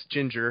soulless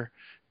ginger,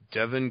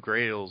 Devin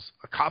Grails,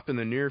 a cop in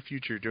the near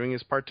future doing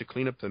his part to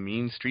clean up the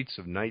mean streets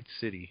of Night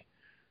City.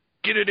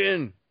 Get it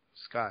in!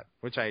 Scott,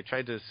 which I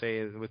tried to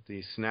say with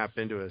the snap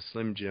into a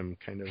Slim Jim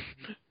kind of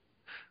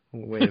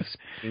way of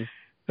speaking.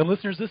 And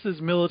listeners, this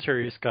is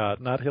military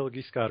Scott, not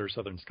Hilgi Scott or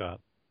Southern Scott.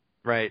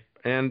 Right.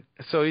 And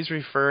so he's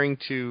referring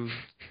to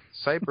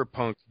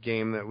Cyberpunk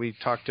game that we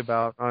talked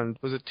about on,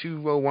 was it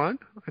 201,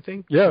 I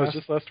think? Yeah, it was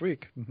just last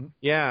week. Mm-hmm.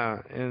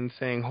 Yeah, and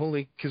saying,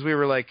 because we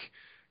were like,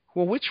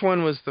 well, which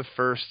one was the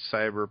first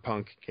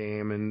Cyberpunk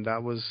game? And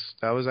that was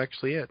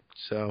actually it.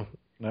 So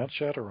Not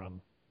Shadowrun.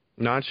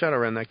 Not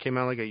Shadowrun. That came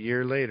out like a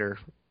year later.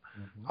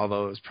 Mm-hmm.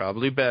 Although it was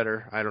probably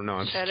better. I don't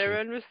know.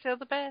 Shadowrun was still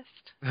the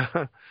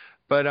best.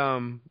 But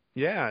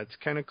yeah, it's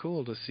kind of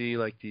cool to see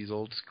like these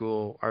old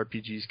school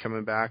RPGs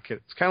coming back.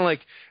 It's kind of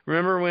like,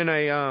 remember when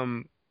I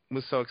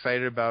was so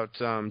excited about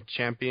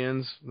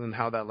Champions and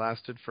how that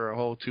lasted for a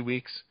whole 2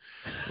 weeks?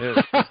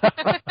 Like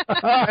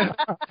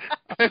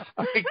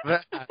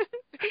that.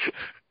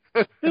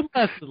 It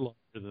lasted longer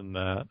than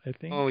that, I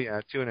think. Oh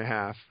yeah,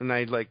 2.5. And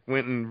I like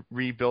went and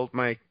rebuilt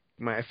I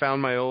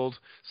found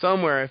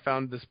somewhere I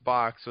found this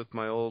box with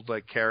my old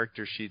like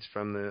character sheets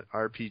from the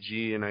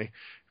RPG, and I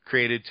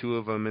created 2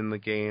 of them in the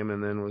game,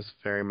 and then was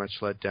very much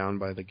let down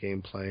by the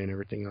gameplay and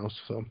everything else.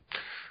 So,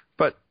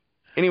 but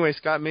anyway,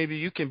 Scott, maybe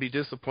you can be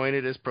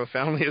disappointed as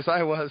profoundly as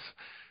I was.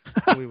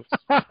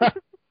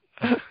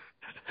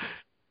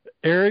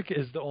 Eric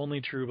is the only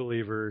true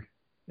believer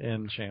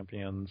in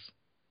Champions.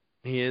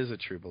 He is a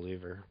true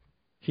believer.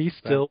 He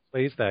still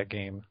plays that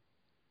game.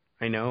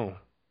 I know.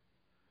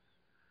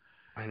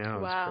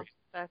 Wow.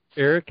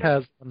 Eric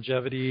has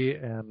longevity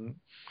and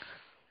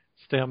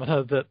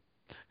stamina that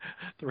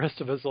the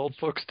rest of us old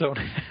folks don't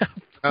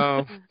have.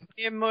 Oh.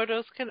 The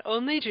immortals can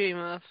only dream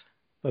of.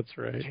 That's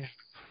right.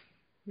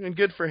 And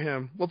good for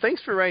him. Well,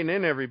 thanks for writing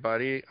in,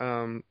 everybody.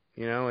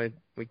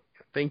 We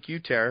thank you,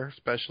 Tara,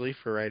 especially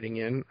for writing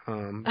in.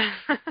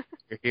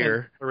 You're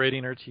here.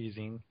 Tolerating or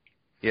teasing.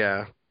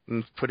 Yeah.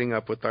 And putting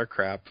up with our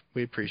crap.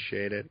 We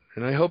appreciate it.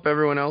 And I hope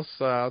everyone else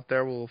out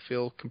there will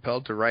feel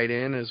compelled to write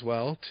in as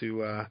well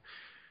to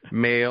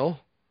mail.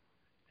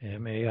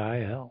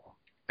 MAIL.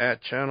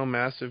 At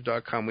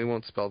channelmassive.com. We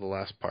won't spell the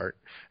last part.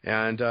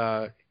 And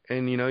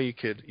you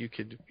could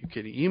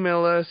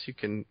email us. You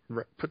can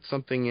put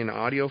something in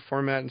audio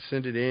format and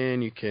send it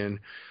in. You can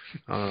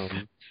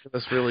give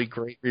us really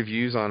great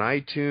reviews on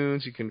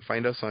iTunes. You can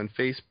find us on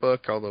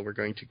Facebook, although we're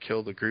going to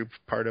kill the group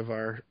part of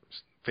our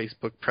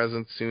Facebook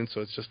presence soon, so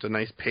it's just a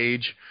nice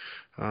page.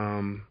 I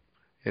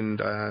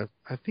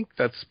think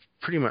that's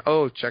pretty much.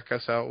 Oh, check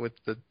us out with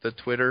the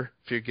Twitter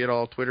if you get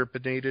all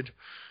Twitter-pinated.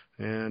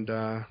 And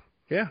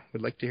yeah,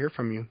 we'd like to hear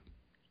from you.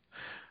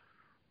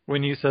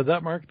 When you said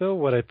that, Mark, though,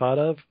 what I thought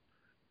of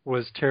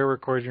was Tara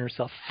recording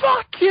herself,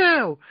 "Fuck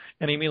you!"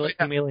 and emailing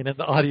in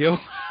the audio.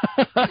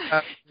 You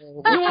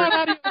want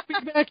audio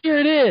feedback? Here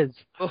it is.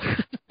 Well,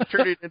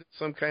 turn it into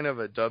some kind of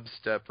a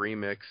dubstep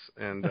remix,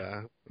 and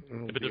fuck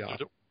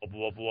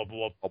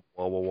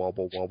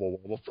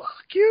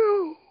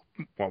you!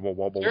 Tara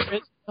is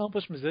an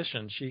accomplished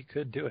musician. She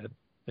could do it.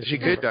 She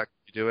could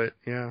do it,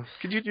 yeah.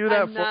 Could you do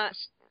that for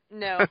us?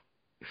 No.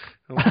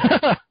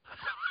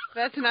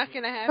 That's not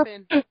going to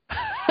happen.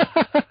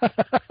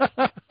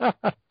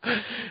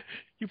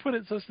 You put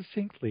it so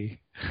succinctly.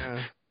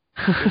 Yeah.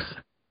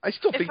 I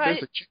still think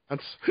there's a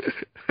chance.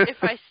 If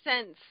I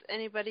sense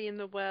anybody in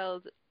the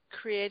world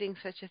creating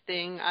such a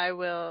thing, I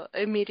will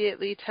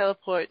immediately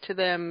teleport to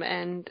them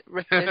and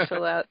rip their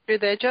soul out through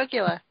their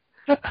jugular.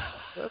 No,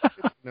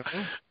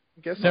 I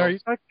guess Now, are you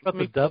talking about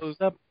the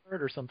dubstep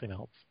part or something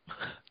else?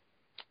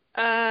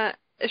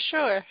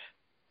 Sure.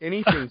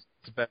 Anything's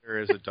better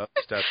as a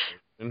dubstep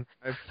version.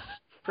 I've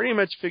pretty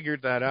much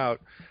figured that out.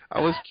 I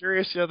was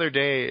curious the other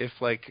day if,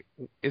 like,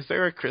 is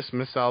there a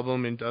Christmas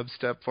album in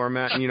dubstep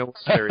format? And you know what,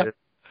 there is.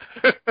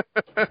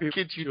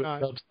 Kid you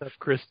not. Dubstep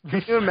Christmas.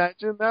 Can you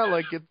imagine that?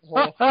 Like, it's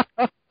whole,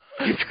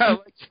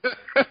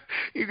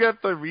 you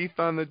got the wreath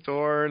on the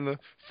door and the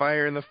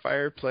fire in the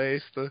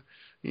fireplace.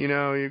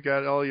 You've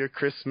got all your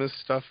Christmas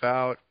stuff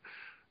out,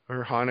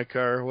 or Hanukkah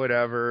or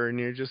whatever, and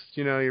you're just,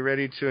 you're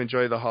ready to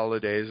enjoy the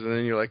holidays, and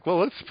then you're like, well,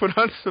 let's put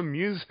on some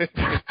music.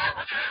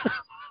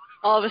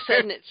 All of a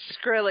sudden, it's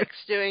Skrillex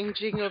doing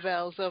Jingle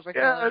Bells over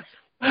God.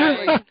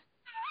 Like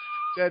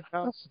Dead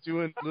Mouse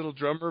doing Little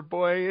Drummer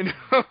Boy,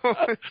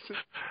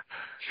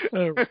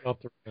 Rudolph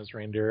the Red-Nosed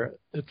Reindeer.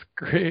 It's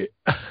great.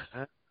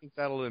 I think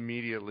that'll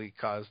immediately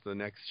cause the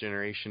next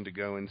generation to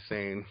go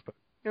insane, but,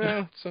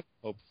 something to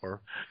hope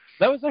for.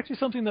 That was actually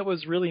something that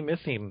was really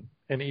missing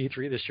in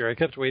E3 this year. I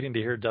kept waiting to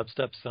hear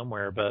dubstep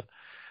somewhere, but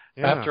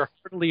after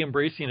heartily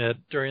embracing it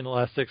during the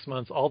last 6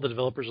 months, all the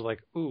developers are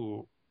like,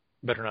 ooh,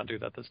 better not do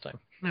that this time.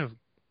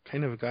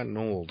 Kind of gotten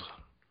old.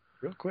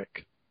 Real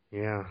quick.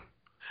 Yeah.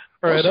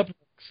 All right, up next.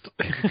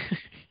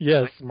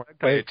 Yes,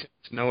 Mark.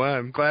 Noah,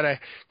 I'm glad I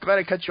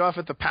cut you off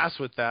at the pass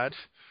with that.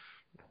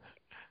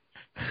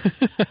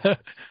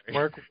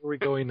 Mark, where are we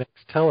going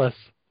next? Tell us.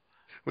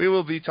 We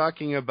will be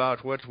talking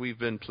about what we've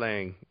been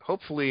playing,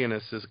 hopefully in a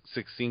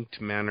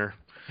succinct manner.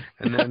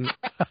 And then...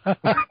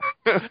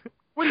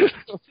 What did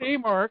you say,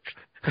 Mark?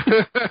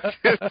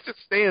 Just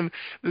saying,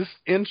 this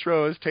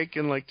intro has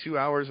taken like 2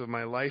 hours of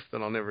my life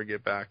that I'll never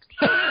get back.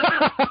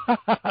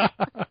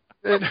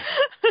 Then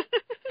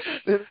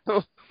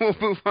we'll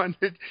move on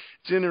to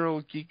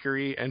general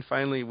geekery, and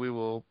finally we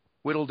will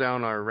whittle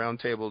down our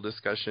roundtable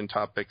discussion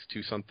topics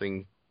to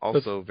something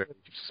also very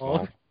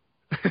small.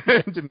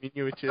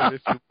 Diminutive,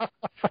 if you will.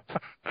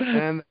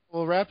 And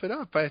we'll wrap it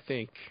up, I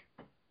think.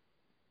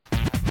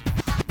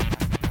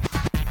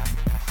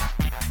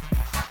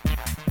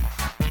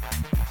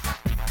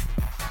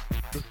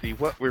 This is the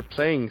What We're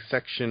Playing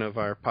section of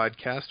our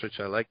podcast, which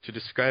I like to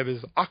describe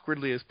as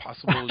awkwardly as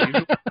possible.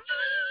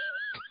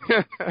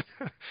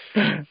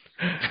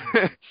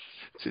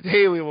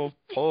 Today we will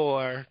poll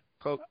our...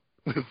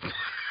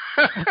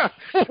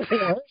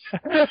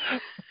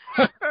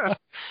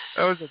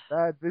 That was a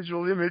bad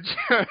visual image.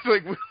 I was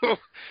like,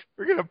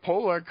 we're going to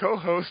poll our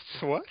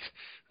co-hosts. What?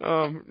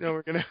 No,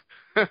 we're going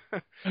to...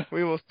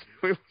 we will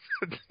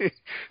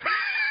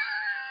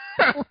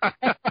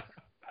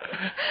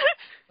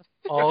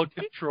All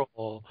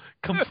control.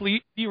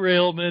 Complete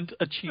derailment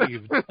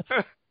achieved.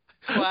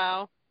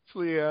 Wow.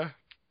 Yeah.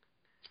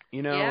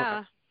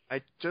 Yeah.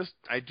 I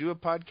do a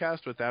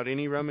podcast without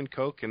any rum and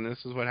coke, and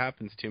this is what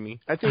happens to me.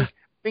 I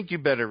think you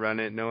better run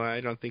it, Noah. I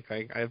don't think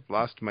I've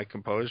lost my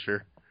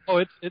composure.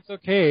 Oh, it's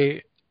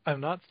okay. I'm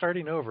not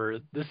starting over.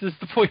 This is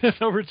the point of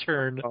no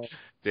return. Oh,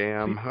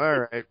 damn.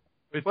 All right.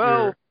 With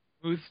your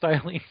smooth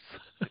stylings.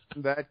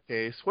 In that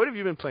case, what have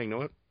you been playing,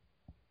 Noah?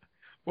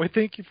 Well,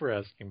 thank you for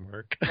asking,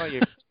 Mark. Oh,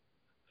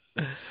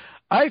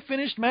 I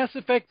finished Mass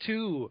Effect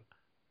 2.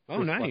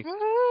 Oh, nice.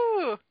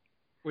 Woo!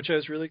 Which I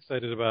was really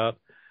excited about.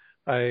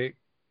 I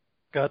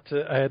think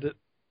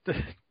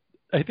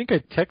I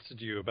texted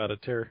you about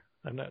it, Tara.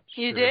 I'm not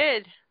sure. You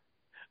did.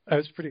 I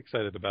was pretty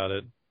excited about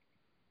it.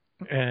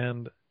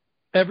 And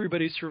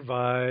everybody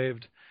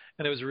survived,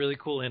 and it was a really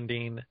cool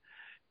ending.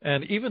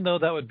 And even though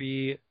that would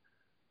be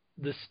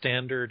the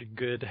standard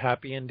good,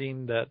 happy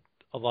ending that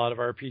a lot of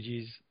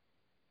RPGs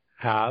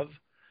have,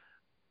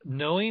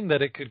 knowing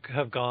that it could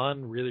have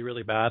gone really,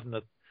 really bad and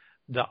that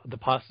the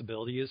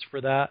possibility is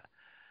for that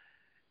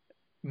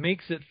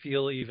makes it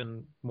feel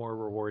even more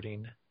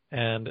rewarding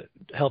and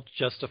helped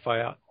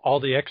justify all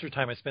the extra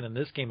time I spent in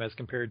this game as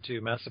compared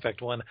to Mass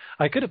Effect 1.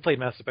 I could have played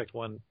Mass Effect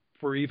 1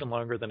 for even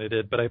longer than I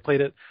did, but I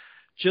played it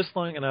just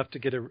long enough to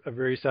get a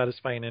very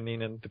satisfying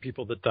ending, and the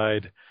people that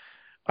died,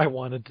 I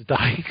wanted to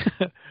die.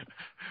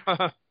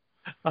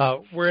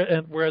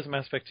 Whereas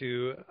Mass Effect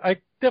 2, I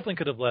definitely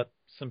could have let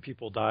some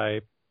people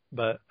die,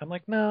 but I'm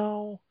like,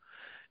 no.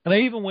 And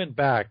I even went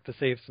back to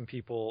save some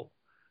people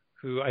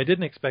who I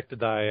didn't expect to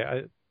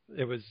die.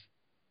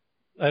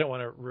 I don't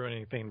want to ruin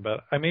anything,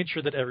 but I made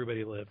sure that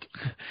everybody lived.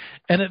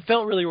 And it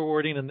felt really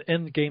rewarding. In the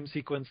end game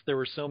sequence, there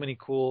were so many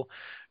cool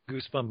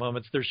goosebump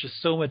moments. There's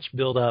just so much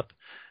build up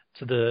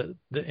to the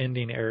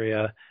ending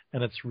area,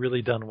 and it's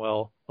really done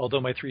well.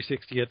 Although my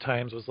 360 at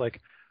times was like,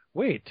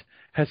 wait,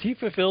 has he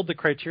fulfilled the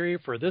criteria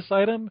for this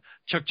item?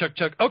 Chuck.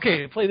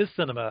 Okay, play this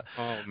cinema.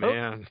 Oh,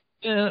 man.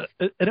 And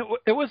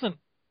it wasn't.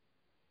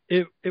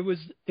 It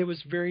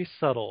was very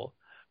subtle,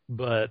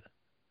 but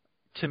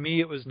to me,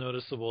 it was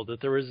noticeable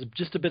that there was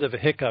just a bit of a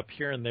hiccup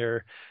here and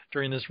there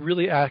during this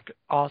really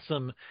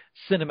awesome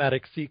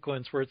cinematic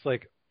sequence where it's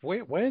like,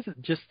 wait, why is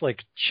it just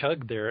like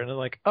chug there? And I'm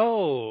like,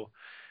 oh,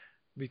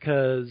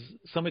 because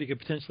somebody could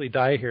potentially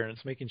die here, and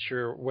it's making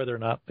sure whether or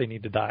not they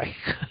need to die.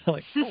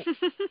 Like, oh.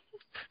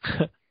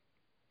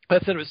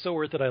 That said, it was so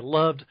worth it. I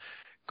loved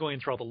going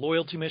through all the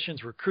loyalty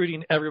missions,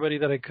 recruiting everybody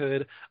that I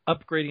could,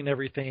 upgrading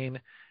everything.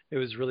 It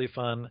was really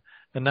fun.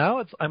 And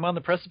now I'm on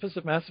the precipice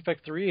of Mass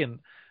Effect 3, and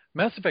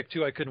Mass Effect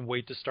 2 I couldn't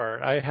wait to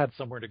start. I had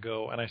somewhere to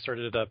go, and I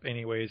started it up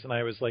anyways, and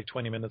I was like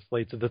 20 minutes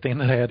late to the thing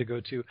that I had to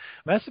go to.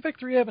 Mass Effect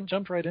 3 I haven't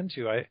jumped right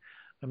into.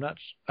 I'm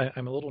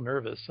a little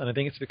nervous, and I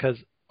think it's because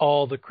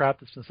all the crap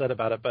that's been said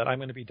about it, but I'm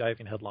going to be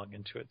diving headlong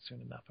into it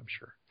soon enough, I'm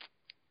sure.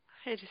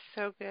 It is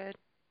so good.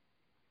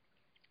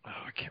 Oh,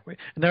 I can't wait.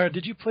 Now,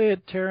 did you play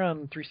it, Tara,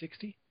 on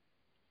 360?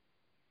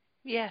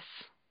 Yes.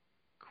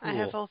 Cool. I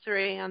have all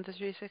 3 on the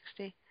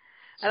 360.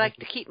 I like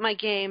to keep my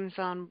games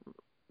on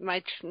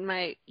my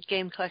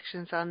game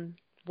collections on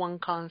one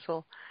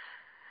console.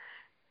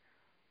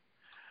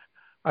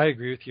 I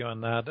agree with you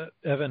on that.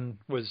 Evan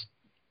was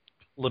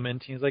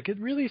lamenting. He's like, it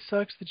really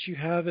sucks that you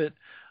have it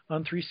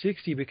on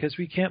 360 because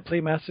we can't play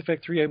Mass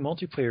Effect 3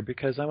 multiplayer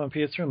because I'm on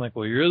PS3. I'm like,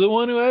 well, you're the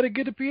one who had to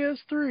get a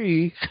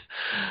PS3.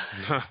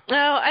 No,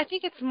 I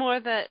think it's more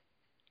that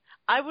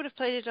I would have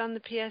played it on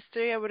the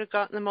PS3. I would have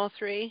gotten them all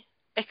 3,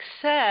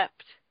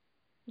 except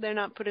they're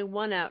not putting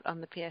one out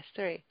on the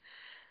PS3.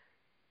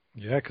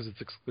 Yeah, because it's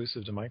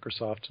exclusive to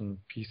Microsoft and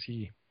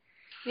PC.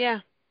 Yeah.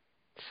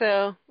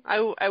 So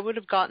I would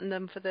have gotten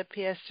them for the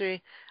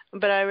PS3,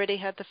 but I already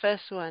had the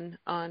first one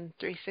on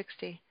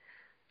 360.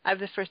 I have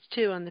the first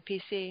 2 on the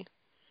PC,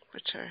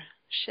 which are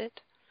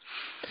shit.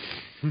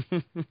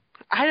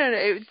 I don't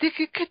know.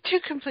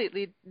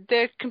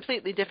 They're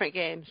completely different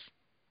games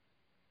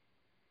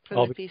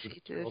from the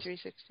PC to the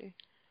 360.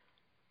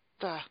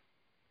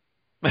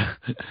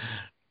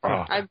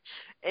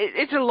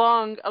 It's a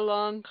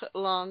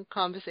long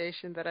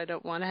conversation that I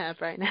don't want to have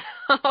right now.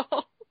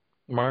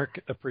 Mark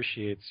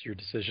appreciates your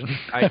decision.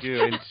 I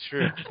do. It's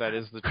true. That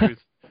is the truth.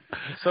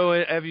 So,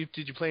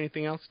 did you play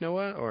anything else,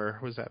 Noah, or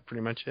was that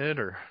pretty much it?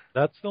 Or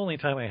that's the only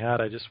time I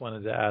had. I just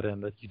wanted to add in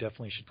that you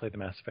definitely should play the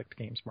Mass Effect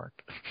games, Mark.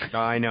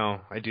 I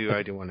know. I do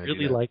want to.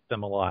 Really like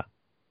them a lot.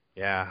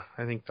 Yeah,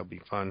 I think they'll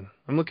be fun.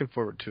 I'm looking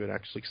forward to it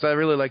actually because I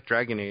really like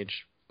Dragon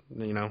Age.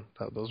 You know,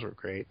 those were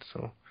great.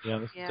 So yeah,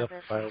 this is definitely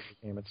a viable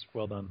game. It's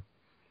well done.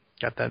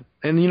 Got that.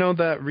 And you know,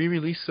 that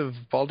re-release of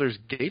Baldur's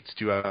Gate's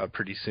due out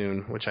pretty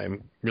soon, which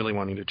I'm really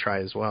wanting to try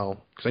as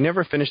well. Because I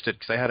never finished it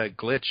because I had a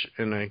glitch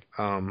and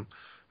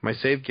my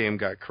save game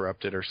got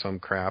corrupted or some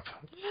crap.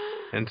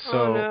 And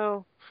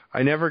so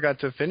I never got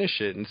to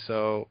finish it. And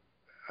so,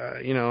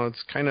 you know,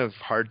 it's kind of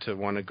hard to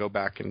want to go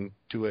back and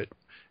do it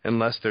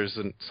unless there's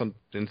some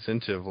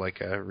incentive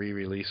like a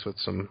re-release with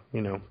some,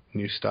 you know,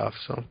 new stuff.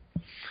 So,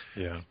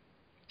 yeah.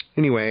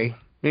 Anyway,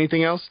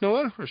 anything else,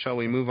 Noah? Or shall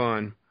we move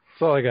on?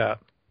 That's all I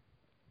got.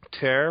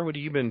 Tara, what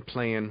have you been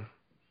playing?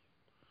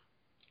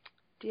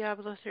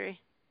 Diablo 3.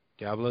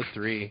 Diablo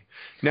 3.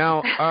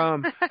 Now,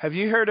 have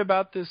you heard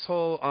about this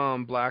whole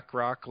Black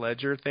Rock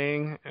Ledger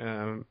thing?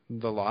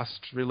 The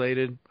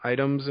Lost-related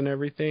items and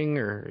everything?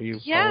 Or are you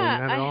following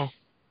that at all?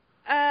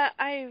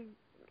 I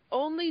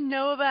only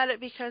know about it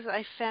because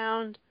I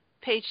found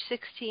page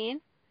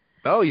 16.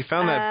 Oh, you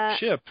found that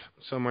ship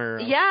somewhere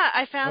else. Yeah,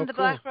 I found the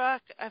cool. Black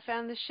Rock. I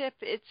found the ship.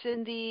 It's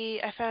in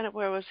the... I found it,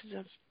 where was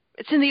it?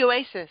 It's in the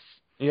Oasis.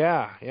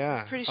 Yeah.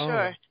 Pretty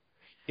sure.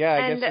 Yeah,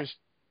 I guess there's...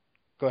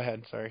 Go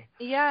ahead, sorry.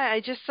 Yeah, I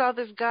just saw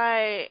this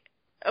guy.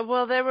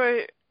 Well, there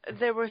were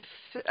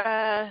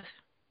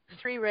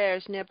 3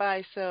 rares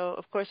nearby, so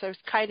of course I was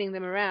kiting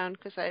them around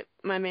because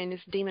my main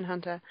is Demon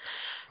Hunter.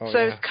 I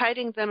was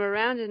kiting them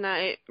around, and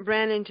I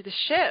ran into the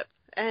ship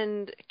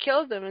and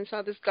killed them, and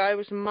saw this guy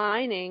was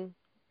mining,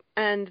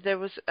 and there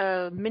was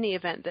a mini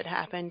event that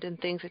happened, and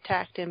things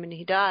attacked him, and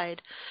he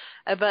died.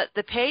 But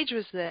the page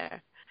was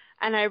there,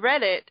 and I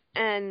read it,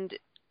 and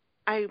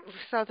I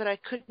saw that I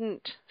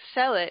couldn't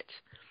sell it.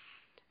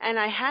 And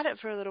I had it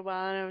for a little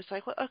while, and I was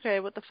like, well, okay,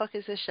 what the fuck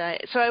is this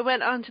shit? So I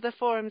went onto the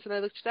forums, and I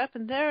looked it up,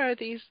 and there are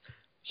these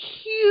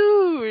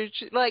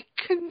huge, like,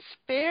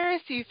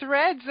 conspiracy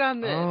threads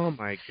on this. Oh,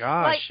 my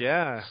gosh,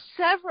 yeah.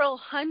 Several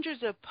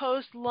hundreds of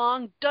posts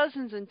long,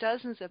 dozens and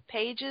dozens of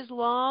pages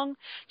long,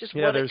 just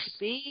what it could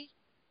be.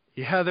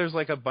 Yeah, there's,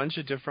 like, a bunch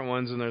of different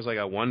ones, and there's, like,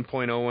 a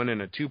 1.0 one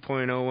and a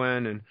 2.0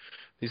 one, and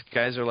these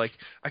guys are like,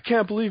 I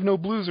can't believe no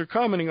blues are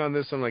commenting on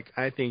this. I'm like,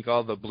 I think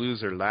all the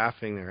blues are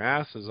laughing their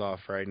asses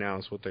off right now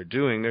is what they're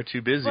doing. They're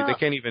too busy. They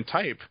can't even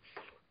type.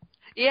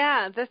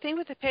 Yeah, the thing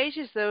with the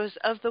pages, though, is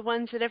of the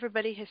ones that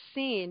everybody has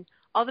seen,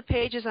 all the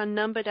pages are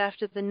numbered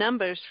after the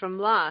numbers from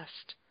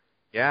Lost.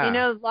 Yeah. You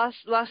know,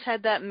 Lost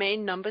had that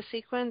main number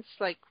sequence,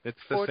 like it's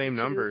the 42. same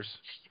numbers.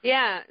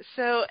 Yeah,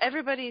 so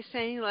everybody's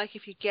saying, like,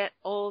 if you get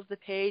all of the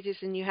pages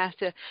and you have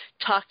to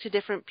talk to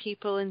different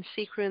people in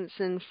sequence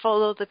and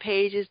follow the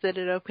pages, that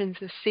it opens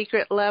a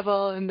secret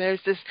level, and there's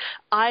this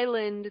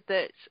island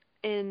that's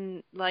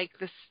in, like,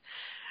 this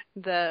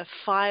the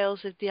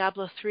files of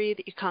Diablo 3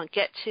 that you can't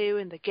get to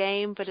in the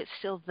game, but it's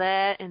still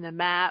there in the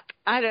map.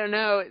 I don't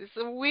know. It's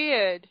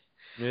weird.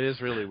 It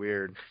is really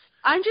weird.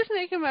 I'm just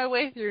making my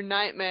way through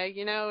Nightmare,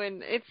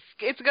 and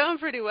it's going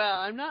pretty well.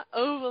 I'm not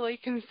overly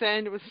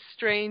concerned with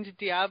strange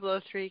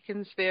Diablo 3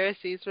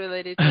 conspiracies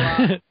related to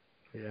WoW.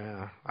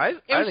 Yeah, I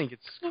think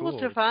it's cool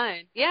to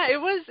find. Yeah,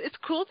 it's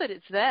cool that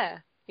it's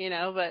there,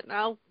 but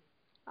I'll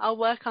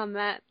work on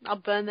that. I'll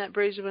burn that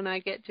bridge when I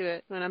get to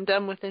it, when I'm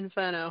done with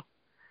Inferno.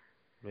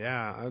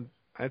 Yeah,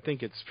 I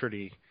think it's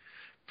pretty...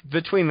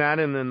 Between that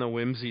and then the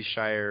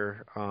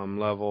Whimsyshire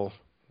level,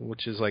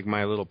 which is like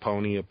My Little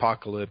Pony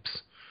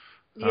Apocalypse.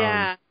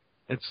 Yeah.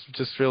 It's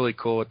just really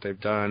cool what they've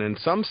done. And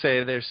some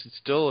say there's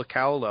still a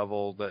cow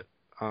level that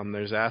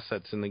there's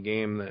assets in the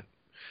game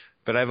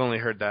but I've only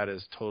heard that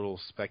as total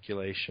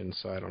speculation,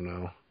 so I don't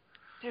know.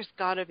 There's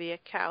got to be a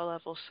cow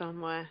level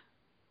somewhere.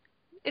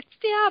 It's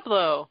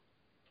Diablo.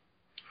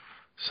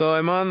 So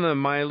I'm on the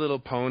My Little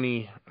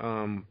Pony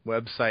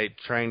website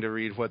trying to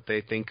read what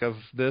they think of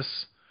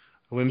this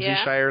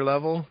Whimsyshire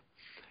level,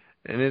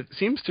 and it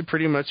seems to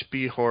pretty much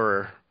be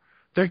horror.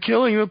 They're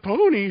killing the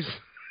ponies.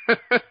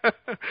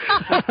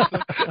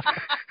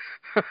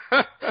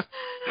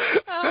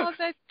 Oh,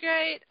 that's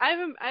great.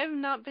 I've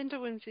not been to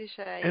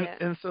Whimsyshire yet.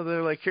 And so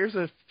they're like, here's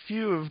a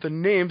few of the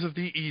names of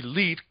the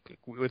elite,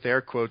 with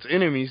air quotes,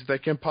 enemies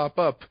that can pop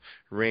up.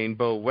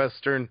 Rainbow,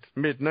 Western,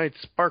 Midnight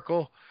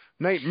Sparkle,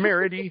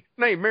 Nightmarity.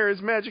 Nightmare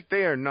is magic.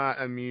 They are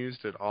not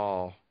amused at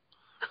all.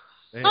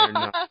 They are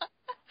not.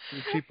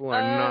 These people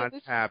are not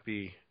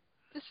happy.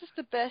 This is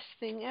the best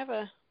thing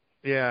ever.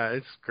 Yeah,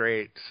 it's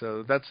great.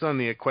 So that's on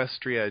the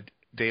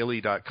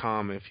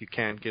EquestriaDaily.com. If you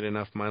can't get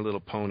enough My Little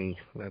Pony,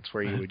 that's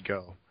where you would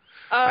go.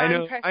 I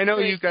know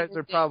you guys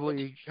are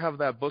probably have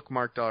that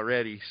bookmarked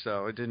already,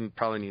 so I didn't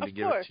probably need to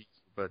give it to you.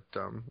 But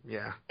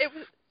yeah, it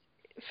was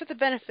for the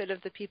benefit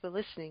of the people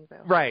listening,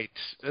 though. Right?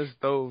 As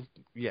though,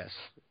 yes,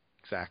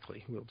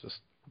 exactly. We'll just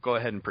go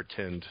ahead and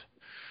pretend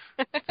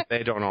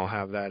they don't all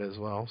have that as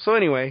well. So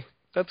anyway,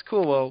 that's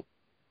cool. Well,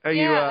 are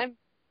you?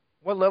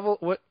 What level?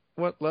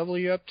 What level are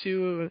you up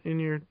to in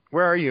your?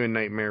 Where are you in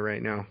Nightmare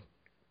right now?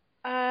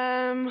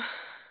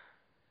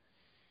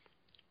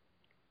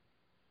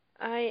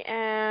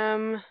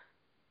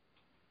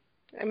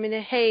 I'm in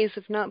a haze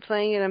of not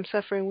playing it. I'm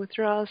suffering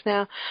withdrawals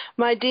now.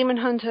 My Demon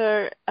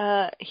Hunter,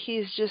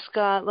 he's just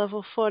got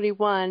level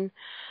 41.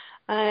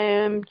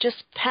 I'm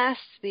just past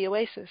the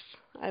Oasis,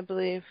 I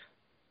believe.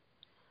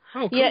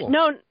 Oh, cool. Yeah,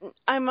 no,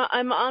 I'm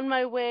on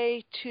my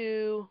way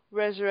to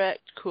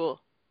Resurrect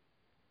Cool.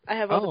 I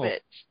have all the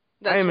bits.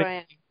 That's where I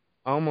am.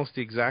 Almost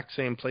the exact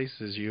same place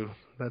as you.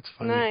 That's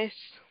funny. Nice.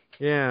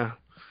 Yeah.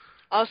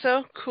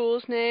 Also,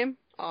 Cool's name,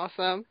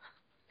 awesome.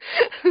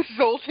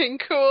 Zoltan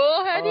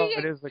Cool.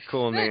 It is a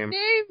cool name. That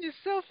name is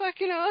so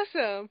fucking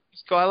awesome.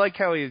 So I like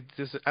how he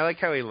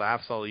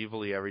laughs all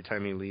evilly every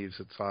time he leaves.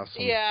 It's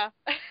awesome. Yeah,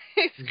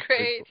 it's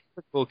great. It's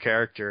a cool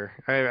character.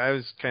 I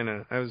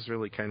was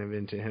really kind of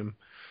into him.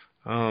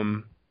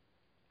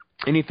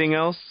 Anything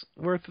else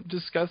worth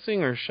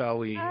discussing, or shall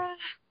we?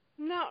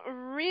 Not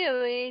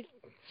really.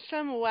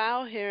 Some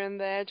WoW here and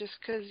there, just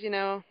because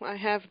I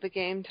have the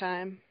game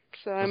time,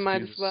 so I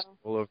might as well.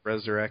 Full of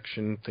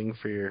resurrection thing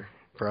for your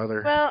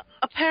brother. Well,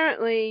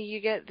 apparently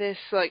you get this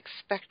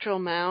spectral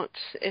mount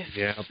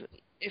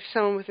if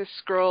someone with a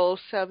scroll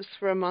subs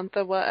for a month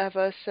or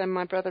whatever. So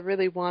my brother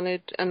really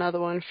wanted another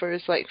one for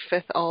his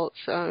 5th alt,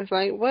 so I was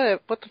like,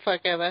 what the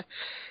fuck ever.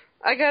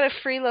 I got a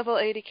free level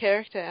 80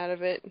 character out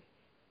of it.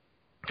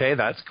 Okay,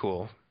 that's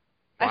cool.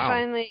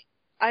 Wow.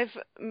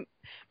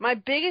 My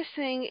biggest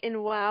thing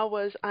in WoW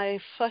was I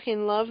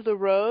fucking love the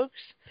rogues,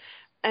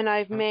 and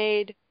I've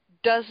made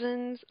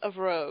dozens of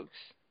rogues.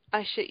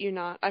 I shit you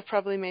not. I've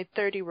probably made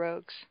 30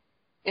 rogues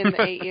in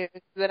the 8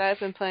 years that I've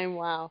been playing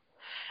WoW.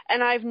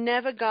 And I've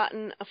never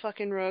gotten a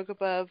fucking rogue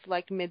above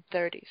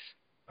mid-30s.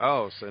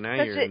 Oh, so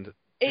now you're in the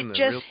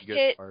really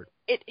good part.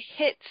 It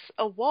hits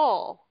a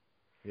wall.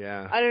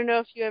 Yeah. I don't know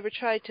if you ever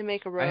tried to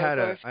make a rogue.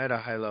 I had a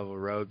high-level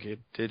rogue. It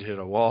did hit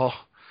a wall.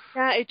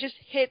 Yeah, it just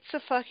hits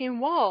a fucking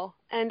wall,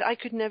 and I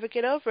could never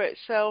get over it.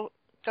 So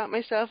got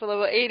myself a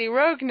level 80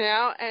 rogue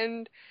now,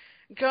 and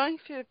going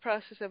through the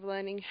process of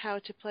learning how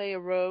to play a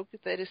rogue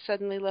that is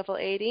suddenly level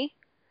 80.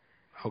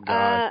 Oh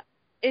God,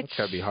 it's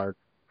gotta be hard.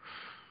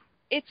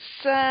 It's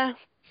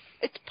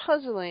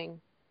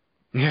puzzling.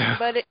 Yeah.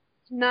 But it's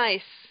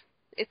nice.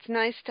 It's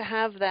nice to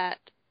have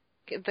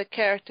the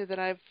character that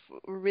I've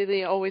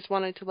really always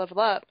wanted to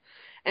level up,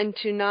 and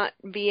to not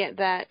be at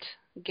that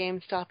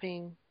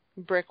game-stopping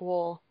brick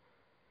wall.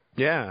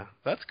 Yeah,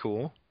 that's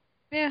cool.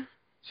 Yeah.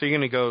 So you're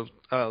gonna go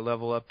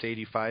level up to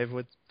 85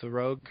 with the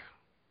rogue?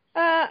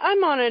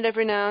 I'm on it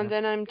every now and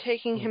then. I'm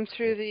taking him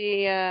through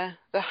the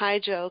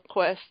Hygel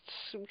quests,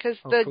 because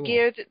cool.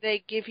 Gear that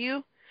they give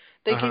you,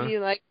 give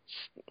you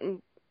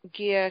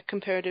gear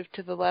comparative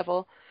to the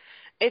level.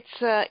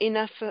 It's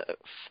enough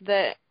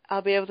that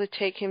I'll be able to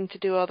take him to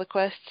do all the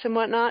quests and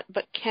whatnot,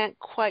 but can't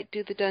quite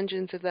do the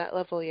dungeons of that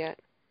level yet.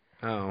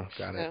 Oh,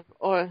 got it.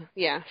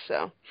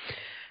 So.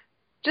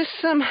 Just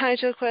some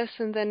Hydro quests,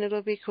 and then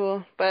it'll be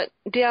cool. But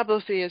Diablo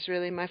 3 is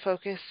really my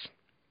focus.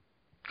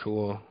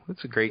 Cool.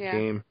 It's a great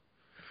game.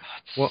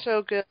 It's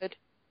so good.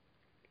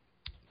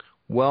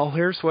 Well,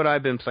 here's what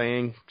I've been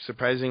playing.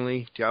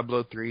 Surprisingly,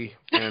 Diablo 3,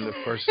 and of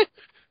course,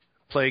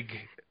 Plague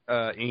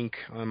Inc.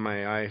 on my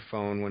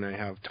iPhone when I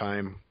have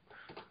time.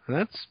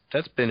 And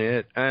that's been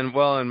it. And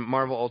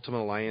Marvel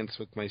Ultimate Alliance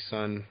with my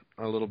son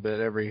a little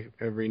bit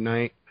every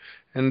night.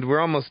 And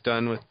we're almost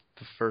done with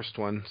the first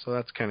one, so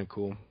that's kind of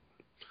cool.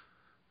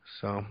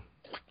 So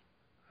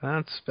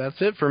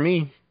that's it for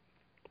me.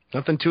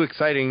 Nothing too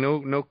exciting.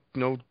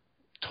 No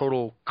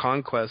total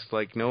conquest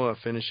like Noah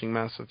finishing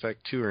Mass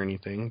Effect 2 or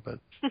anything, but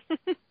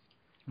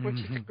which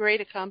is a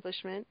great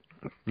accomplishment.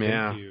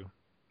 Yeah. Thank you.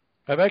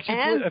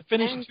 I've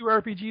finished 2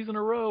 RPGs in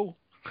a row.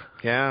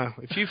 Yeah,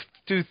 if you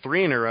do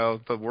 3 in a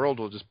row, the world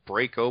will just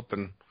break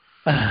open,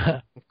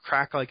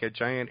 crack like a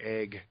giant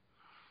egg.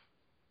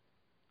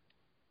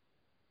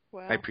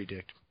 Wow. I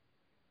predict.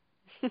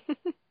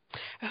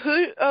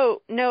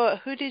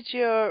 Noah, who did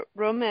your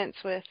romance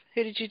with?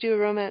 Who did you do a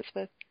romance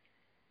with?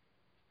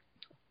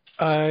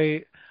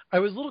 I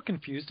was a little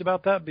confused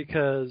about that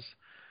because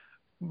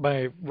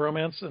my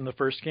romance in the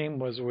first game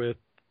was with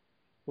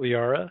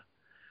Liara,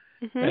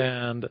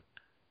 and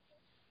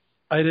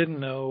I didn't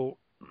know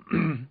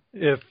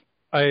if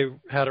I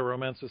had a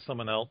romance with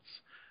someone else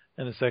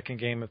in the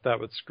second game, if that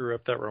would screw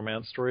up that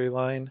romance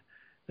storyline,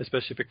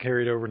 especially if it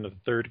carried over into the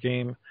third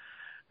game.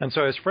 And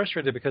so I was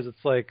frustrated because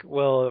it's like,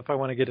 well, if I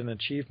want to get an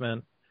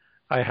achievement,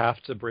 I have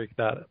to break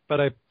that.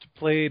 But I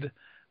played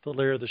the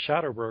Lair of the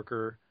Shadow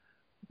Broker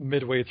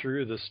midway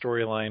through the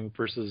storyline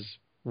versus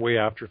way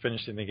after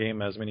finishing the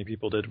game, as many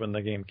people did when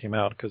the game came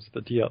out, because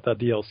that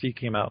DLC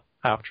came out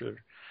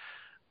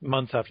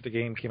months after the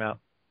game came out.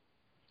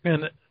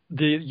 And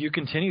you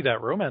continue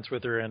that romance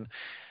with her, and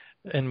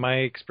in my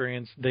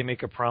experience, they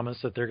make a promise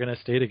that they're going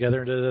to stay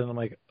together, and I'm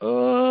like,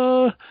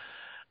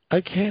 I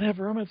can't have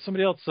romance with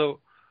somebody else. So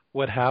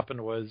what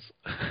happened was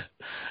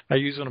I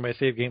used one of my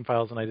save game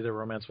files, and I did a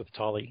romance with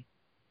Tali.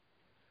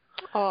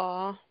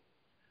 Aww.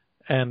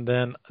 And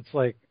then it's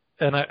like,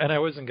 and I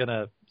wasn't going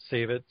to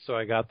save it, so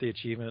I got the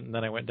achievement, and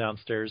then I went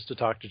downstairs to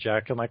talk to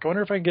Jack. I'm like, I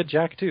wonder if I can get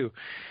Jack too.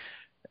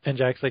 And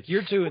Jack's like,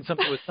 you're doing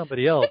something with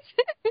somebody else.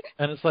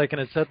 And it's like,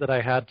 and it said that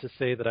I had to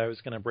say that I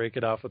was going to break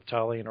it off with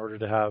Tali in order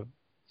to have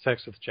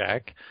sex with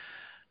Jack.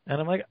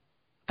 And I'm like,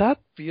 that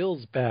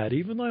feels bad.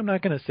 Even though I'm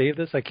not going to save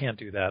this, I can't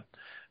do that.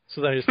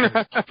 So then I just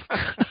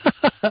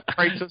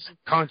crisis of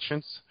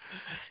conscience.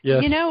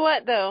 Yes. You know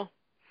what, though?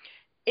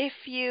 If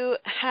you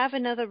have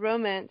another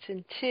romance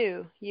in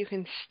 2, you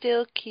can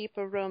still keep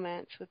a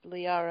romance with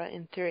Liara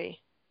in 3.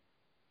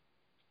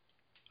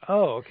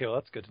 Oh, okay. Well,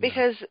 that's good to know.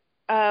 Because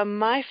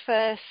my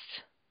first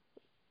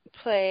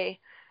play,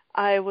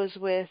 I was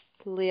with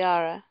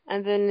Liara,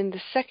 and then in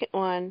the second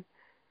one,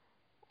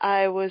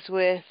 I was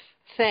with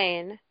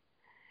Thane,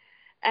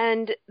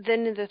 and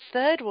then in the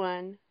third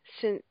one,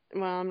 I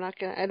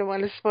don't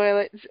want to spoil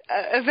it.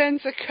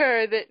 Events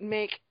occur that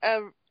make a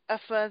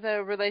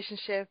further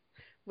relationship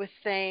with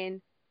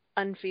Thane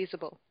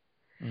unfeasible,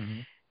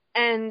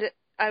 and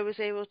I was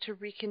able to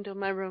rekindle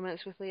my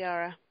romance with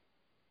Liara.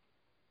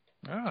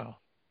 Oh.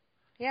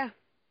 Yeah.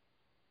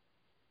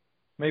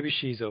 Maybe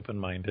she's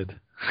open-minded.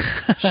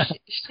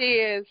 She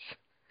is.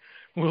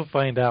 We'll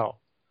find out.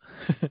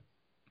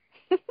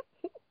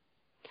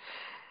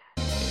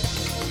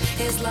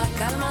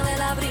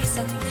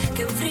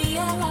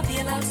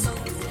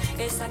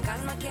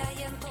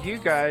 You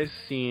guys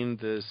seen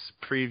this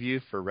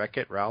preview for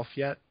Wreck-It Ralph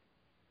yet?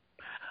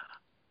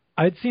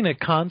 I'd seen a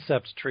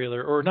concept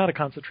trailer, or not a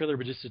concept trailer,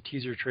 but just a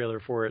teaser trailer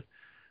for it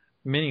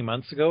many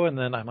months ago, and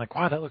then I'm like,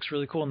 wow, that looks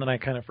really cool, and then I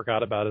kind of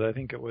forgot about it. I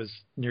think it was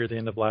near the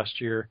end of last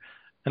year.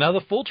 And now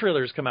the full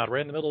trailer's come out right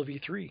in the middle of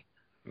E3.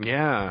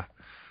 Yeah.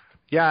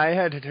 Yeah, I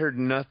had heard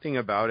nothing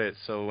about it,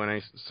 so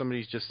when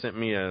somebody just sent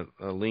me a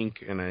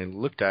link, and I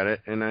looked at it,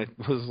 and I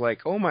was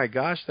like, oh my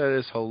gosh, that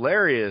is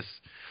hilarious.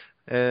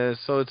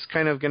 So it's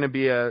kind of going to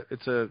be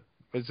it's a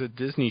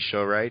Disney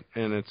show, right?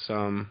 And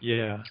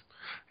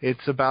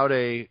it's about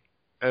a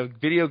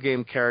video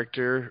game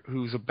character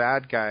who's a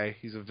bad guy.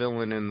 He's a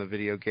villain in the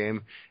video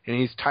game, and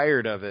he's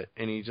tired of it,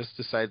 and he just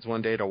decides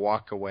one day to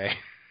walk away.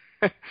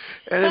 And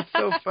it's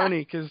so funny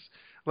because,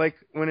 like,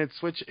 when it's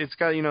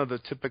got, the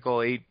typical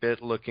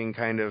 8-bit looking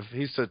kind of,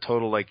 he's a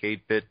total, like,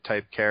 8-bit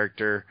type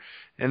character.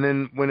 And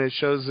then when it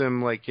shows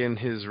him, like, in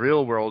his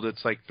real world,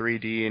 it's, like,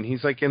 3D. And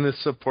he's, like, in this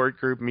support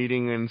group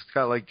meeting, and it's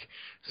got, like,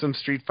 some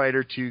Street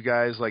Fighter 2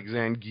 guys, like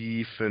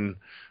Zangief and,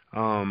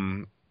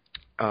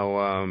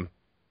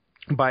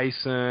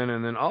 Bison,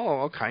 and then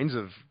all kinds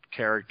of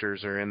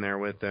characters are in there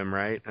with them,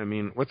 right? I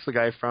mean, what's the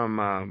guy from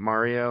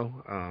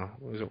Mario?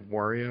 Was it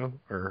Wario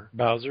or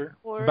Bowser?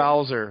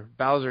 Bowser,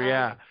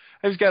 yeah.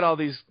 He's got all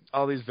these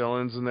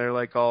villains, and they're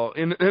like all.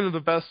 And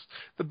the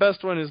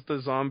best one is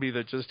the zombie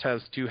that just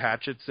has 2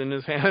 hatchets in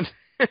his hand.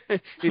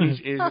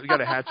 He's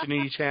got a hatchet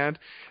in each hand,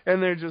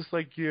 and they're just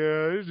like,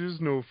 yeah, it's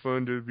just no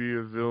fun to be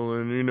a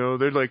villain, you know.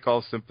 They're like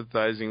all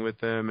sympathizing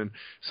with him, and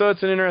so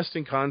it's an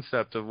interesting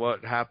concept of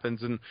what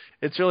happens, and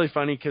it's really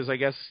funny because I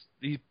guess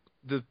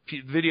the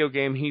video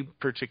game he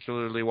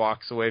particularly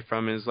walks away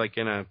from is like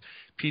in a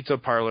pizza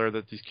parlor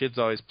that these kids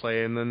always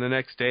play, and then the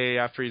next day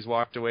after he's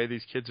walked away,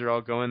 these kids are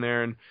all going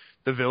there, and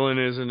the villain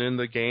isn't in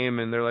the game,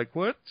 and they're like,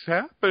 what's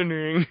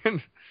happening?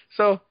 And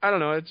so, I don't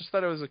know, I just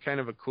thought it was a kind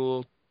of a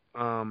cool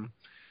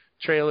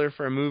trailer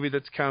for a movie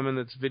that's coming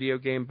that's video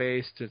game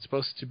based. It's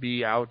supposed to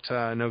be out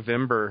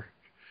November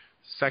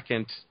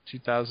 2nd,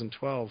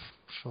 2012.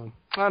 So,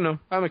 I don't know,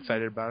 I'm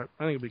excited about it.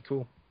 I think it'll be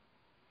cool.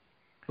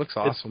 Looks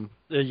awesome.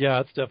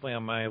 It's definitely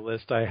on my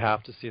list. I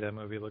have to see that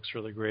movie. It looks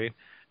really great.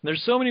 And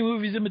there's so many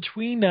movies in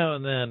between now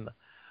and then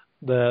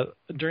that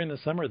during the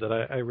summer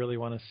that I really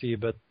want to see,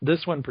 but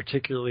this one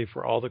particularly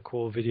for all the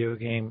cool video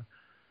game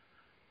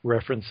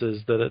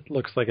references that it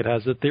looks like it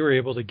has, that they were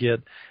able to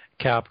get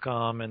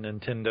Capcom and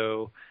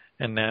Nintendo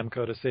and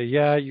Namco to say,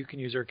 yeah, you can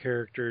use our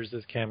characters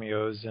as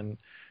cameos in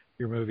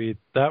your movie.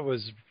 That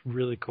was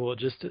really cool. It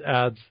just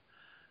adds,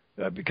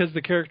 because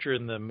the character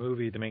in the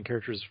movie, the main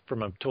character is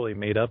from a totally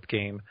made-up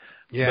game,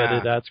 but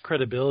it adds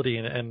credibility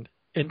and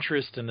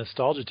interest and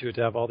nostalgia to it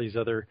to have all these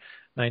other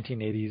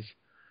 1980s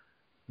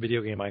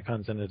video game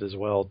icons in it as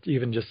well,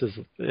 even just as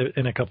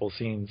in a couple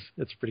scenes.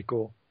 It's pretty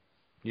cool.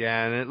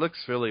 Yeah, and it looks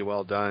really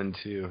well done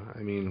too. I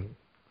mean,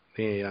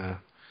 the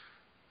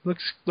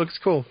looks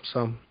cool.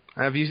 So,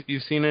 have you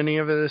seen any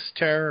of this,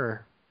 Tara,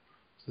 or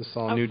is this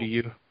all new to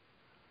you?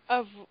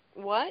 Of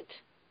what?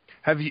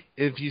 Have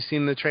you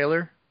seen the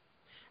trailer?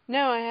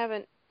 No, I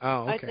haven't.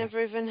 Oh, okay. I'd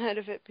never even heard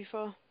of it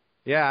before.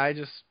 Yeah, I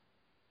just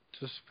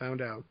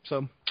found out.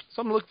 So,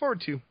 something to look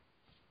forward to.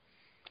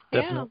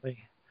 Definitely.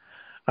 Yeah.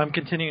 I'm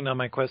continuing on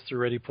my quest through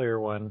Ready Player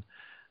One.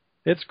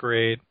 It's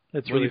great.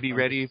 It's Will really you be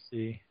ready? To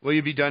see. Will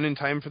you be done in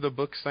time for the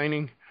book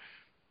signing?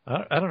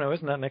 I don't know.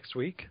 Isn't that next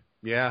week?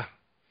 Yeah.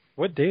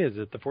 What day is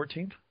it? The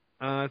 14th?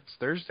 It's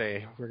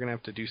Thursday. We're gonna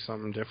have to do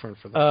something different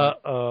for the.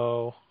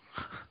 Uh-oh.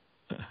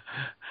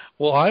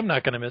 Well, I'm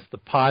not going to miss the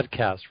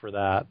podcast for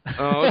that.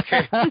 Oh,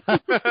 okay.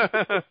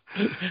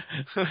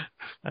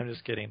 I'm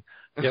just kidding.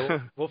 Yeah,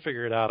 we'll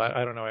figure it out.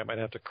 I don't know. I might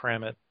have to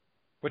cram it,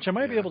 which I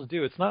might be able to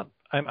do. It's not.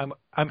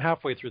 I'm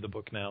halfway through the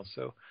book now,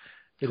 so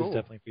it is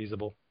definitely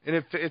feasible. And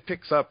it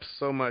picks up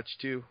so much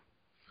too.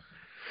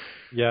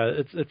 Yeah,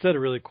 it's at a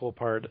really cool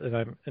part, and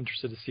I'm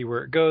interested to see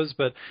where it goes.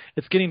 But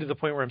it's getting to the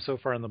point where I'm so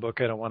far in the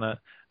book, I don't want to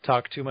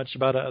talk too much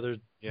about it other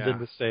than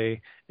to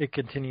say it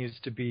continues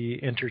to be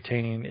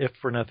entertaining, if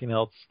for nothing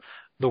else.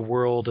 The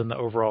world and the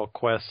overall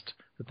quest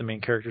that the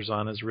main character's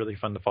on is really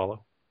fun to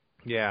follow.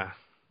 Yeah.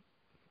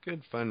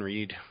 Good fun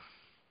read.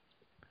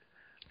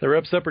 That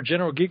wraps up our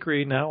general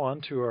geekery. Now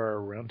on to our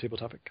roundtable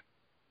topic.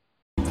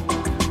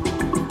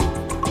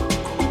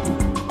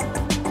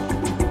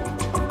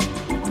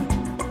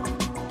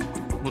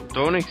 Well,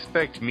 don't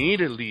expect me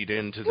to lead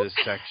into this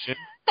section.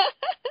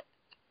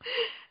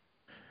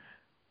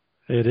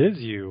 It is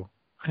you.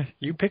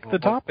 You picked the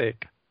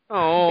topic.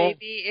 Oh.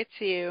 Baby, it's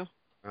you.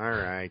 All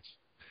right.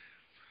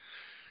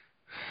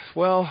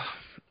 Well,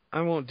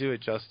 I won't do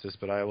it justice,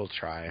 but I will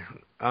try.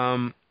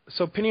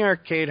 So Penny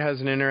Arcade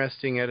has an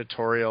interesting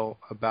editorial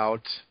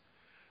about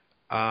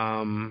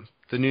the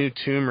new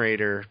Tomb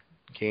Raider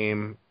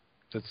game.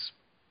 That's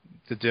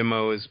the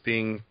demo is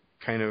being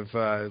kind of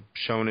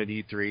shown at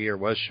E3, or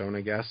was shown,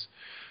 I guess.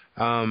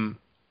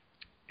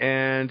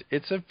 And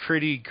it's a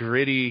pretty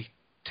gritty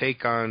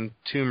take on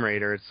Tomb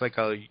Raider. It's like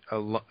a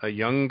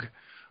young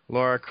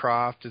Lara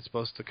Croft. It's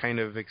supposed to kind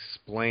of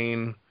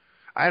explain.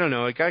 I don't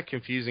know, it got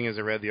confusing as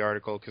I read the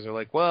article, because they're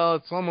like, well,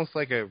 it's almost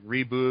like a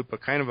reboot,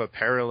 but kind of a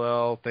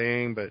parallel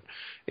thing. But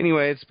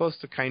anyway, it's supposed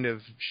to kind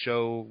of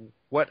show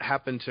what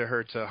happened to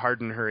her to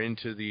harden her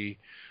into the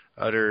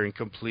utter and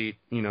complete,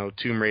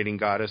 tomb raiding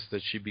goddess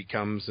that she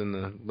becomes in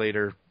the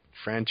later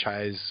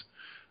franchise,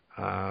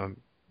 or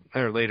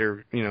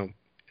later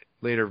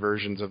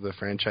versions of the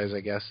franchise,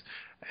 I guess.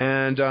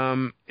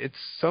 And it's,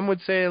 some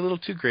would say, a little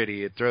too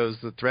gritty. It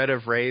throws the threat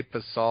of rape,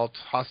 assault,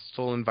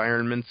 hostile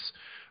environments,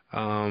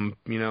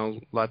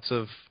 lots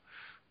of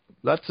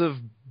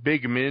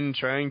big men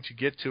trying to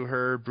get to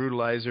her,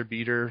 brutalize her,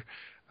 beat her.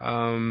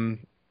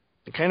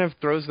 It kind of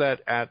throws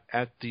that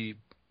at the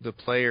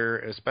player,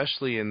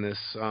 especially in this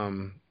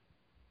in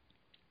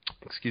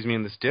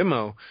this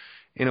demo,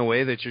 in a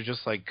way that you're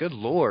just like, good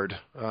Lord,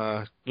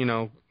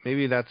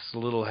 maybe that's a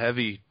little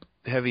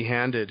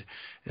heavy-handed.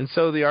 And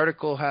so the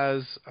article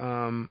has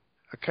a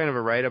kind of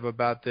a write-up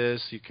about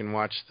this. You can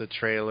watch the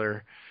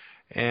trailer.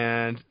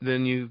 And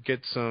then you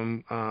get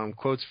some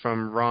quotes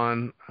from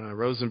Ron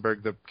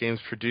Rosenberg, the game's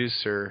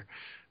producer,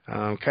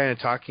 kind of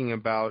talking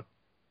about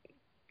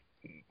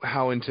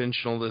how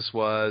intentional this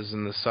was,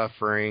 and the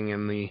suffering,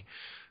 and the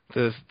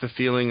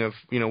feeling of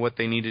what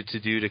they needed to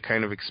do to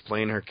kind of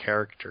explain her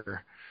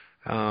character,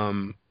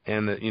 and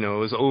that it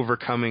was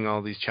overcoming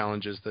all these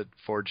challenges that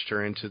forged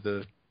her into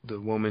the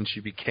woman she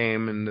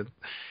became, and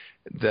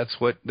that's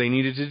what they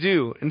needed to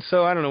do. And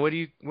so I don't know. What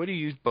do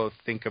you both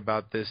think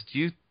about this?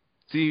 Do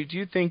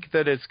you think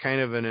that it's kind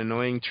of an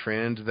annoying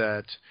trend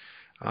that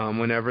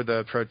whenever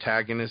the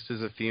protagonist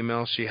is a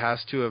female, she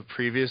has to have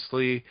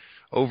previously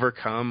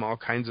overcome all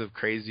kinds of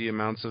crazy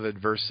amounts of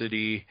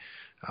adversity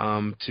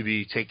to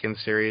be taken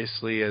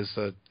seriously as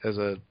a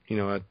a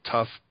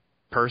tough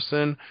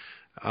person,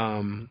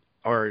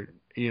 or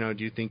do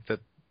you think that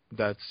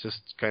that's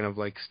just kind of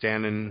like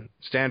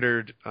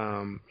standard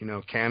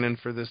canon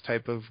for this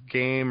type of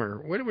game, or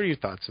what are your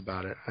thoughts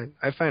about it?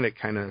 I find it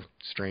kind of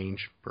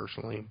strange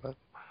personally, but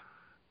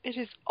it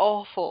is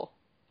awful.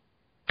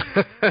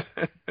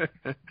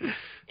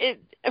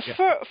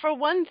 For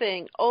one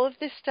thing, all of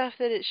this stuff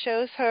that it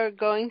shows her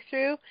going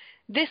through,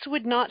 this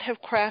would not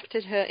have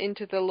crafted her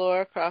into the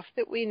Lara Croft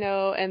that we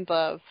know and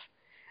love.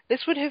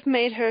 This would have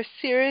made her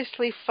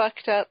seriously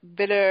fucked up,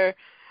 bitter,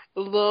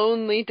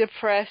 lonely,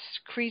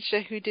 depressed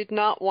creature who did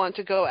not want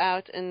to go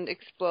out and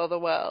explore the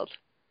world.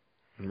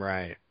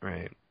 Right.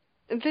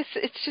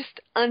 It's just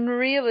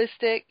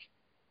unrealistic.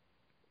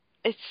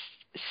 It's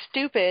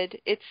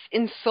stupid. It's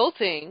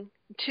insulting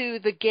to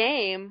the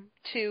game,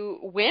 to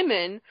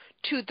women,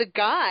 to the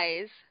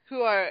guys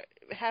who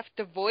have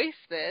to voice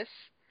this.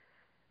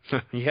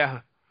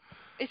 Yeah.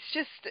 It's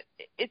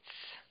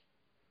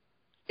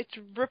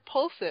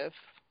repulsive.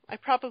 I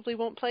probably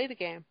won't play the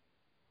game.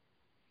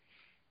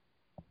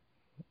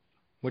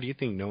 What do you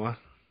think, Noah?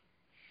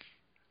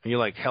 Are you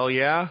like, hell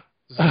yeah?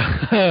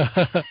 I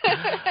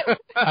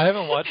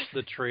haven't watched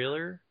the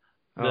trailer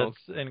that's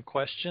in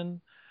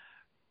question,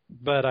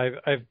 but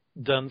I've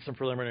done some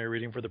preliminary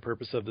reading for the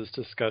purpose of this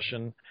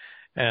discussion,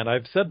 and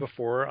I've said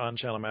before on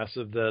Channel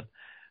Massive that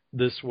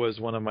this was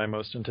one of my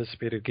most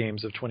anticipated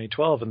games of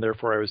 2012, and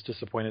therefore I was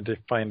disappointed to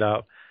find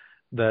out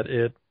that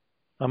it,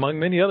 among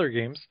many other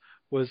games,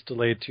 was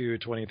delayed to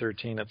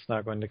 2013. It's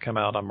not going to come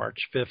out on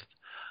March 5th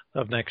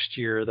of next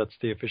year. That's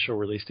the official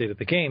release date of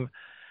the game.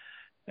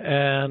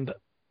 And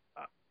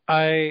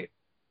while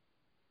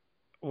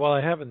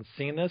I haven't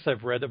seen this,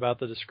 I've read about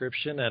the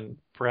description, and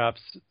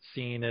perhaps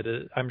seeing it,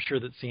 I'm sure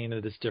that seeing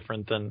it is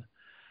different than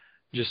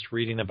just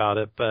reading about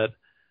it. But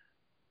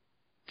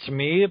to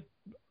me,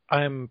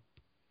 I'm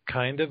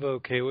kind of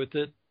okay with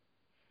it.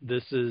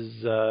 This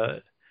is,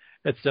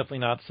 it's definitely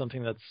not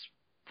something that's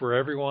for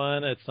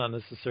everyone. It's not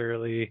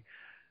necessarily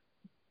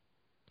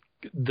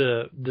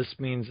this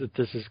means that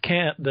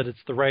that it's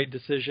the right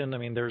decision. I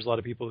mean, there's a lot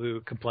of people who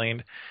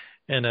complained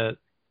the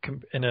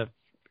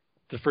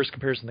first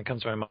comparison that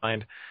comes to my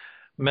mind,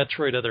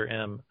 Metroid Other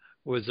M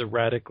was a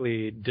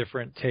radically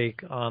different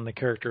take on the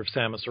character of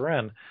Samus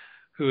Aran,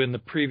 who in the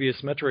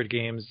previous Metroid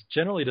games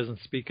generally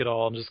doesn't speak at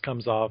all and just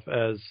comes off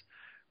as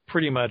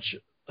pretty much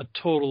a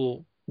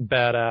total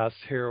badass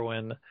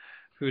heroine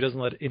who doesn't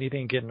let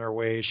anything get in her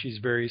way. She's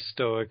very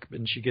stoic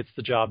and she gets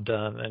the job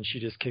done and she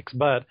just kicks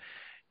butt.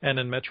 And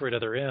in Metroid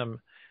Other M,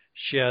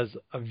 she has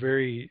a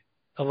very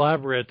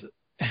elaborate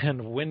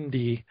and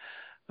windy,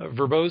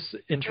 verbose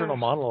internal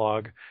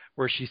monologue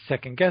where she's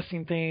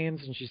second-guessing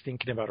things and she's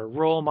thinking about her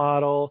role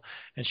model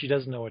and she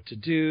doesn't know what to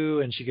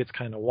do and she gets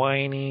kind of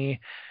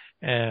whiny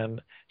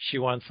and she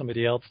wants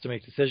somebody else to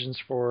make decisions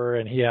for her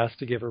and he has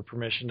to give her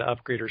permission to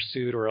upgrade her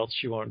suit or else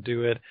she won't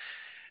do it.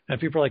 And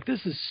people are like,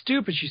 this is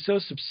stupid. She's so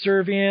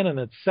subservient and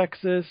it's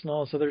sexist and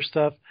all this other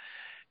stuff.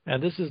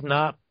 And this is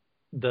not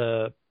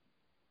the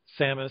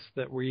Samus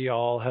that we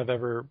all have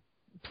ever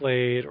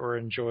played or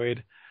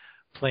enjoyed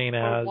playing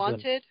as.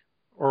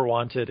 Or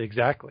wanted,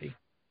 exactly.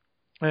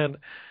 And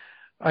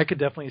I could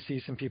definitely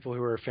see some people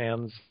who are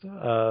fans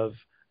of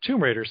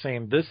Tomb Raider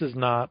saying this is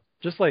not,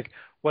 just like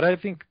what I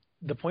think,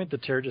 the point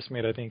that Tara just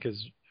made I think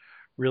is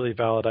really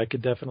valid. I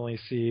could definitely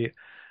see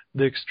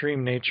the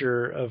extreme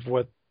nature of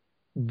what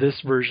this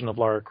version of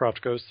Lara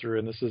Croft goes through,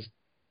 and this is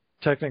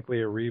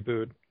technically a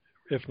reboot,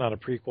 if not a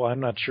prequel. I'm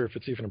not sure if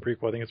it's even a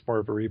prequel. I think it's more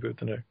of a reboot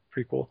than a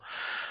prequel.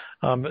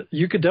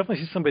 You could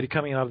definitely see somebody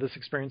coming out of this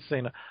experience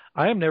saying,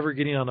 I am never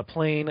getting on a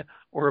plane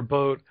or a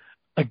boat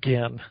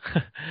again.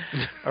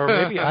 Or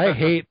maybe I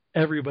hate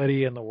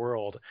everybody in the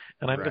world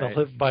and I'm going to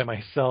live by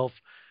myself.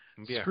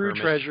 Screw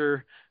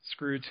treasure,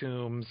 screw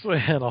tombs,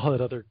 and all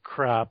that other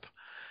crap.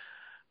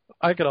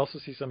 I could also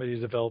see somebody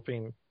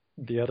developing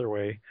the other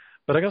way.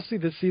 But I also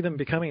see them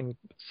becoming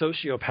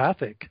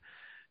sociopathic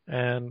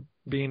and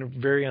being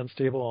very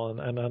unstable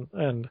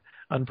and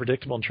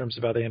unpredictable in terms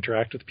of how they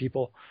interact with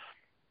people.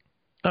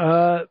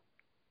 But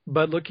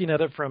looking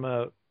at it from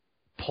a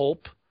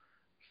pulp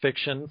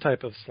fiction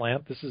type of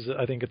slant,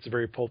 I think it's a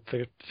very pulp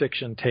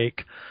fiction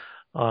take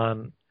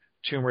on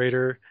Tomb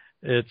Raider.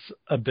 It's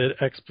a bit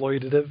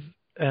exploitative,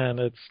 and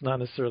it's not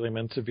necessarily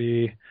meant to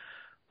be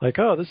like,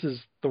 oh, this is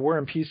the War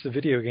and Peace of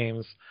video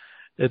games.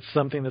 It's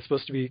something that's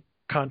supposed to be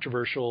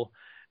controversial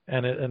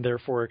and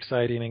therefore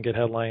exciting and get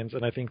headlines.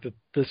 And I think that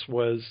this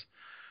was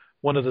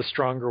one of the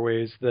stronger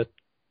ways that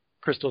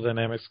Crystal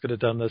Dynamics could have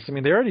done this. I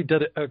mean, they already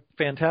did a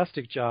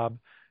fantastic job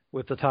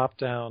with the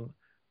top-down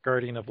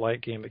Guardian of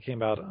Light game that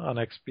came out on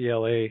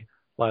XBLA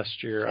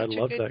last year. I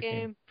love that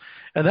game.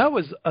 And that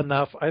was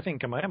enough, I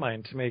think, in my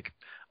mind, to make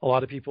a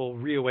lot of people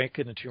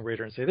reawaken to Tomb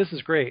Raider and say, this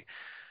is great.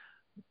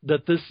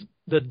 That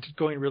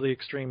going really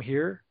extreme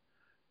here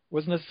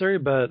was necessary,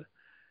 but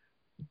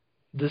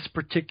this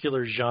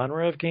particular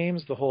genre of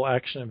games, the whole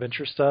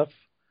action-adventure stuff,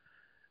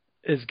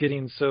 is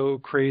getting so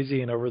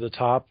crazy and over the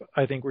top.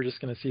 I think we're just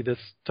going to see this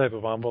type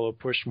of envelope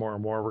pushed more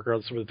and more,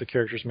 regardless of whether the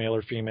character's male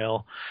or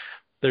female.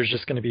 There's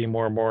just going to be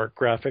more and more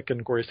graphic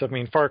and gory stuff. I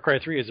mean, Far Cry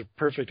 3 is a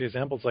perfect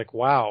example. It's like,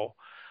 wow,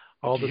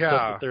 all the stuff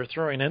that they're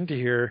throwing into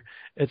here,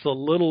 it's a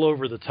little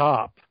over the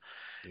top.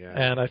 Yeah.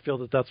 And I feel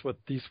that that's what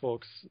these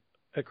folks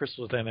at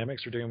Crystal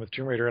Dynamics are doing with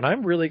Tomb Raider. And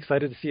I'm really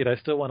excited to see it. I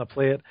still want to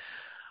play it.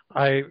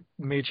 I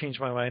may change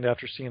my mind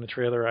after seeing the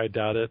trailer. I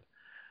doubt it.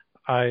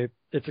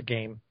 It's a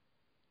game.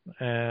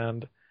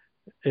 And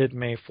it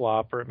may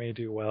flop or it may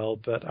do well,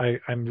 but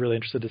I'm really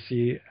interested to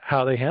see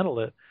how they handle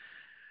it.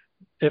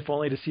 If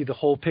only to see the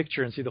whole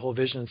picture and see the whole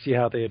vision and see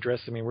how they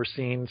address it. I mean, we're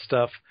seeing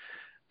stuff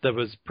that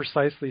was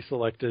precisely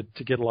selected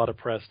to get a lot of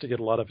press, to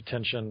get a lot of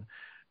attention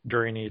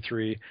during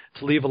E3,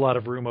 to leave a lot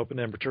of room open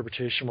to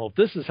interpretation. Well, if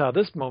this is how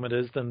this moment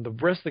is, then the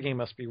rest of the game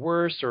must be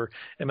worse, or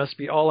it must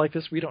be all like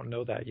this. We don't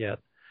know that yet.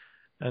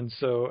 And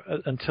so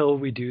until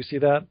we do see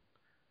that,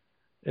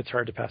 it's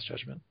hard to pass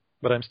judgment.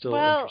 But I'm still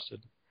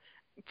interested.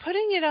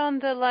 Putting it on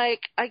the,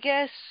 I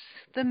guess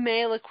the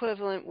male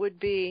equivalent would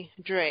be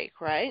Drake,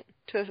 right?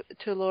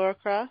 To Lara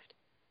Croft?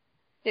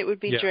 It would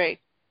be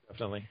Drake.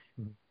 Definitely.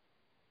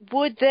 Mm-hmm.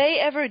 Would they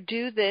ever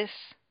do this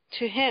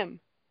to him?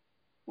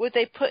 Would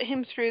they put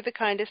him through the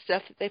kind of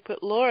stuff that they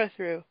put Laura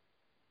through?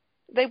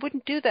 They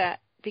wouldn't do that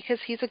because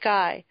he's a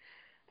guy.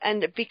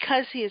 And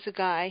because he is a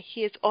guy,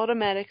 he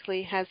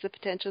automatically has the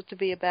potential to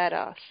be a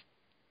badass.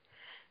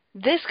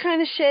 This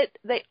kind of shit,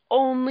 they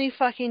only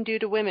fucking do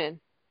to women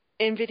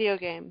in video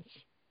games.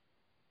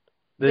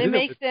 They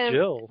make them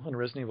Jill in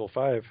Resident Evil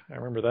 5. I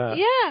remember that.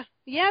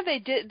 Yeah, they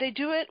did. They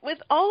do it with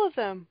all of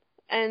them,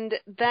 and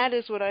that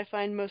is what I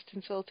find most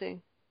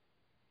insulting.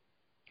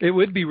 It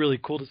would be really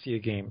cool to see a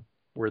game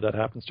where that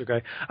happens to a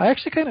guy. I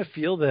actually kind of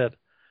feel that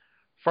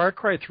Far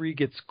Cry 3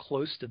 gets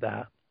close to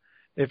that.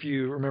 If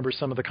you remember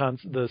some of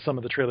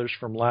the trailers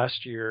from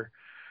last year,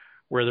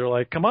 where they're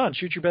like, "Come on,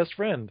 shoot your best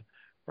friend,"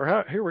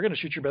 or "Here, we're going to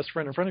shoot your best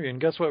friend in front of you,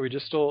 and guess what? We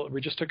just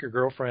took your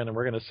girlfriend, and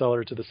we're going to sell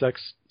her to the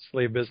sex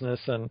slave business,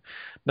 and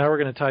now we're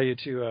going to tie you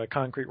to a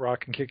concrete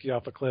rock and kick you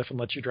off a cliff and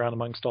let you drown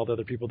amongst all the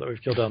other people that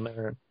we've killed down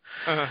there."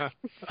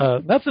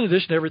 That's in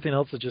addition to everything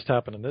else that just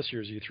happened in this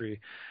year's E3.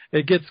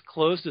 It gets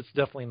close. It's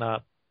definitely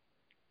not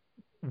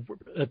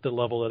at the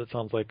level that it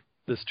sounds like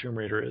this Tomb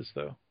Raider is,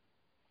 though.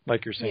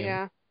 Like you're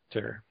saying,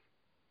 Tara.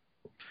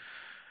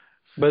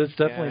 But it's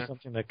definitely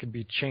something that could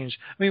be changed.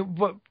 I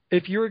mean,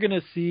 if you were going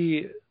to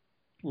see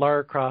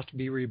Lara Croft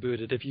be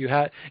rebooted, if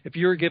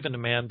you were given a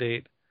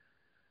mandate,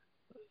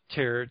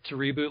 Tara, to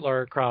reboot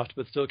Lara Croft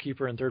but still keep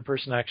her in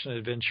third-person action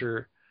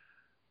adventure,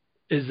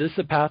 is this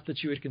a path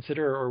that you would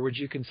consider, or would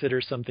you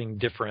consider something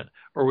different,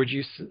 or would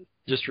you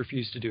just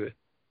refuse to do it?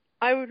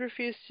 I would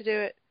refuse to do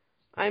it.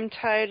 I'm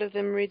tired of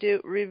them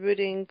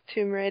rebooting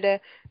Tomb Raider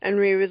and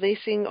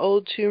re-releasing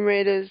old Tomb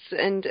Raiders,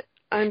 and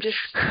I'm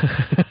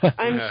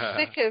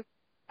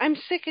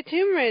sick of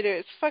Tomb Raider.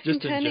 It's fucking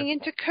turning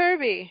into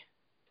Kirby.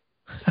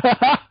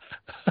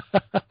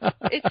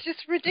 It's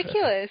just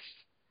ridiculous.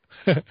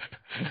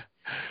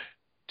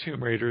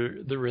 Tomb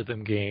Raider, the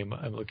rhythm game.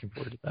 I'm looking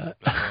forward to that.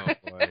 Oh,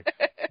 boy.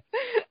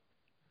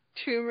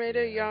 Tomb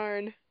Raider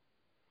yarn.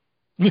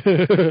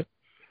 I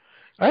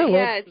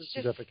love it's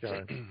just epic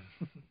yarn.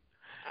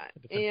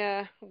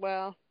 Yeah,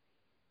 well,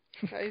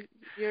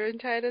 you're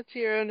entitled to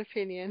your own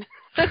opinion.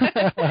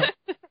 I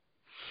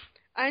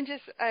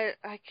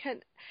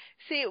can't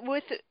see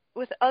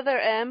with Other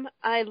M.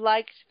 I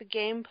liked the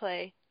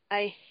gameplay.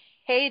 I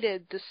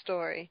hated the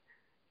story,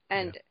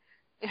 and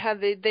how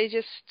they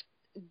just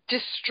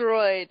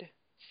destroyed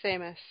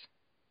Samus.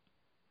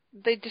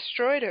 They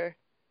destroyed her.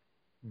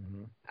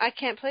 Mm-hmm. I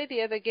can't play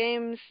the other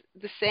games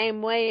the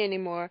same way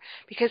anymore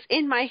because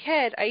in my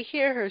head I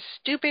hear her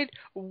stupid,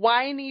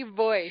 whiny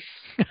voice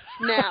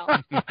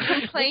now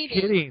complaining.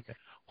 Kidding.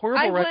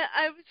 Horrible.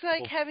 I was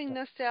like having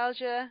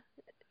nostalgia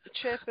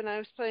trip, and I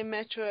was playing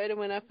Metroid and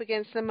went up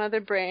against the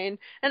Mother Brain,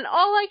 and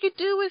all I could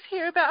do was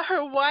hear about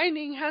her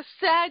whining how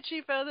sad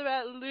she felt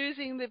about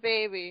losing the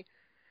baby.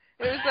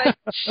 It was like,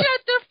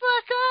 shut the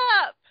fuck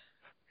up!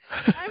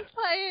 I'm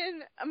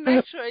playing a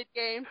Metroid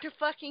game to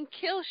fucking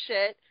kill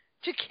shit,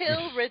 to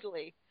kill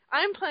Ridley.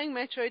 I'm playing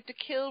Metroid to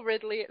kill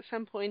Ridley at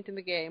some point in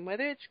the game,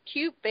 whether it's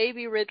cute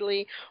baby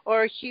Ridley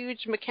or a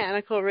huge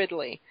mechanical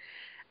Ridley.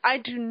 I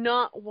do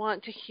not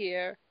want to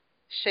hear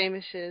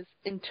Seamus's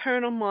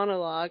internal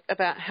monologue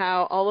about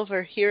how all of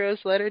her heroes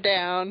let her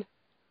down.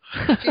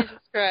 Jesus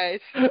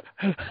Christ.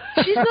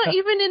 She's not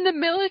even in the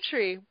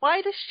military.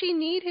 Why does she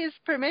need his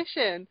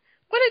permission?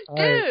 What a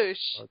douche.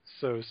 It's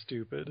so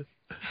stupid.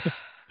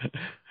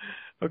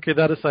 Okay,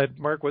 that aside,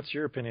 Mark, what's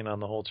your opinion on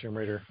the whole Tomb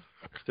Raider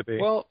debate?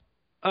 Well,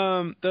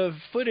 the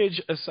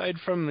footage, aside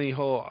from the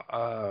whole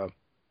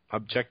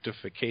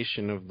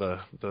objectification of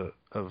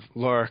of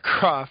Lara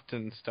Croft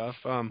and stuff,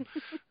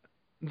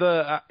 it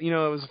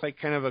was like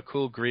kind of a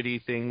cool gritty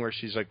thing where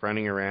she's like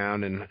running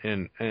around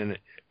and I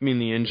mean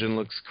the engine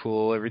looks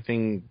cool,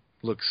 everything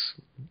looks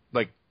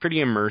like pretty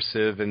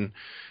immersive and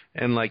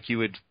like you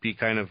would be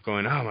kind of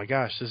going, oh my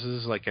gosh, this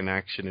is like an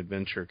action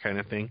adventure kind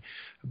of thing.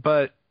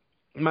 But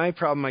my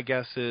problem, I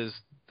guess, is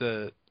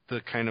the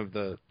kind of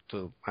the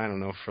I don't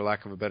know, for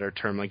lack of a better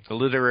term, like the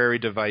literary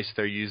device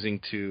they're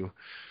using to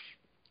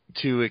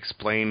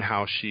explain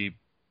how she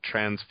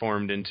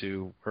transformed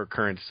into her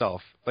current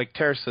self. Like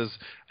Tara says,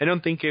 I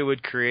don't think it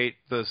would create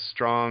the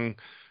strong,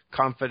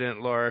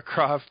 confident Lara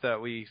Croft that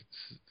we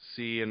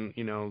see in,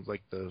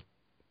 like the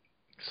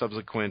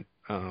subsequent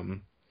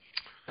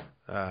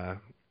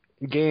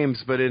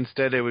games, but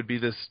instead it would be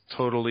this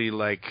totally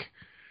like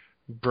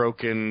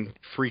broken,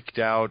 freaked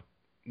out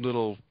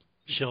little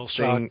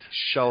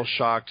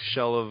shell-shocked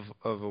shell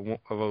of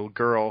a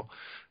girl.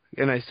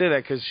 And I say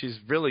that because she's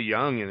really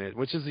young in it,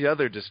 which is the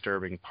other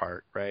disturbing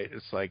part, right?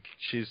 It's like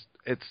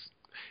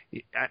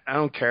I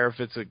don't care if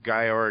it's a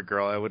guy or a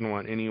girl. I wouldn't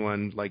want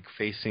anyone like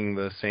facing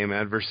the same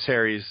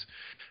adversaries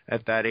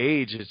at that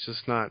age. It's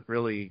just not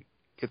really,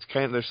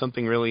 there's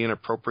something really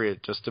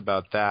inappropriate just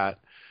about that.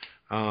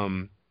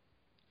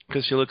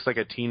 Because she looks like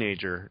a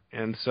teenager.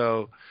 And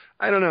so,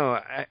 I don't know.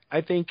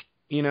 I think,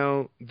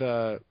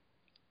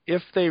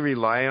 if they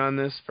rely on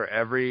this for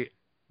every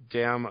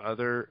damn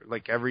other,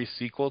 like every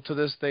sequel to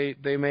this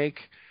they make,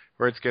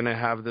 where it's going to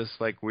have this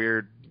like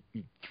weird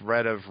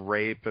threat of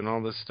rape and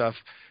all this stuff,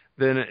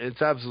 then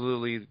it's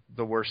absolutely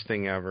the worst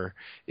thing ever.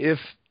 If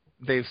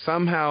they've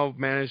somehow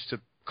managed to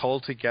cull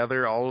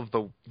together all of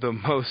the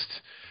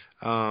most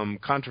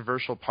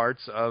controversial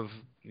parts of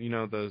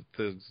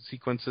the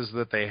sequences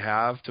that they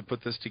have to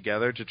put this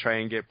together to try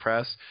and get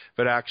press,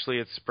 but actually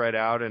it's spread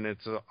out and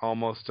it's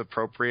almost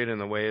appropriate in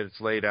the way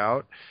it's laid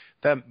out,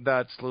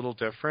 that's a little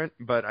different,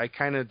 but I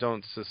kind of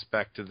don't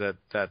suspect that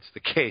that's the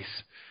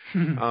case.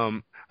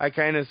 I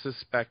kind of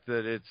suspect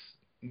that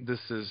this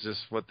is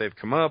just what they've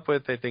come up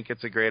with. They think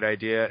it's a great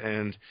idea,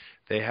 and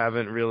they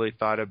haven't really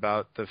thought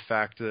about the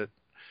fact that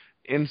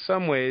in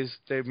some ways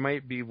they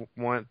might be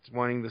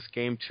wanting this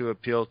game to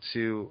appeal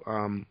to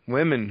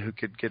women who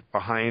could get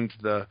behind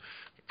the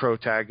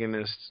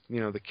protagonist,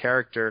 the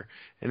character,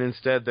 and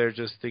instead they're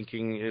just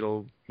thinking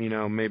it'll,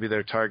 maybe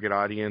their target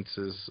audience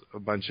is a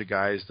bunch of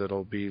guys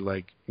that'll be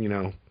like,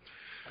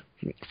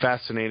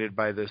 fascinated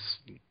by this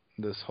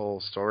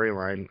whole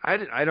storyline. I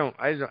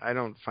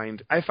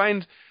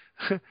find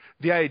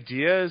the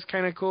idea is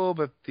kind of cool,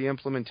 but the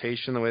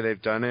implementation, the way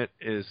they've done it,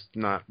 is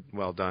not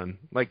well done.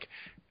 Like,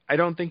 I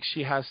don't think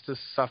she has to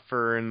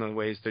suffer in the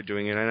ways they're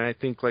doing it. And I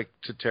think, like,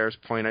 to Tara's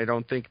point, I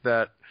don't think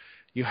that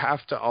you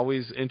have to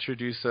always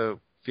introduce a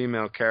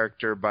female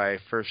character by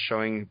first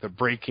showing the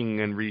breaking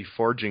and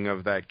reforging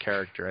of that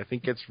character. I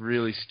think it's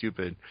really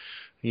stupid.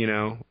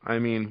 I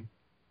mean,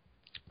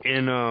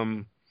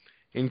 in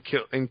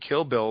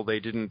Kill Bill,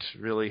 they didn't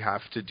really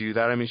have to do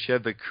that. I mean, she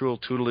had the cruel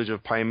tutelage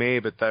of Pai Mei,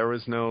 but there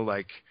was no,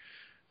 like,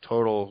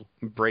 total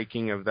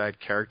breaking of that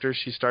character.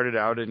 She started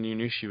out and you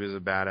knew she was a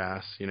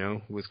badass,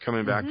 who was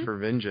coming back for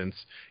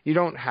vengeance. You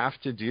don't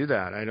have to do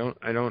that. I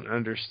don't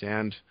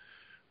understand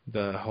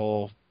the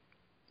whole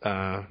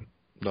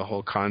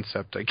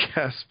concept, I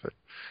guess, but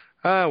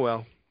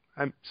well,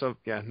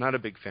 not a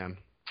big fan.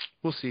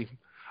 We'll see.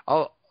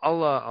 I'll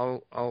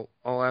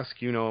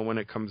ask Noah when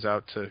it comes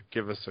out to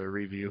give us a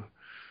review.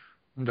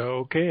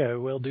 Okay, I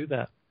will do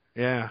that.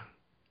 Yeah.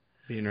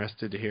 Be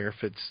interested to hear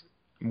if it's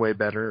way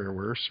better or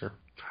worse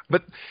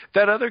But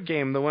that other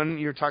game, the one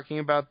you're talking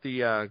about,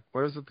 the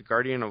what is it, the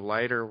Guardian of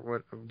Light, or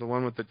what, the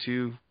one with the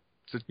two,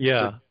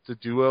 the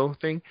duo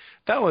thing,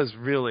 that was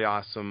really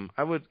awesome.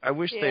 I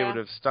wish they would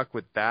have stuck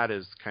with that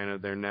as kind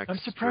of their next. I'm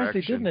surprised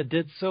they didn't. It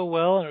did so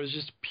well, and it was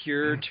just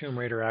pure Tomb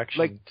Raider action.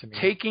 Like to me.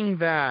 Taking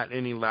that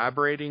and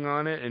elaborating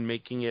on it and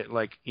making it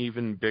like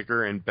even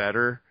bigger and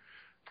better,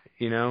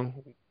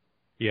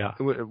 Yeah,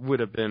 it would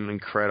have been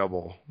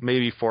incredible.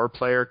 Maybe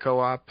 4-player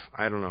co-op.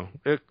 I don't know.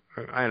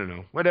 I don't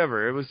know.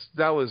 Whatever.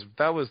 That was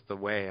the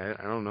way.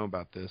 I don't know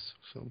about this.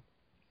 So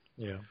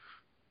yeah,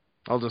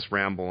 I'll just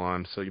ramble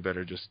on. So you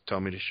better just tell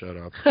me to shut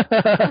up.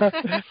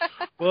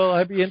 Well,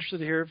 I'd be interested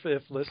to hear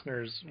if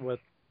listeners what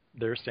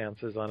their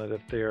stance is on it. If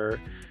they are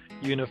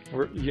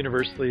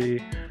universally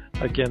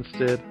against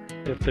it,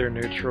 if they're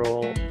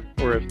neutral,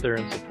 or if they're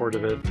in support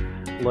of it.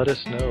 Let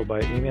us know by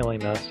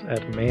emailing us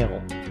at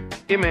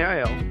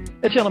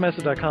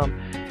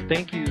mail@channelmassive.com.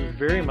 Thank you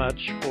very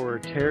much for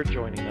Tara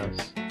joining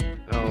us.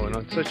 Oh, and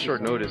on such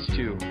short notice,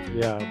 too.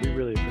 Yeah, we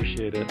really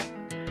appreciate it.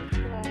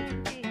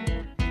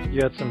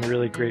 You had some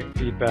really great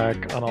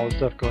feedback on all the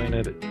stuff going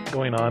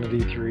on at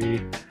E3.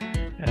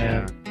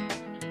 And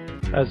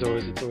as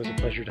always, it's always a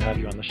pleasure to have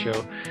you on the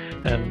show.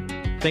 And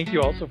thank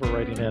you also for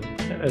writing in,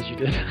 as you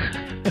did.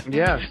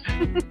 Yes.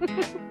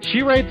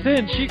 She writes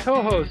in. She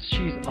co-hosts.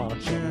 She's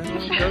awesome.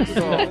 She does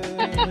it all.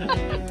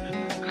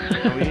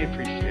 We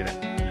appreciate it.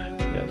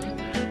 Yes.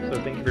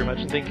 So thank you very much.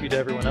 And thank you to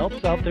everyone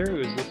else out there who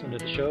is listening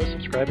to the show,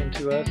 subscribing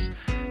to us,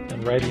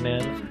 and writing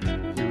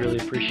in. We really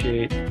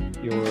appreciate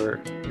your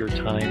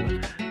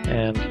time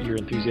and your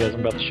enthusiasm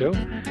about the show.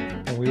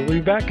 And we'll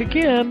be back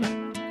again